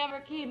because he never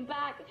came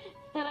back.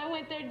 And I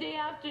went there day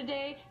after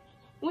day,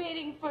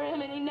 waiting for him,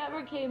 and he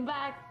never came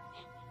back.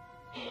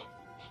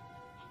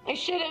 I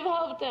should have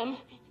helped him.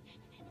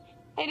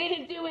 I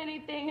didn't do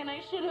anything, and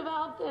I should have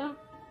helped him.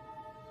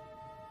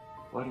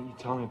 Why didn't you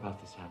tell me about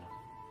this, Hannah?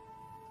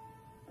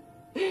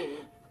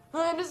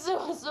 I'm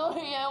so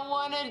sorry. I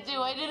wanted to.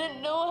 I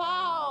didn't know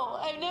how.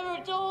 I've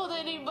never told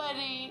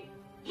anybody.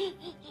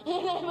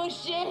 And I'm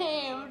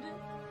ashamed.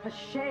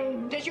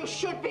 Ashamed as you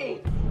should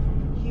be.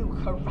 You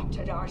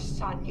corrupted our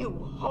son, you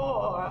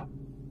whore.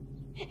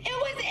 It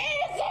was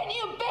innocent,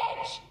 you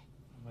bitch!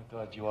 Oh my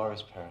God, you are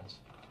his parents.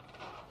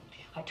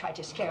 I tried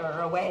to scare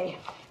her away,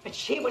 but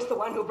she was the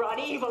one who brought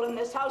evil in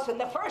this house in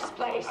the first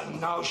place. And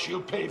now she'll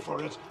pay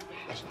for it.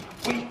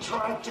 We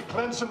tried to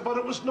cleanse him, but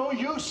it was no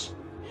use.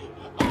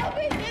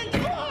 Open the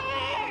door!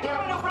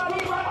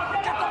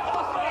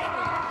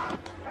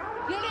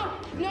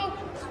 No.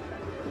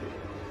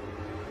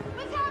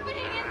 What's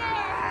happening in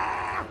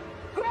there?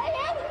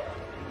 Graham?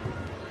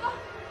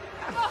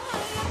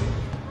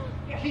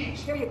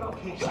 Keys. Here you go,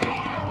 Keys.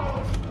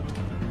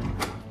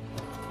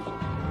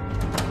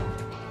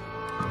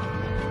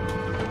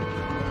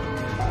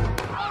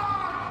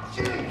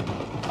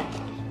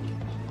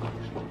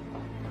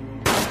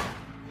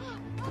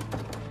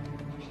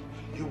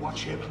 You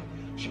watch him.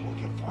 She won't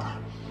get far.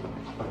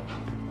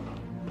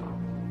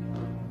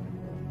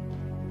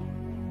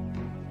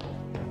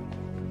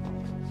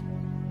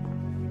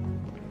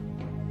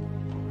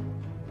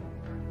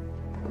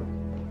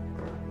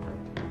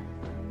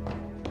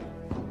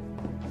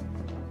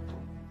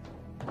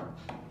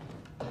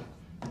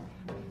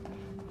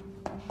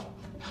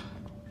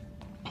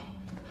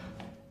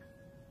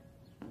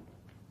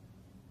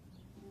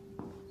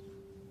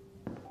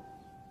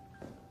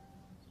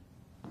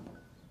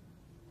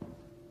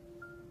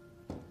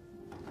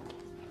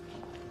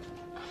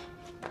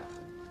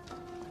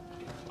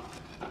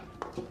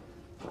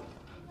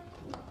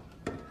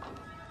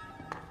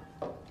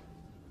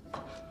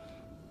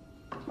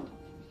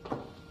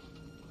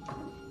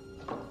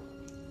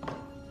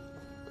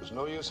 There's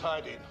no use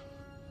hiding.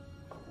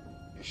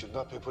 You should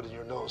not be putting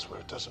your nose where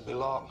it doesn't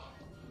belong.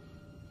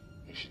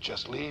 You should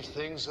just leave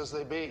things as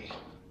they be.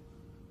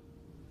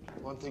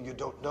 One thing you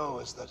don't know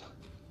is that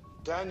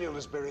Daniel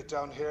is buried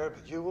down here,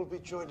 but you will be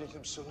joining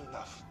him soon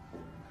enough.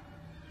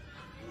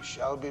 You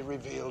shall be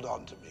revealed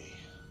unto me.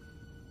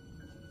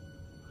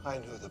 I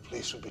knew the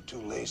police would be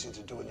too lazy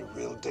to do any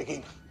real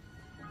digging.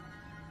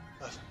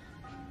 But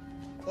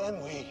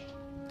then we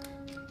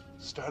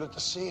started to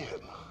see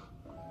him.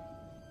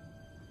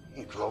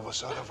 He drove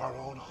us out of our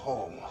own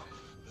home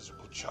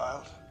miserable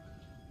child.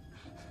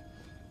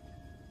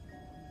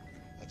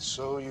 And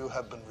so you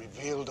have been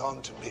revealed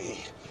unto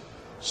me,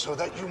 so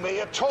that you may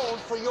atone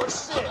for your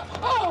sin.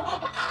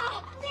 Oh!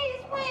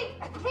 Please,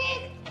 wait!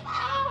 Please!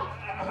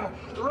 Oh!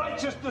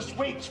 Righteousness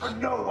waits for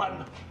no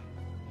one.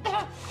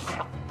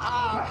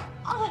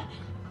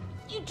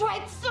 You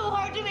tried so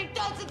hard to make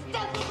Dodson's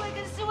death look like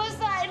a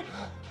suicide.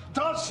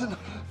 Dodson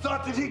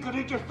thought that he could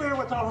interfere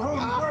with our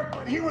own work,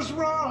 but he was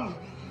wrong.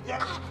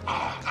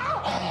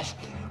 Yes.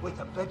 With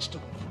a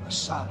vegetable for a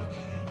son,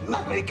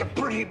 you'd make a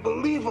pretty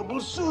believable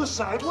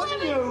suicide,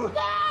 wouldn't you?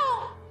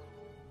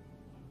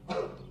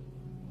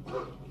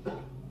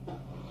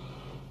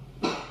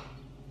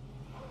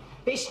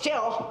 Be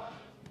still.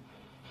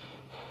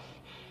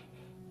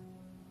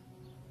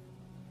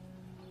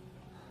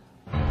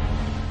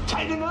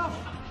 Tight enough?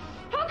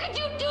 How could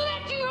you do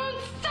that to your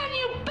own son,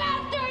 you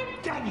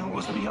bastard? Daniel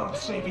was beyond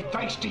saving,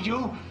 thanks to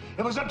you.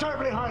 It was a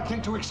terribly hard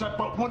thing to accept,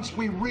 but once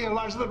we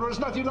realized that there was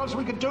nothing else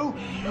we could do,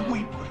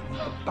 we put him in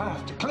the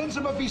bath to cleanse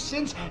him of his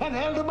sins and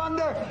held him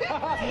under. You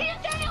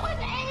said it was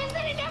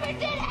innocent. He never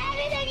did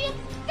anything, you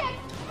sick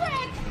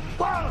prick.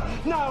 Well,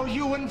 now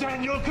you and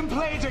Daniel can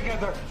play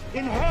together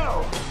in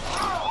hell.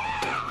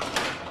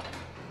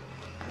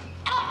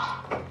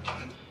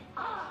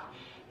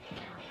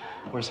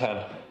 Where's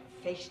Hannah?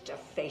 Face to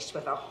face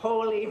with a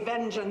holy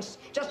vengeance,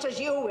 just as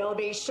you will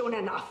be soon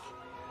enough.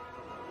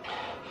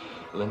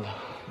 Linda,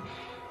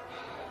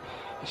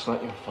 it's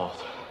not your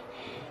fault.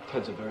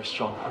 Ted's a very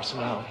strong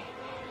personality,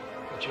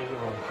 but you're your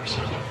own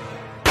person.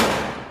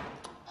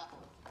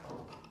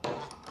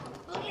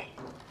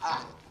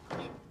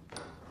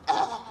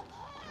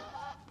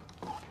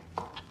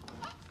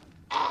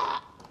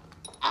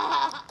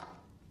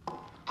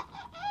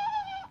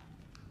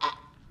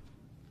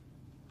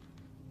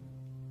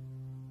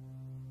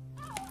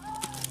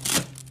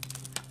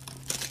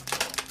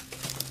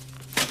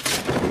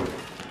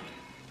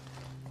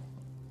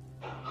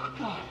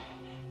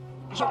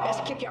 You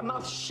best keep your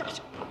mouth shut.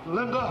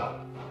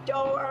 Linda!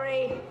 Don't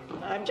worry.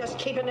 I'm just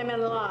keeping him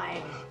in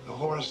line. The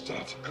whore is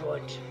dead.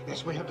 Good.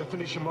 Yes, we have to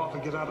finish him off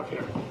and get out of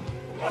here.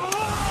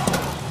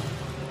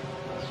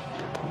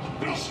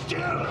 Be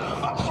still!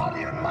 Upon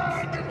your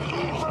mind and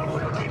evil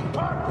will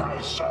depart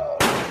thy soul!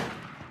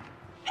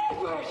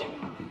 Edward!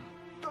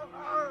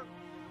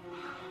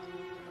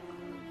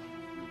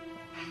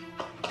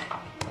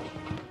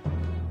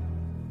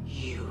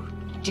 You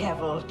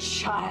devil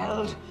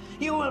child!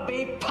 You will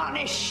be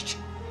punished!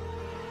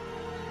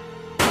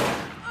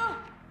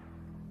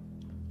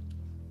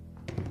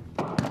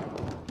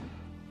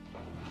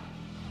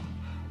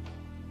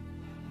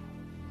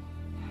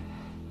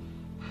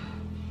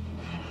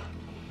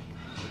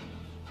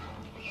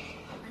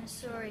 I'm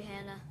sorry,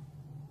 Hannah.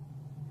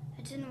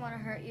 I didn't want to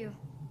hurt you.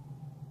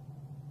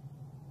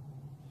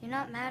 You're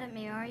not mad at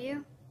me, are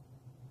you?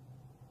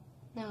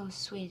 No,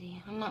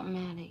 sweetie, I'm not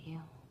mad at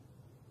you.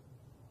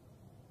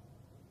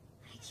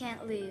 I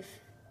can't leave.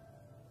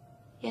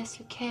 Yes,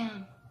 you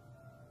can.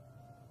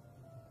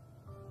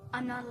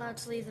 I'm not allowed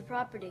to leave the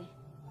property.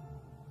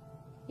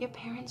 Your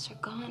parents are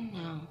gone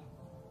now.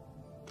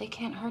 They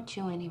can't hurt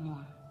you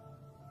anymore.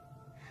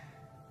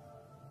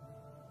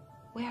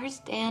 Where's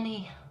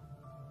Danny?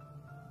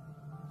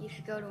 You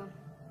should go to him.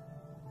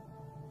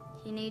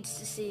 He needs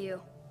to see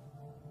you.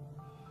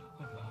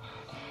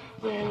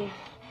 Danny.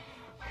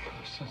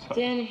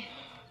 Danny.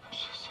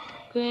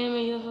 Graham,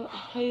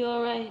 are you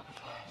all right?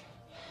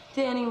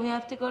 Danny, we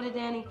have to go to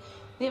Danny.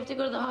 We have to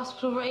go to the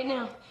hospital right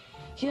now.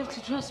 You have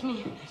to trust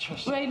me.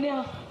 Right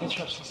now. I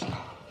trust us.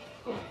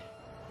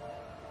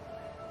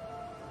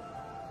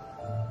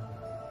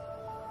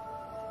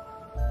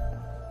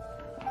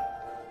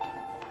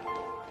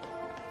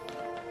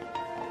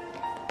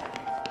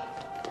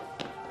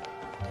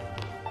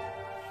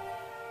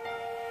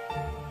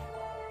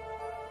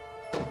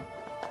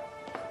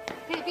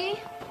 Baby,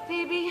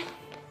 baby.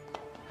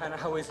 Hannah,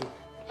 how is he?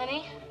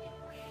 Honey?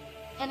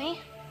 Honey?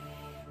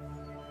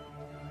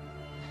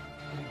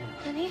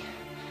 Honey?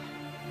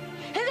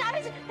 His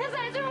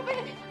eyes are open.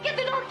 Get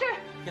the doctor.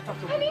 Get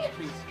Dr. Honey? Williams,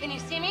 please. Can you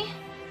see me?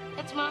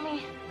 It's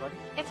Mommy. What?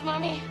 It's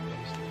Mommy.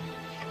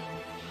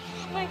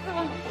 My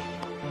girl.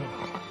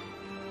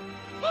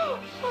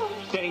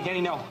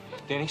 Danny, no.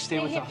 Danny, stay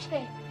with here, us.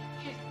 Stay.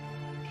 Here.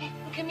 Okay,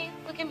 look at me.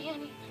 Look at me,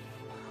 honey.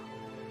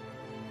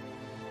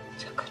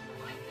 It's a good boy.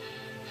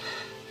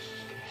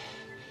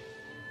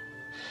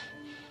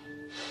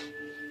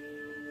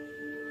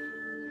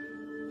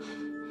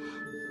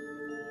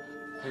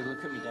 Hey,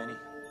 look at me, Danny.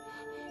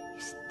 You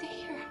stay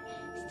here.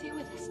 Stay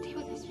with us. Stay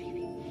with us,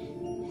 baby.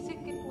 It's a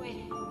good boy.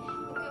 Look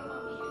at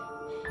Mommy.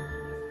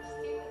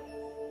 Stay with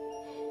us.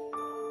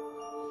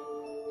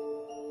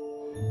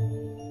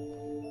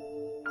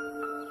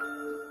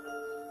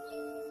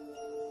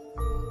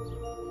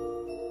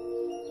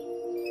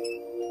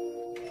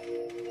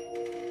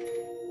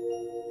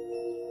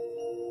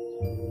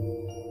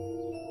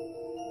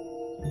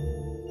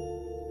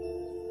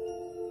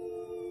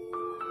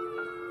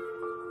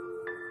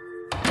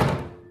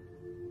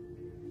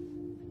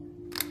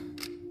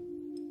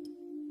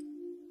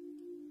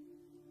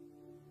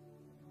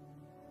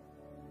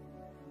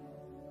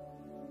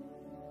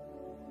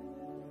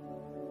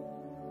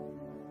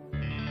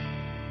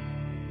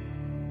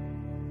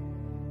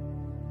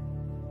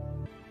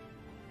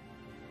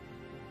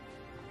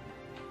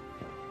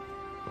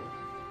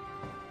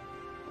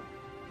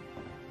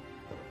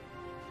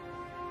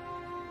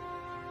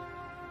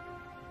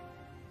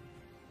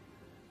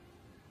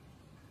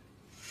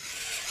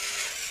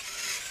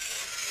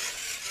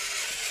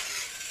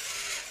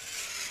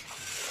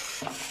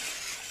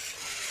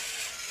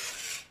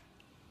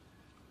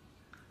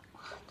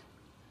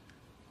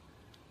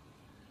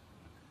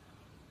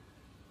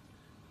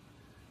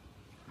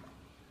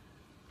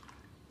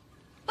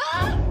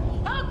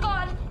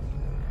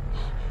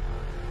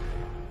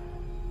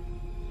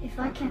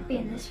 I can't be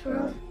in this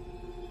world,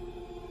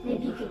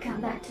 maybe you could come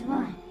back to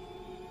mine.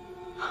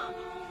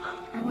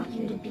 I want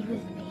you to be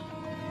with me.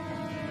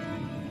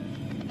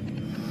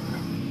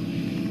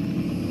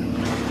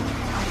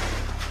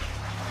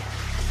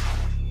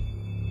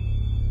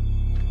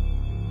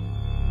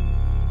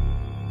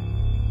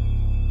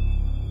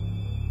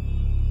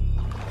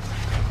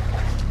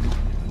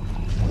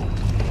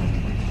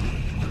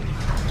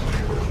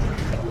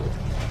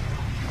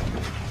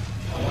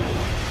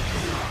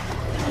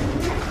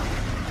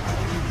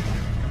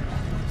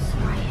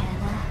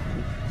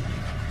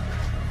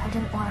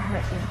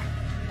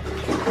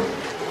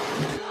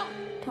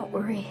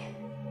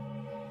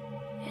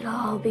 It'll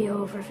all be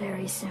over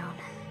very soon.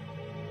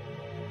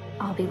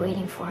 I'll be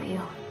waiting for you.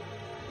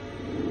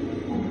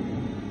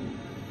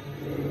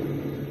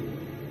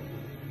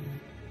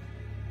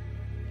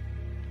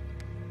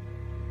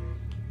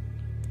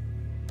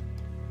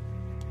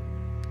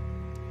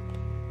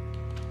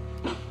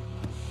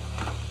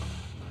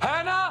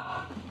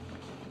 Hannah!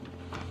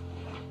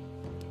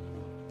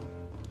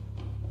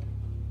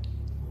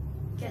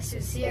 Guess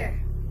who's here?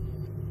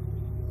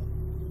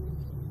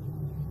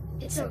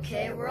 It's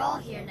okay, we're all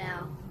here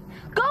now.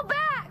 Go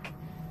back!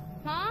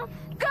 Mom?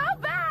 Go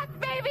back,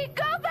 baby!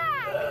 Go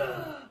back!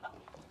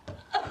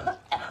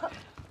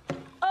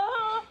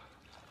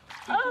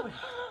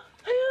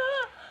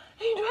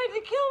 He tried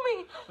to kill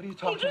me. What are you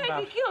talking He tried about?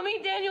 to kill me.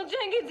 Daniel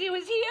Jenkins, he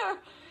was here.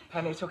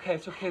 Hannah, it's okay.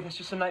 It's okay. That's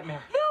just a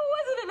nightmare. No, it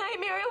wasn't a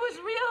nightmare. It was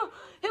real.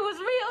 It was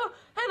real.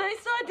 And I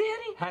saw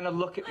Danny. Hannah,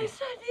 look at me. I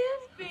saw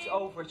Danny. It's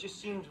over. It just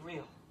seemed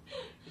real.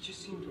 It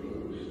just seemed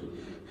real.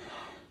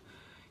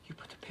 You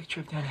put the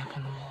picture of Danny up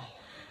on the wall.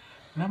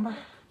 Remember?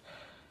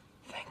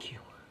 Thank you.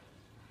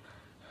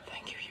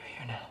 Thank you. You're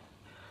here now.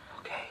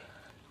 Okay.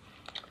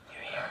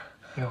 You're here.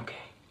 You're okay.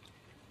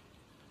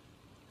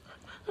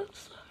 I'm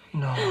sorry.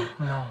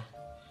 No, no.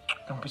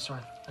 Don't be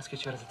sorry. Let's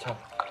get you out of the tub.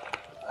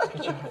 Let's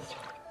get you out of the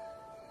tub.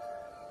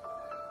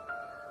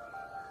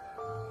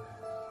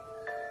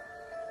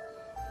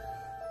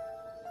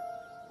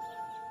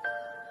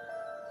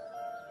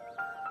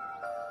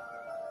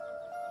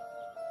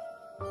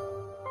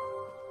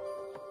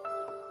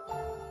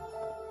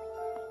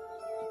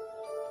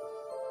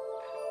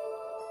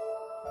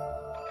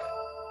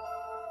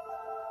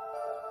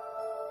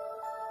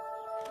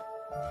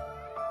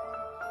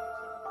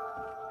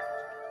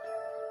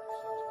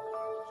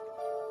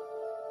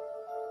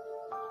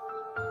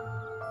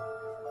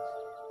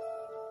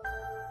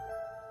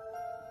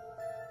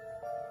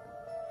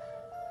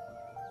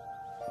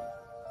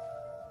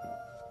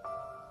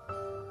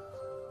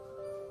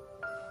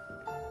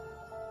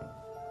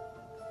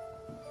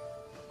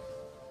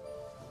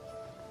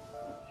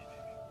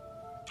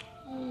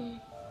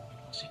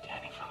 See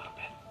Danny for a little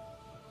bit.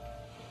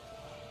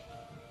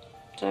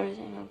 Is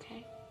everything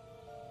okay?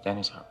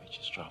 Danny's heart rate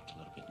just dropped a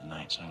little bit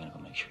tonight, so I'm gonna go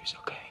make sure he's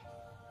okay.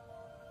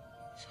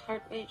 His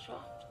heart rate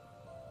dropped.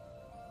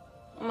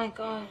 Oh my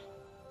God.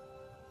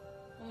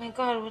 Oh my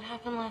God, what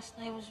happened last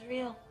night was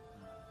real.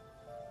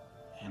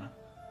 Hannah,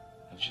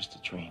 it was just a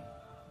dream,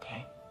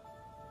 okay?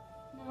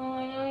 No,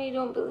 I know you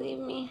don't believe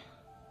me.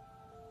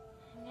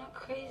 I'm not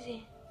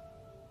crazy.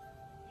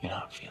 You're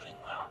not feeling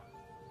well.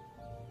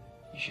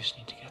 You just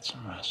need to get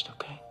some rest,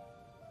 okay?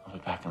 I'll be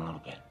back in a little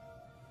bit.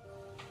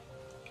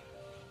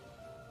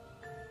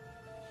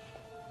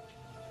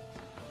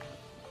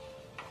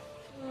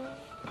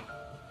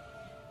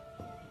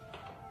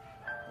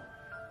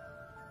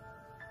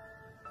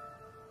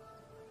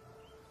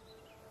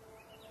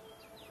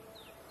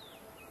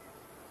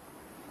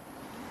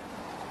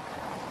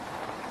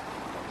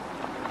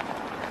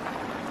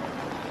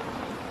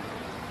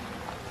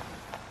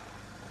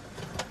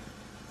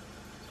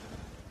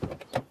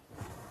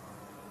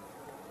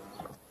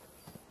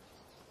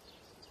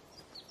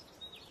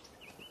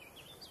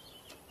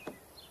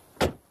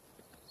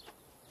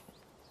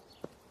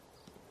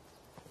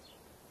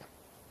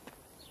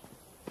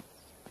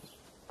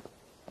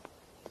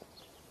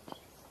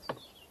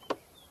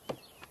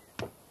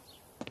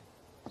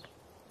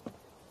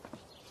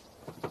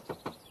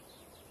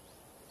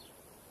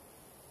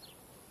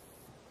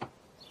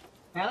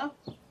 Hannah?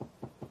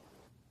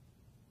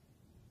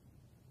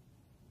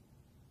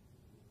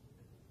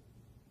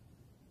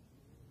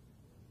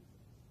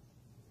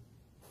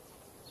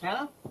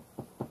 Hannah?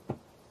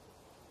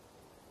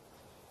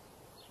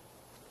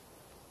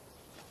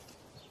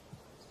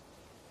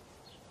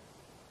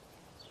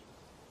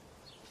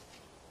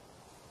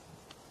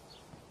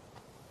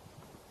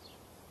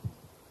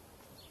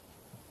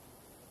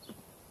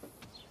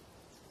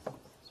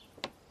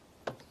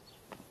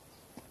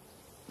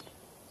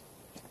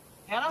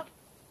 Hannah?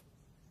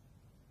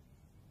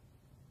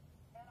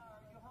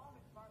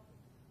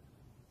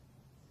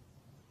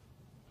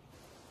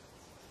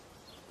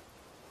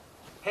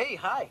 Hey,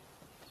 hi.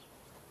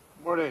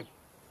 Morning.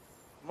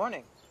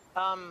 Morning.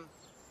 I'm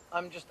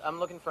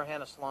looking for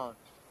Hannah Sloan.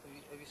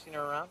 Have you seen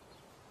her around?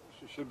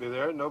 She should be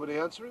there. Nobody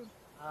answering?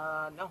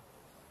 No.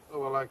 Oh,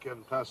 well, I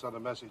can pass on a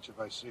message if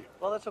I see her.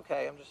 Well, that's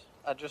okay.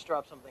 I just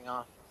dropped something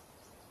off.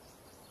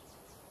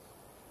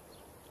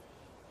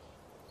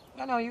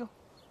 I know you.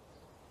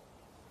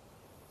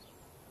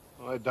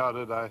 Well, I doubt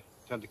it. I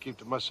tend to keep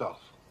to myself.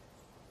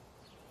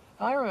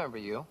 I remember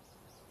you.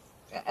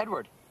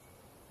 Edward.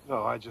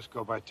 No, I just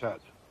go by Ted.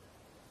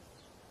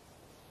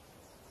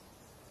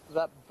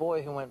 That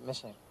boy who went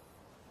missing.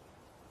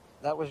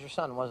 That was your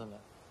son, wasn't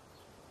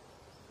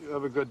it? You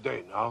have a good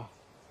day now.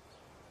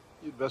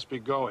 You'd best be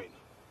going.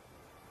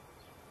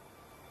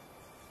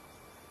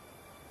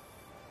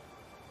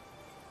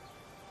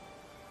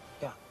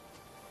 Yeah.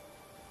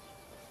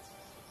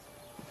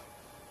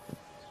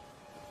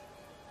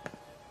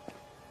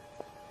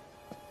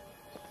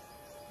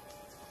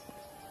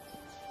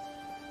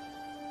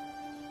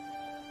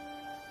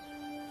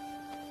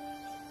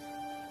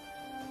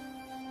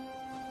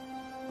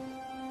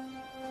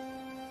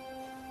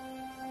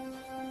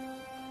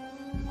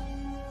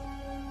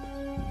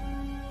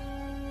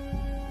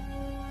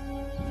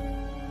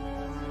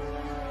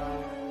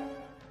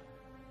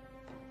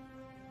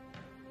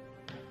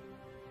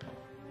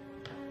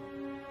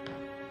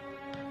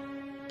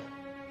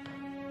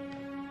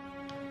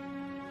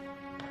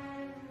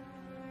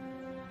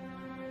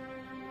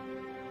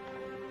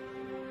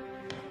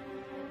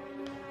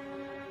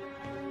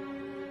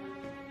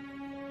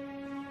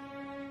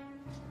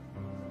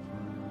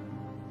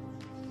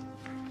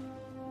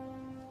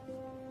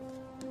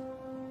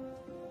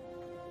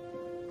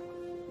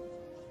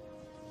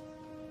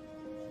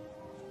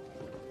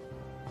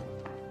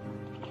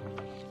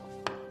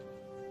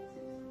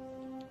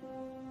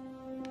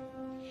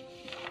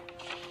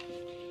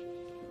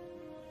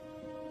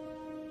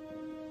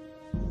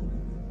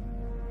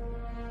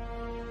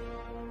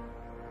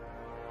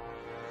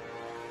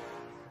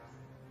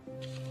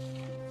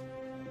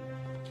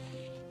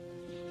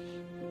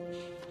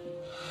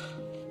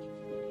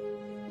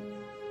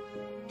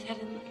 Ted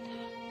and Linda.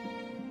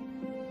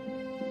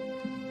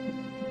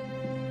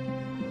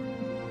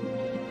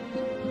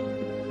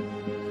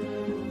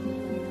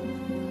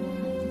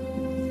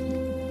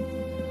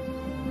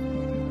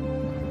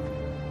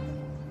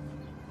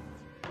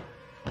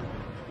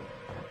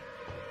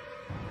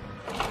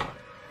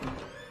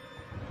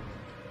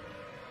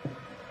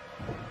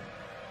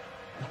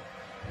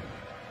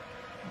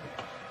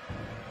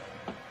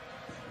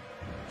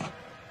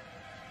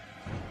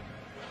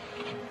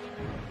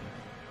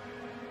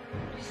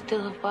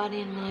 Still have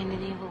body and mind,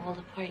 and evil will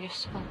depart your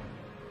soul.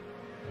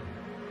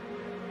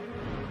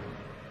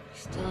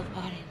 Still have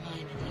body and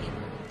mind, and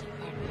evil will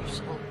depart your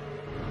soul.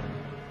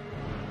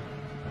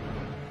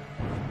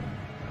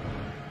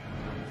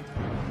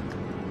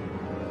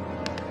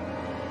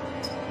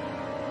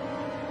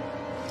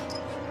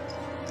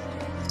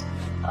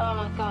 Oh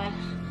my God.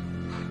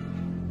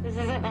 This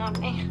isn't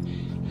happening.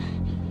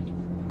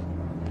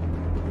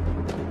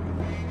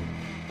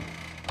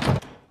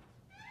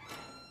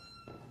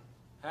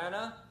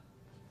 Hannah?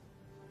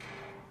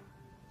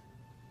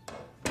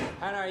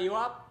 Hannah, are you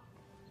up?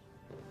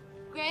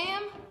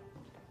 Graham?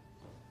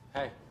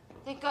 Hey,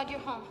 Thank God you're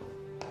home.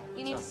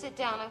 You need to sit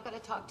down. I've got to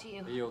talk to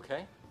you. are you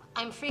okay?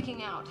 I'm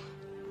freaking out.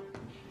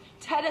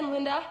 Ted and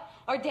Linda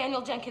are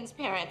Daniel Jenkins'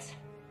 parents.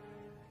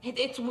 It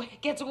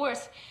gets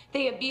worse.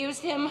 They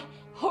abused him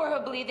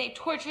horribly. They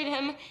tortured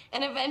him,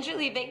 and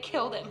eventually they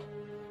killed him.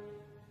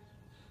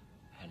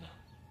 Hannah,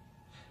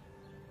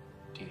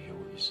 do you hear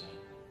what you're saying?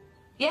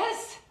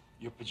 Yes?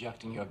 You're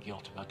projecting your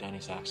guilt about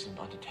Danny's accident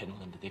onto Ted and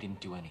Linda. They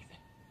didn't do anything.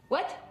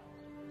 What?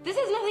 This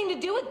has nothing to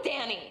do with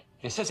Danny.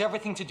 This has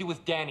everything to do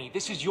with Danny.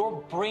 This is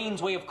your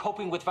brain's way of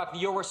coping with the fact that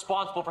you're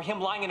responsible for him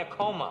lying in a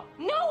coma.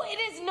 No, it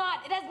is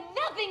not. It has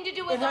nothing to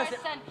do with our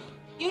son.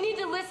 You need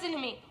to listen to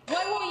me.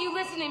 Why won't you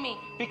listen to me?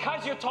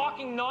 Because you're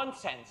talking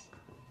nonsense.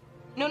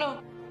 No.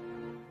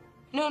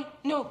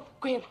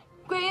 Graham.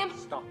 Graham.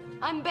 Stop.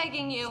 I'm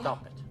begging you.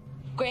 Stop it.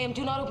 Graham,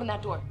 do not open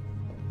that door.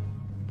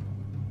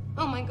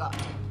 Oh my God.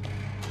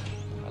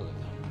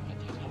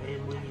 Hey,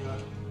 we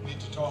need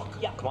to talk.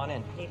 Yeah. Come on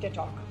in. Need to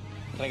talk.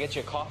 Can I get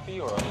you a coffee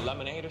or a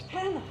lemonade or something?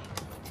 Hannah.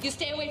 You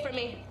stay away from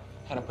me.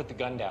 Hannah, put the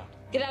gun down.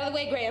 Get out of the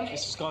way, Graham.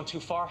 This has gone too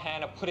far,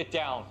 Hannah. Put it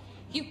down.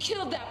 You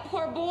killed that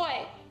poor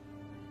boy.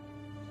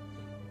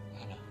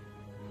 Hannah.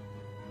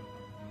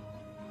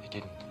 I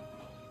didn't.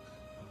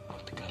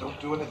 Put the gun Don't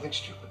do anything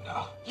stupid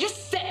now. You're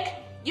sick.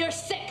 You're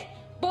sick.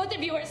 Both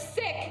of you are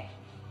sick.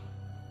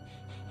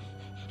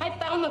 I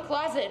found the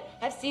closet.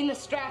 I've seen the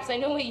straps. I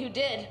know what you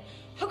did.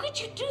 How could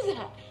you do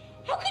that?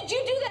 How could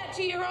you do that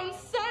to your own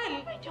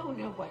son? I don't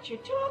know what you're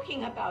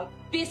talking about.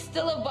 Be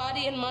still of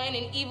body and mind,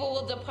 and evil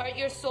will depart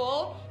your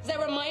soul. Does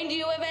that remind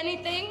you of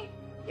anything?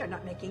 You're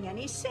not making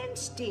any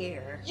sense,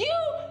 dear. You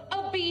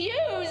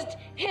abused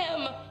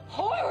him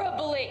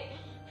horribly.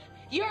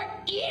 You're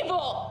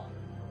evil.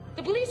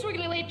 The police were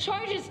going to lay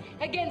charges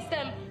against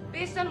them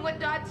based on what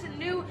Dodson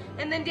knew,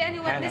 and then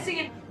Daniel went Hannah.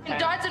 missing, and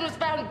Dodson was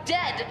found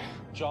dead.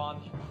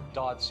 John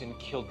Dodson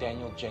killed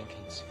Daniel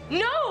Jenkins.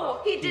 No,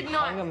 he did He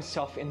not. hung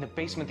himself in the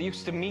basement. They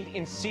used to meet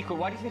in secret.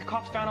 Why do you think the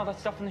cops found all that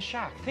stuff in the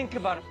shack? Think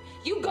about it.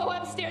 You go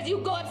upstairs,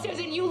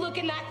 and you look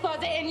in that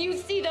closet, and you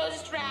see those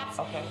straps.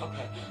 Okay.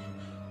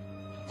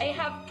 I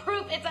have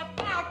proof. It's a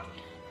fact.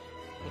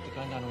 Put the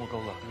gun down and we'll go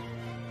look.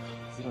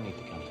 You don't need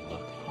to come to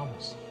look.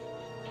 Promise.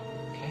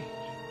 Okay?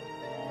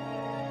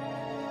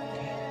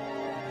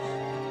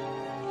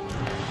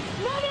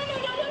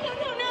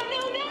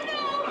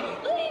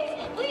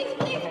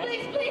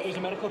 Please. There's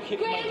a medical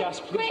kit in my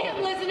desk. Please Graham,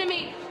 go. listen to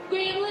me.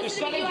 Graham,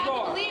 listen to me. You have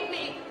drawer. to believe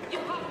me. You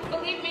have to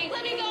believe me.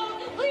 Let me go.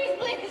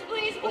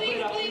 Please. Open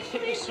it up. Please.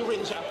 Take the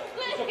syringe out.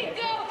 Let me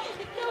go.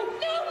 No,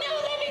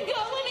 let me go,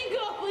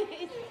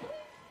 please.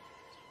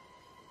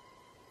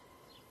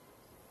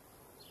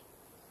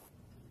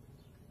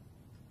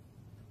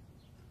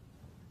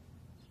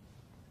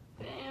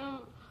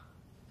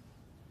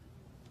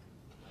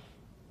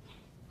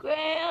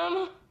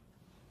 Graham.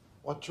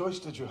 What choice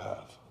did you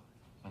have?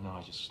 I know,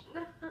 I just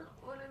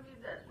What have you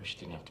done? wish it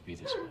didn't have to be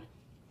this way.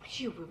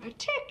 You were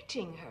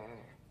protecting her.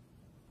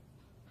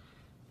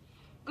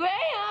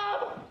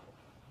 Graham!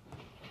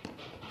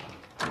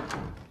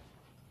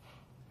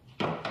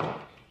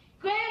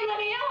 Graham, let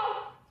me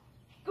out!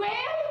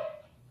 Graham!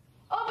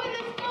 Open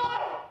this door!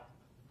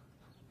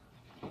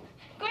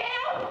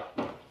 Graham!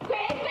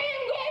 Graham!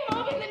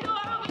 Open the door!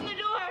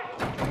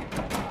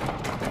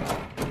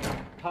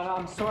 Hannah,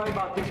 I'm sorry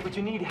about this, but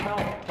you need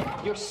help.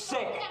 You're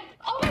sick.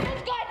 Open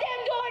this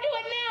goddamn door! Do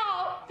it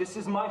now! This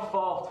is my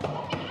fault.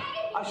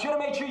 I should have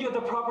made sure you had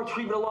the proper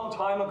treatment a long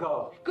time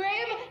ago.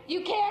 Graham,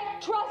 you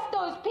can't trust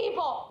those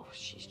people!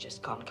 She's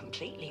just gone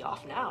completely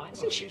off now,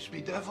 hasn't she? She's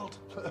bedeviled.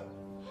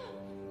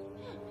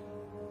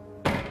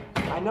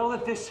 I know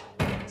that this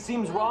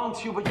seems wrong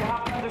to you, but you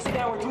have to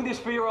understand we're doing this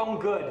for your own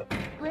good.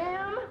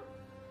 Graham?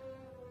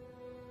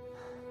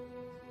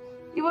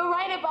 You were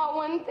right about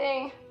one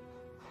thing.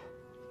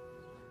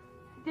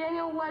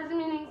 Daniel was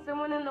meeting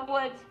someone in the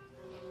woods.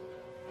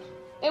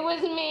 It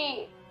was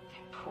me.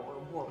 Poor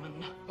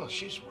woman. Oh,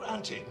 she's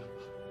ranting.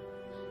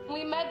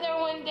 We met there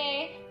one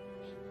day,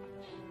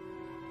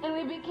 and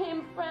we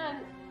became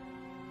friends.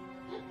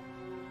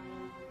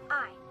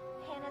 I,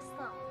 Hannah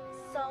Sloan,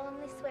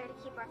 solemnly swear to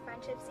keep our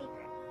friendship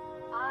secret.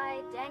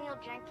 I, Daniel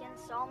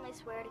Jenkins, solemnly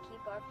swear to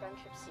keep our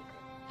friendship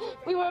secret.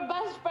 We were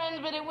best friends,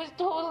 but it was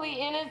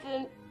totally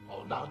innocent.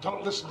 Oh, now,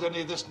 don't listen to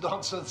any of this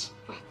nonsense.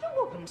 The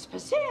woman's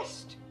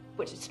possessed.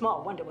 Which is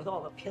small wonder with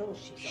all the pills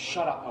she's on.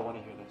 Shut up, I want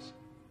to hear this.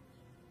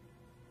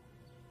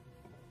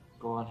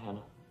 Go on,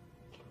 Hannah.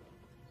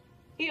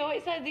 He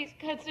always had these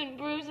cuts and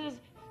bruises.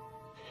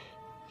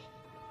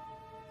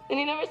 And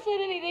he never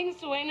said anything,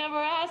 so I never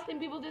asked. And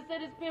people just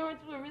said his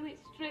parents were really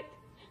strict.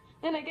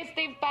 And I guess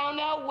they found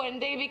out one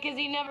day because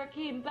he never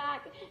came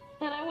back.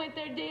 And I went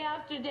there day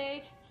after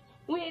day,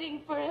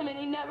 waiting for him, and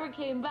he never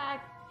came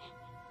back.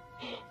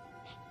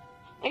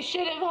 I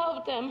should have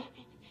helped him.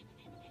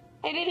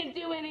 I didn't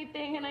do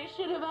anything, and I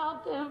should have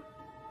helped him.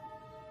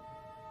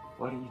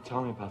 Why don't you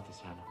tell me about this,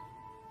 Hannah?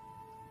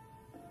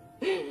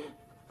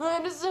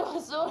 I'm so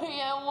sorry.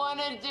 I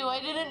wanted to. I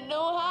didn't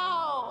know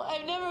how.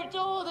 I've never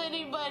told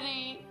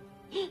anybody.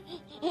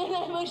 And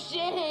I'm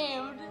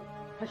ashamed.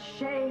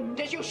 Ashamed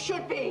as you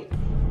should be.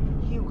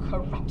 You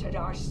corrupted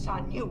our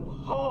son, you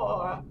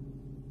whore.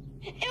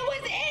 It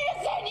was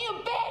innocent, you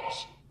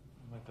bitch!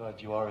 Oh my God,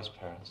 you are his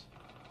parents.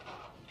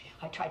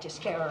 I tried to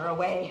scare her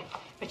away,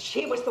 but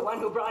she was the one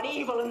who brought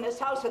evil in this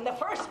house in the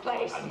first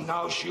place. And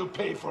now she'll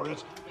pay for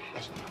it.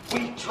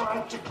 We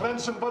tried to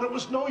cleanse him, but it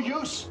was no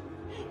use.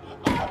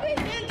 Open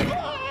the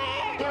door!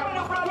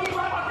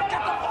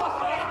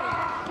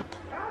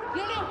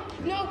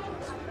 No.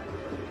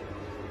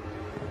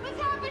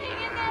 What's happening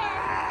in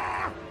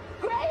there?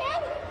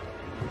 Graham?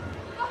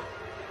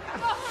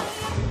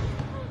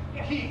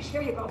 Keys.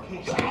 Here you go,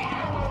 Keys.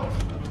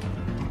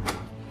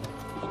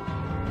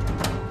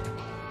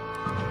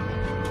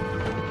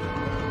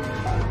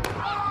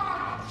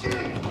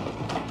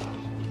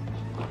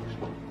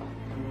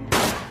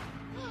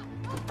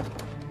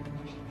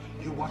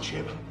 You watch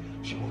him.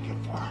 She won't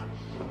get far.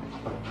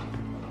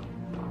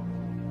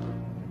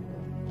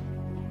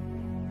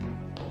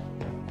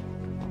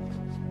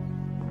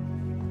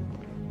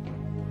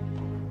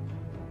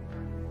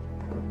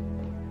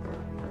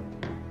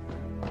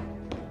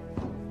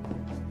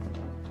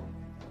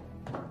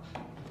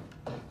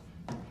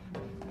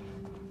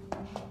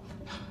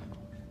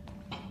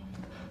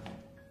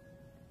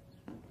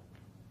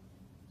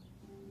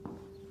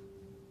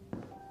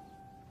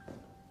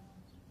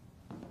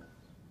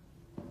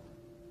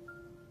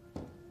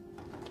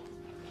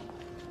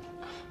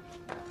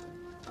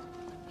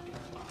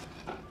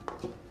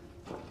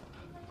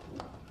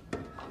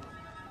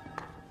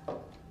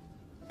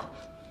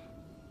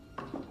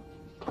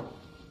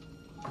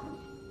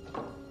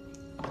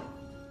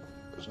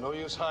 There's no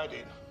use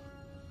hiding.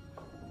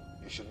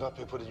 You should not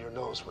be putting your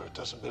nose where it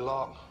doesn't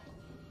belong.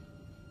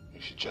 You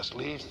should just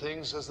leave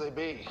things as they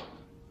be.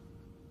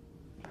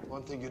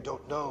 One thing you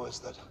don't know is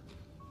that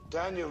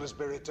Daniel is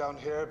buried down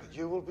here, but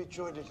you will be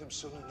joining him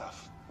soon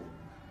enough.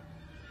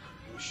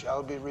 You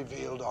shall be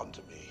revealed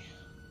unto me.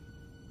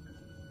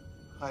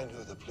 I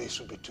knew the police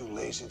would be too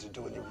lazy to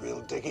do any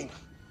real digging.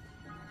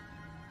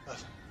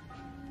 But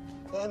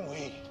then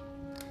we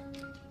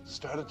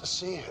started to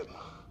see him.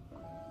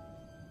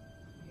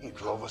 He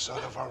drove us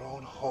out of our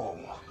own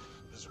home,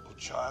 miserable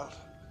child.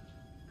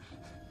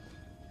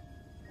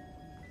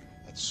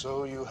 And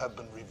so you have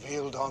been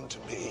revealed unto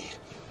me,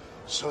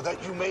 so that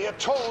you may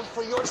atone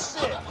for your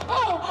sin.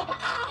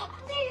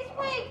 Please,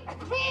 wait!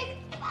 Please!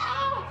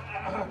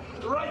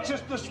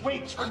 Righteousness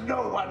waits for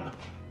no one.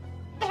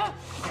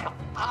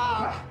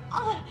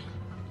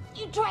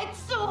 You tried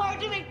so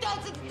hard to make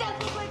Dodson's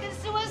death look like a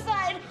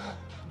suicide.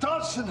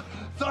 Dodson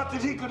thought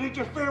that he could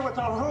interfere with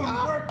our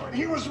own work, but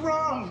he was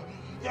wrong.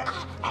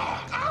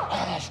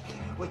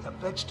 With a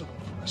vegetable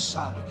for a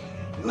son,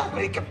 you'd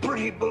make a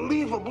pretty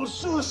believable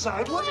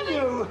suicide, wouldn't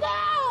you?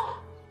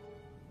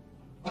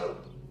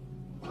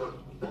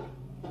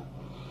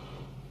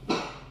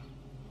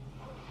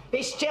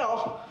 Be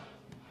still.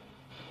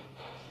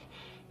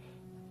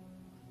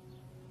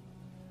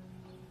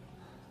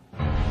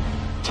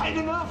 Tight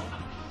enough?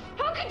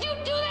 How could you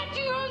do that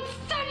to your own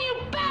son, you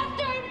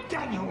bastard?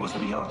 Daniel was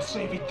beyond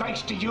saving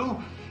thanks to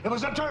you. It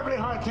was a terribly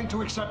hard thing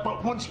to accept,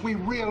 but once we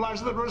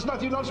realized that there was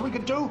nothing else we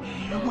could do,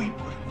 we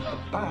put him in the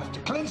bath to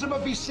cleanse him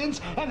of his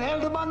sins and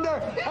held him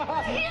under. You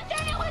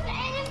said it was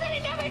innocent. He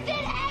never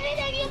did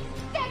anything, you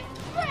sick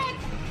prick.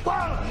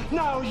 Well,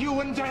 now you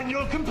and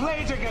Daniel can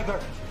play together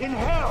in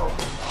hell.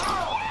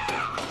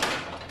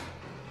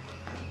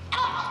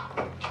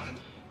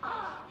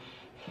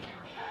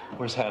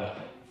 Where's Hannah?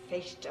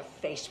 Face to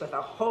face with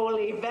a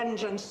holy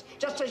vengeance,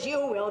 just as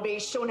you will be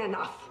soon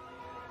enough.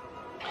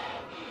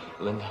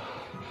 Linda,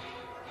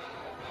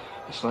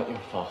 it's not your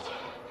fault.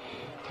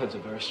 Ted's a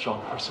very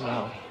strong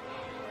personality,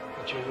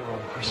 but you're your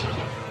own person.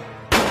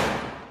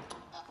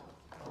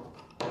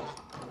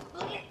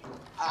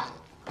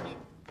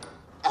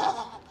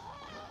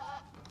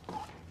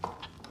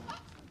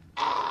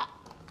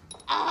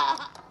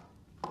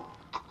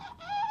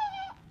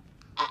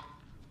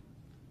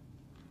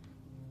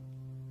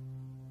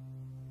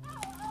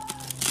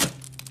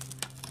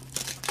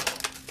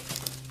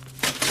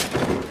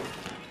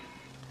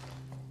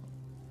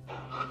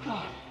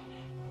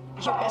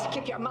 You best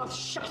keep your mouth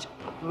shut.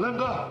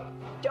 Linda!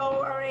 Don't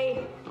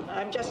worry.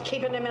 I'm just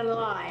keeping him in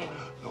line.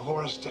 The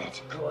whore is dead.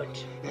 Good.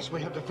 Yes,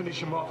 we have to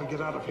finish him off and get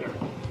out of here.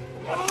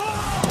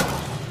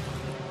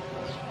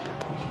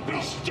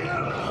 Be still!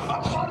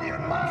 A body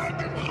and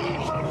mind and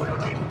evil will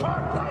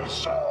depart thy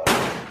soul!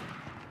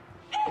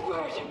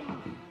 Edward!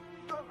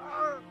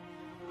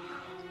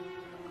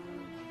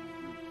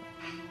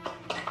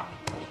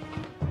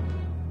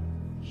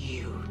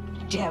 You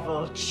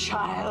devil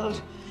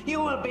child! You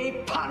will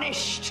be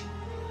punished!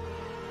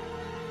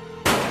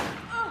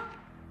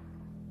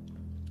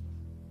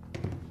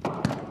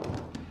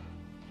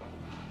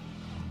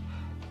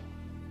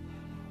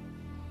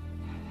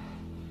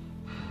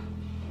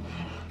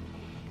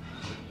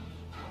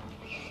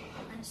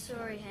 I'm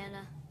sorry,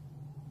 Hannah.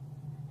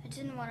 I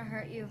didn't want to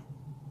hurt you.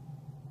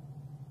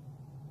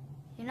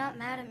 You're not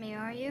mad at me,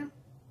 are you?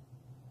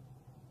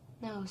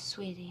 No,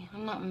 sweetie,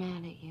 I'm not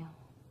mad at you.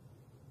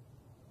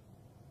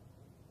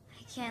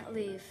 I can't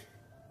leave.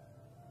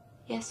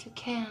 Yes, you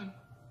can.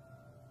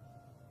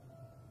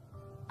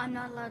 I'm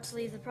not allowed to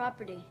leave the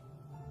property.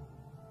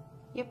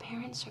 Your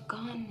parents are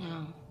gone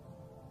now.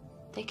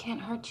 They can't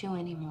hurt you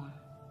anymore.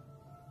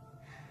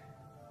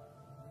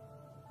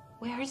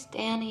 Where's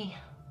Danny?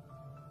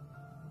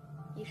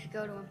 You should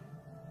go to him.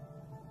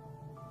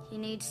 He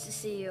needs to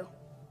see you.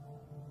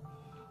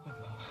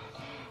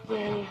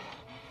 Danny.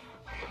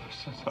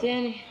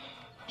 Danny.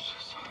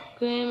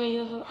 Graham,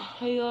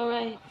 are you all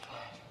right?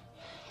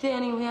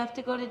 Danny, we have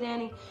to go to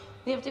Danny.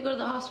 We have to go to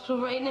the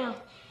hospital right now.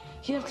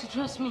 You have to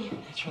trust me.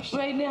 I trust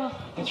right now.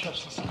 I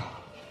trust this.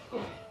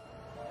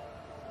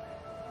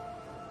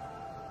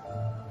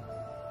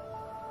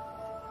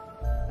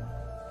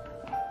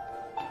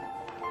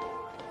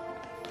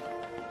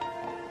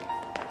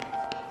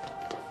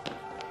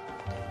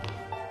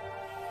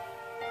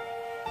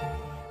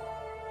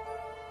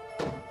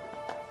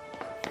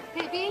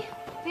 Baby,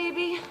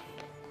 baby.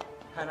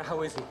 Hannah,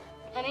 how is he?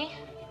 Honey?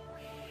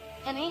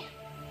 Honey?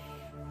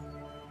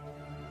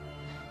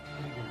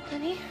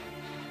 Honey?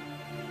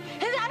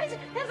 His eyes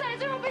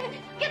are open.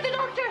 Get the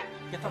doctor.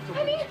 Get Dr.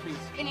 Honey? Williams, please.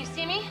 Can you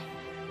see me?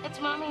 It's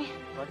Mommy.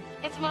 Buddy?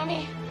 It's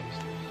Mommy.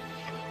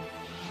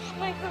 Oh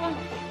my God.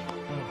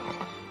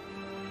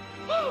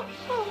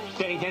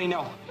 Danny,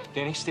 no.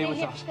 Danny, stay with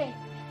here, us. Stay.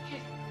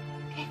 Here.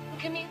 Okay,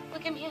 look at me.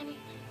 Look at me, honey.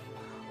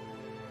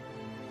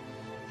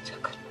 It's a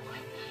good boy.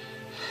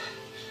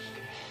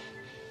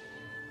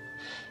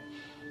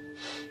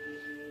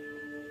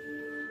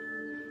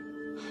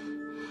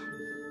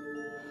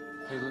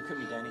 Hey, look at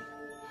me, Danny.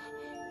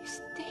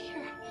 Stay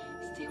here.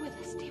 Stay with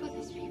us. Stay with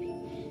us, baby.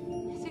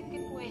 It's a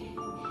good boy.